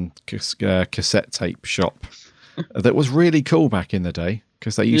record and cassette tape shop that was really cool back in the day,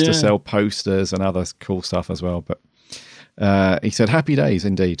 because they used to sell posters and other cool stuff as well. But he said, happy days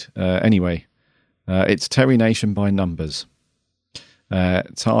indeed. Anyway, it's Terry Nation by numbers.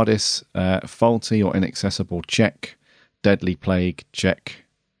 TARDIS, faulty or inaccessible, check. Deadly Plague, check.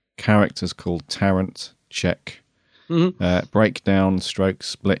 Characters called Tarrant, check. Breakdown, stroke,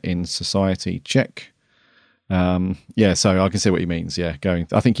 split in society, check. Yeah, so I can see what he means. Yeah,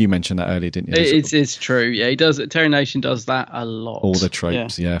 I think you mentioned that earlier, didn't you? It's true. Yeah, he does. Terry Nation does that a lot. All the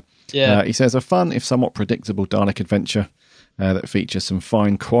tropes. Yeah. He says a fun, if somewhat predictable, Dalek adventure that features some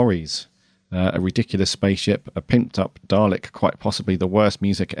fine quarries, a ridiculous spaceship, a pimped up Dalek, quite possibly the worst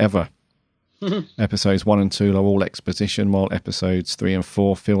music ever. Episodes 1 and 2 are all exposition, while episodes 3 and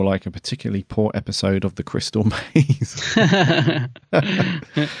 4 feel like a particularly poor episode of The Crystal Maze.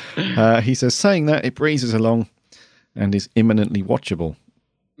 He says, saying that, it breezes along and is imminently watchable.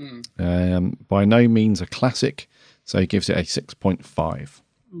 By no means a classic, so he gives it a 6.5.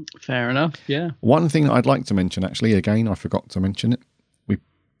 Fair enough, yeah. One thing that I'd like to mention, actually, again, I forgot to mention it. We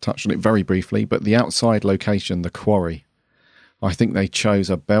touched on it very briefly, but the outside location, the quarry, I think they chose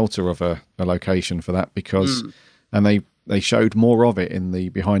a belter of a location for that, because, and they showed more of it in the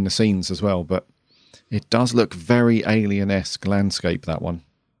behind the scenes as well, but it does look very alien-esque landscape, that one.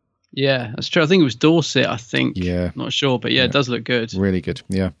 Yeah, that's true. I think it was Dorset, I think. Yeah. Not sure, but yeah, it does look good. Really good,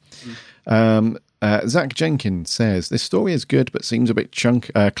 yeah. Zach Jenkins says, this story is good, but seems a bit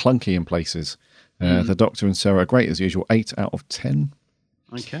clunky in places. The Doctor and Sarah are great as usual, 8 out of 10.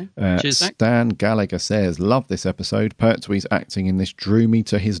 Okay. Cheers, Zach. Stan Gallagher says, love this episode. Pertwee's acting in this drew me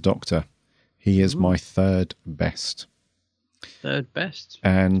to his Doctor. He is my third best. Third best.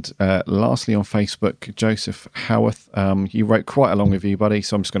 And lastly on Facebook, Joseph Howarth, you wrote quite a long review, buddy,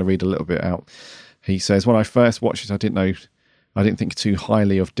 so I'm just going to read a little bit out. He says, when I first watched it, I didn't think too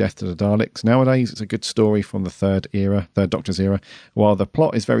highly of Death to the Daleks. Nowadays, it's a good story from the third Doctor's era. While the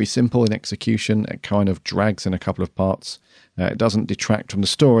plot is very simple in execution, it kind of drags in a couple of parts. It doesn't detract from the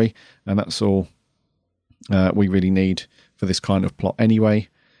story, and that's all we really need for this kind of plot anyway.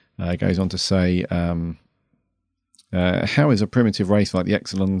 It goes on to say, how is a primitive race like the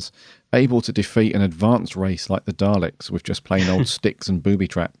Exilons able to defeat an advanced race like the Daleks with just plain old sticks and booby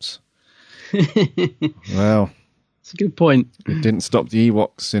traps? Well, that's a good point. It didn't stop the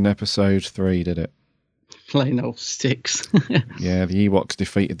Ewoks in episode 3, did it? Plain old sticks. Yeah, the Ewoks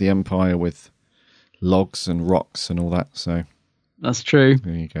defeated the Empire with logs and rocks and all that, so... That's true.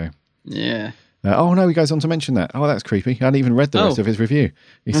 There you go. Yeah. Oh, no, he goes on to mention that. Oh, that's creepy. I hadn't even read the rest of his review.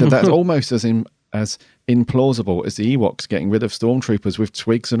 He said that's almost as implausible as the Ewoks getting rid of stormtroopers with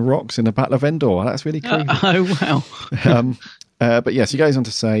twigs and rocks in the Battle of Endor. That's really creepy. Oh, wow. But yes, he goes on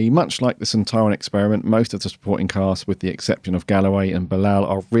to say, much like the Centauran experiment, most of the supporting cast, with the exception of Galloway and Bilal,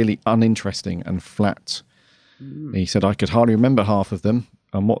 are really uninteresting and flat. He said, I could hardly remember half of them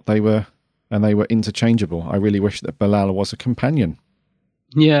and what they were, and they were interchangeable. I really wish that Bilal was a companion.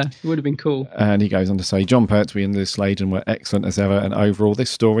 Yeah, it would have been cool. And he goes on to say, John Pertwee and Liz Sladen were excellent as ever, and overall this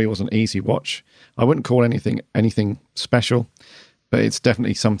story was an easy watch. I wouldn't call anything special, but it's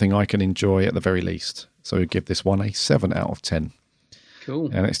definitely something I can enjoy at the very least. So we give this one a 7 out of 10.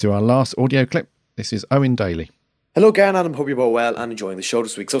 Cool. And let's do our last audio clip. This is Owen Daly. Hello, Gary and Adam. Hope you're both well and enjoying the show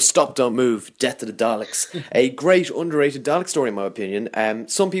this week. So, Stop, Don't Move, Death to the Daleks. A great, underrated Dalek story, in my opinion.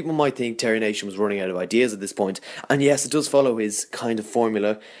 Some people might think Terry Nation was running out of ideas at this point. And yes, it does follow his kind of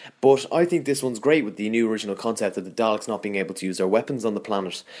formula. But I think this one's great with the new original concept of the Daleks not being able to use their weapons on the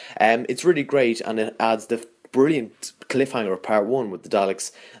planet. It's really great, and it adds the brilliant cliffhanger of part 1 with the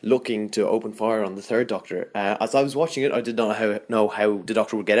Daleks looking to open fire on the third Doctor. As I was watching it, I did not know how the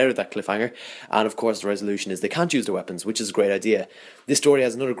Doctor would get out of that cliffhanger, and of course the resolution is they can't use their weapons, which is a great idea. This story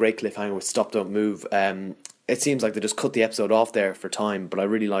has another great cliffhanger with Stop, Don't Move. It seems like they just cut the episode off there for time, but I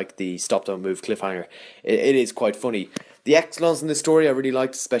really like the Stop, Don't Move cliffhanger. It is quite funny. The Exelons in this story I really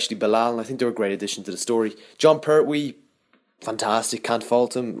liked, especially Bilal, and I think they were a great addition to the story. John Pertwee, fantastic, can't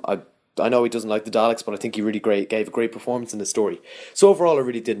fault him. I know he doesn't like the Daleks, but I think he really gave a great performance in the story. So overall, I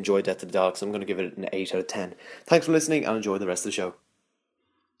really did enjoy Death to the Daleks. I'm going to give it an 8 out of 10. Thanks for listening, and enjoy the rest of the show.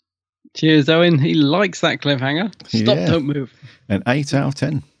 Cheers, Owen. He likes that cliffhanger. Stop, Don't Move. An 8 out of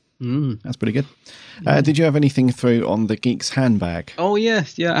 10. That's pretty good. Did you have anything through on the Geek's handbag? Oh,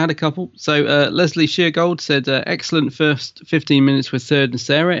 yes. Yeah, I had a couple. So Leslie Sheargold said, excellent first 15 minutes with Third and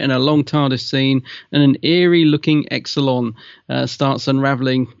Sarah in a long TARDIS scene, and an eerie-looking Exelon starts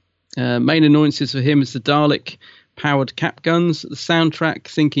unravelling. Main annoyances for him is the Dalek-powered cap guns, the soundtrack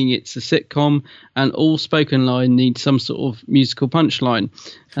thinking it's a sitcom, and all spoken line needs some sort of musical punchline.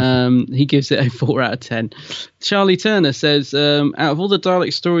 He gives it a 4 out of 10. Charlie Turner says, out of all the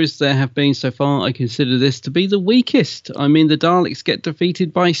Dalek stories there have been so far, I consider this to be the weakest. I mean, the Daleks get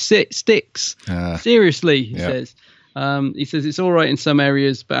defeated by sticks. Seriously, he says. He says it's all right in some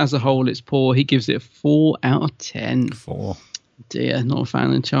areas, but as a whole, it's poor. He gives it a 4 out of 10. 4. Dear, not a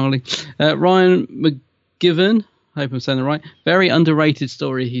fan of Charlie. Ryan McGivern, hope I'm saying that right. Very underrated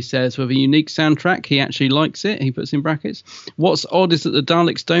story, he says, with a unique soundtrack. He actually likes it. He puts in brackets. What's odd is that the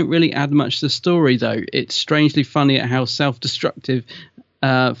Daleks don't really add much to the story, though. It's strangely funny at how self-destructive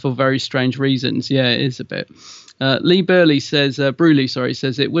for very strange reasons. Yeah, it is a bit. Lee Burley says,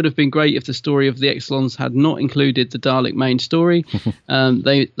 says it would have been great if the story of the Exelons had not included the Dalek main story.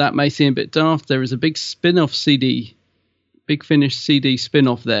 That may seem a bit daft. There is a big spin-off Big Finish CD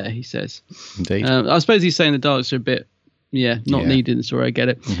spin-off there, he says. Indeed. I suppose he's saying the Daleks are a bit, not needed in the story. I get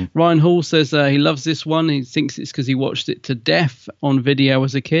it. Ryan Hall says he loves this one. He thinks it's because he watched it to death on video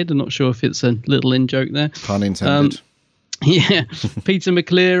as a kid. I'm not sure if it's a little in-joke there. Pun intended. Peter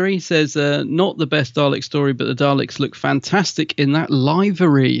McCleary says, not the best Dalek story, but the Daleks look fantastic in that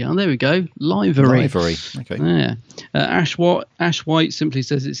livery. Oh, there we go. Livery. Okay. Yeah. Ash White simply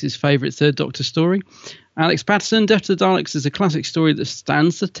says it's his favourite Third Doctor story. Alex Patterson, Death to the Daleks is a classic story that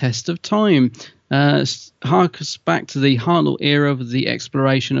stands the test of time. Harkens back to the Hartnell era of the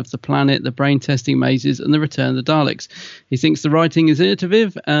exploration of the planet, the brain testing mazes, and the return of the Daleks. He thinks the writing is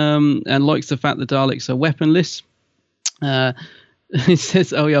innovative and likes the fact the Daleks are weaponless. He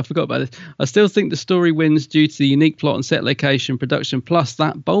says, I forgot about this. I still think the story wins due to the unique plot and set location, production, plus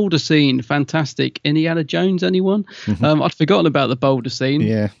that boulder scene. Fantastic. Indiana Jones, anyone? I'd forgotten about the boulder scene.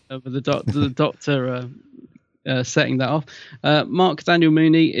 Yeah. With the Doctor setting that off. Mark Daniel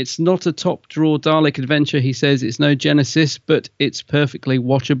Mooney, it's not a top draw Dalek adventure. He says it's no Genesis, but it's perfectly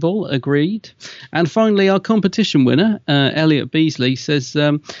watchable. Agreed. And finally, our competition winner, Elliot Beasley, says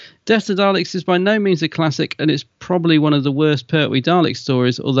Death to Daleks is by no means a classic, and it's probably one of the worst Pertwee Dalek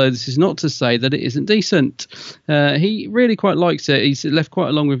stories, although this is not to say that it isn't decent. He really quite likes it. He's left quite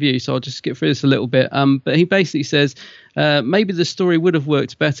a long review, so I'll just skip through this a little bit. But he basically says maybe the story would have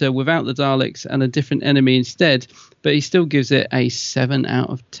worked better without the Daleks and a different enemy instead, but he still gives it a 7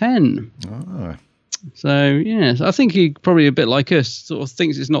 out of 10. Oh. So, yeah, I think he probably a bit like us, sort of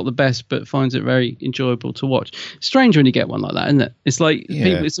thinks it's not the best, but finds it very enjoyable to watch. Strange when you get one like that, isn't it? It's like,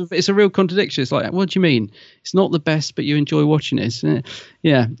 people, it's a real contradiction. It's like, what do you mean? It's not the best, but you enjoy watching it.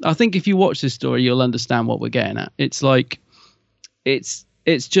 Yeah, I think if you watch this story, you'll understand what we're getting at. It's like, it's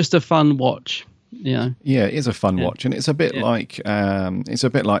just a fun watch. Yeah, it is a fun watch, and it's a bit like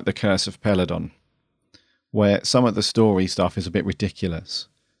The Curse of Peladon, where some of the story stuff is a bit ridiculous.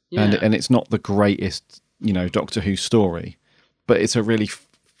 Yeah. And it's not the greatest, Doctor Who story, but it's a really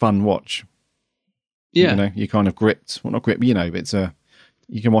fun watch. Yeah. You kind of gripped, well, not gripped, but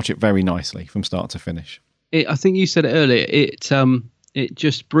you can watch it very nicely from start to finish. I think you said it earlier. It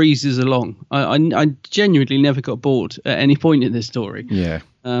just breezes along. I genuinely never got bored at any point in this story. Yeah.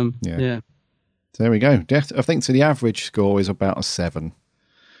 Yeah. So there we go. I think the average score is about a 7.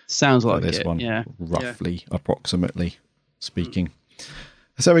 Sounds like this it. one, Yeah. roughly, approximately speaking.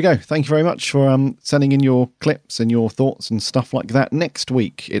 So there we go. Thank you very much for sending in your clips and your thoughts and stuff like that. Next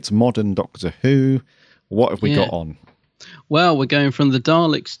week, it's modern Doctor Who. What have we got on? Well, we're going from the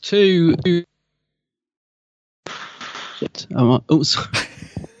Daleks to... Shit. Oh, sorry.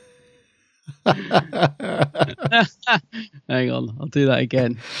 Hang on, I'll do that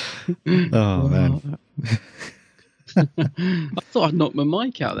again. Oh, man. I thought I'd knocked my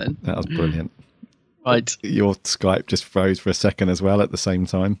mic out then. That was brilliant. Right. Your Skype just froze for a second as well at the same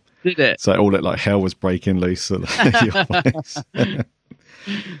time. Did it? So it all looked like hell was breaking loose at your voice.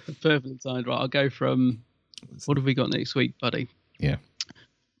 Perfectly timed. Right, I'll go from... What have we got next week, buddy? Yeah.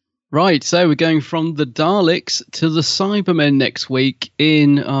 Right, so we're going from the Daleks to the Cybermen next week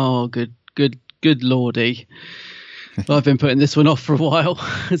in... Oh, good lordy. I've been putting this one off for a while.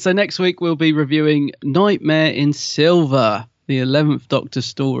 So next week we'll be reviewing Nightmare in Silver, the 11th Doctor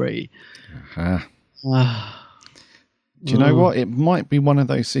story. Do you know what? It might be one of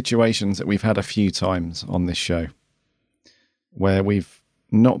those situations that we've had a few times on this show where we've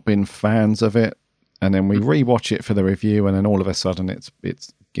not been fans of it, and then we rewatch it for the review, and then all of a sudden it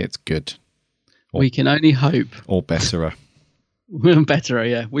gets good. We can only hope. Or betterer. Better,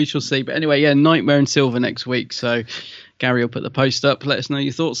 yeah. We shall see. But anyway, yeah, Nightmare in Silver next week. So Gary will put the post up. Let us know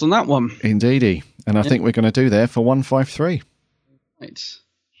your thoughts on that one. Indeedy. And I think we're going to do there for 153. Right.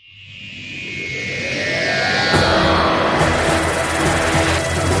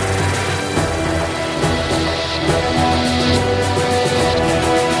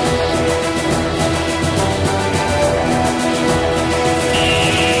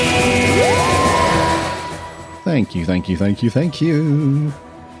 Thank you.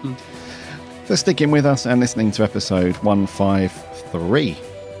 For sticking with us and listening to episode 153. It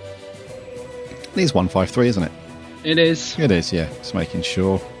is 153, isn't it? It is. It is, yeah. Just making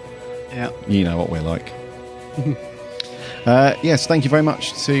sure. Yeah. You know what we're like. Yes, thank you very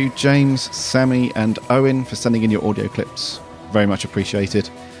much to James, Sammy and Owen for sending in your audio clips. Very much appreciated.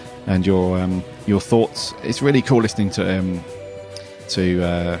 And your thoughts. It's really cool listening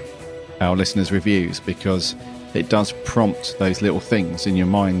to our listeners' reviews, because it does prompt those little things in your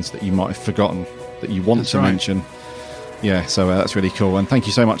minds that you might have forgotten that you want to mention. Yeah, so that's really cool. And thank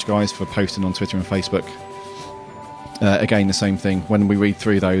you so much, guys, for posting on Twitter and Facebook. Again, the same thing. When we read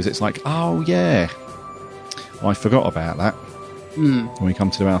through those, it's like, oh, yeah, I forgot about that when we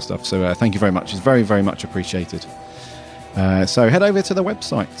come to do our stuff. So thank you very much. It's very, very much appreciated. So head over to the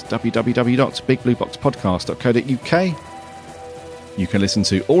website, www.bigblueboxpodcast.co.uk. You can listen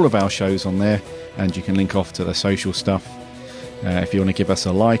to all of our shows on there, and you can link off to the social stuff. If you want to give us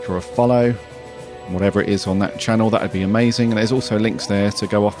a like or a follow, whatever it is on that channel, that would be amazing. And there's also links there to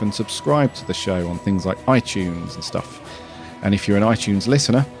go off and subscribe to the show on things like iTunes and stuff. And if you're an iTunes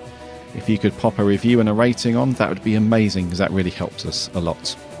listener, if you could pop a review and a rating on, that would be amazing, because that really helps us a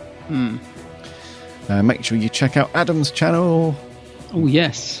lot. Make sure you check out Adam's channel. Oh,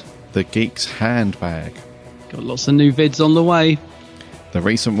 yes. The Geek's Handbag. Got lots of new vids on the way. The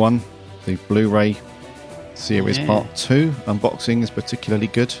recent one, the Blu-ray series Part 2 unboxing, is particularly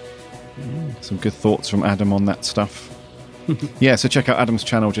good. Some good thoughts from Adam on that stuff. Yeah, so check out Adam's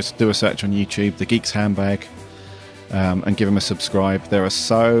channel. Just do a search on YouTube, The Geek's Handbag, and give him a subscribe. There are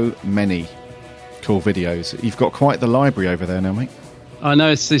so many cool videos. You've got quite the library over there now, mate. I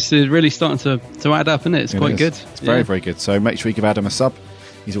know, it's really starting to add up, isn't it? It's quite good. It's very, very good. So make sure you give Adam a sub.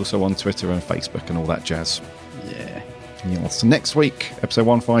 He's also on Twitter and Facebook and all that jazz. Yeah. So next week, episode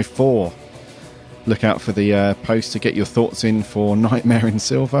 154. Look out for the post to get your thoughts in for Nightmare in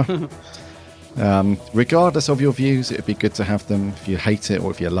Silver. Regardless of your views, it would be good to have them if you hate it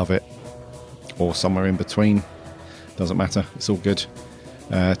or if you love it, or somewhere in between. Doesn't matter. It's all good.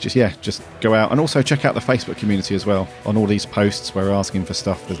 Just go out and also check out the Facebook community as well. On all these posts where we're asking for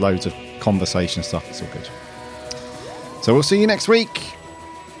stuff, there's loads of conversation stuff. It's all good. So we'll see you next week.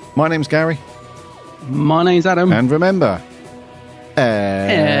 My name's Gary. My name's Adam. And remember,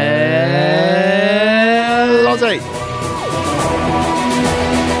 Lozzie.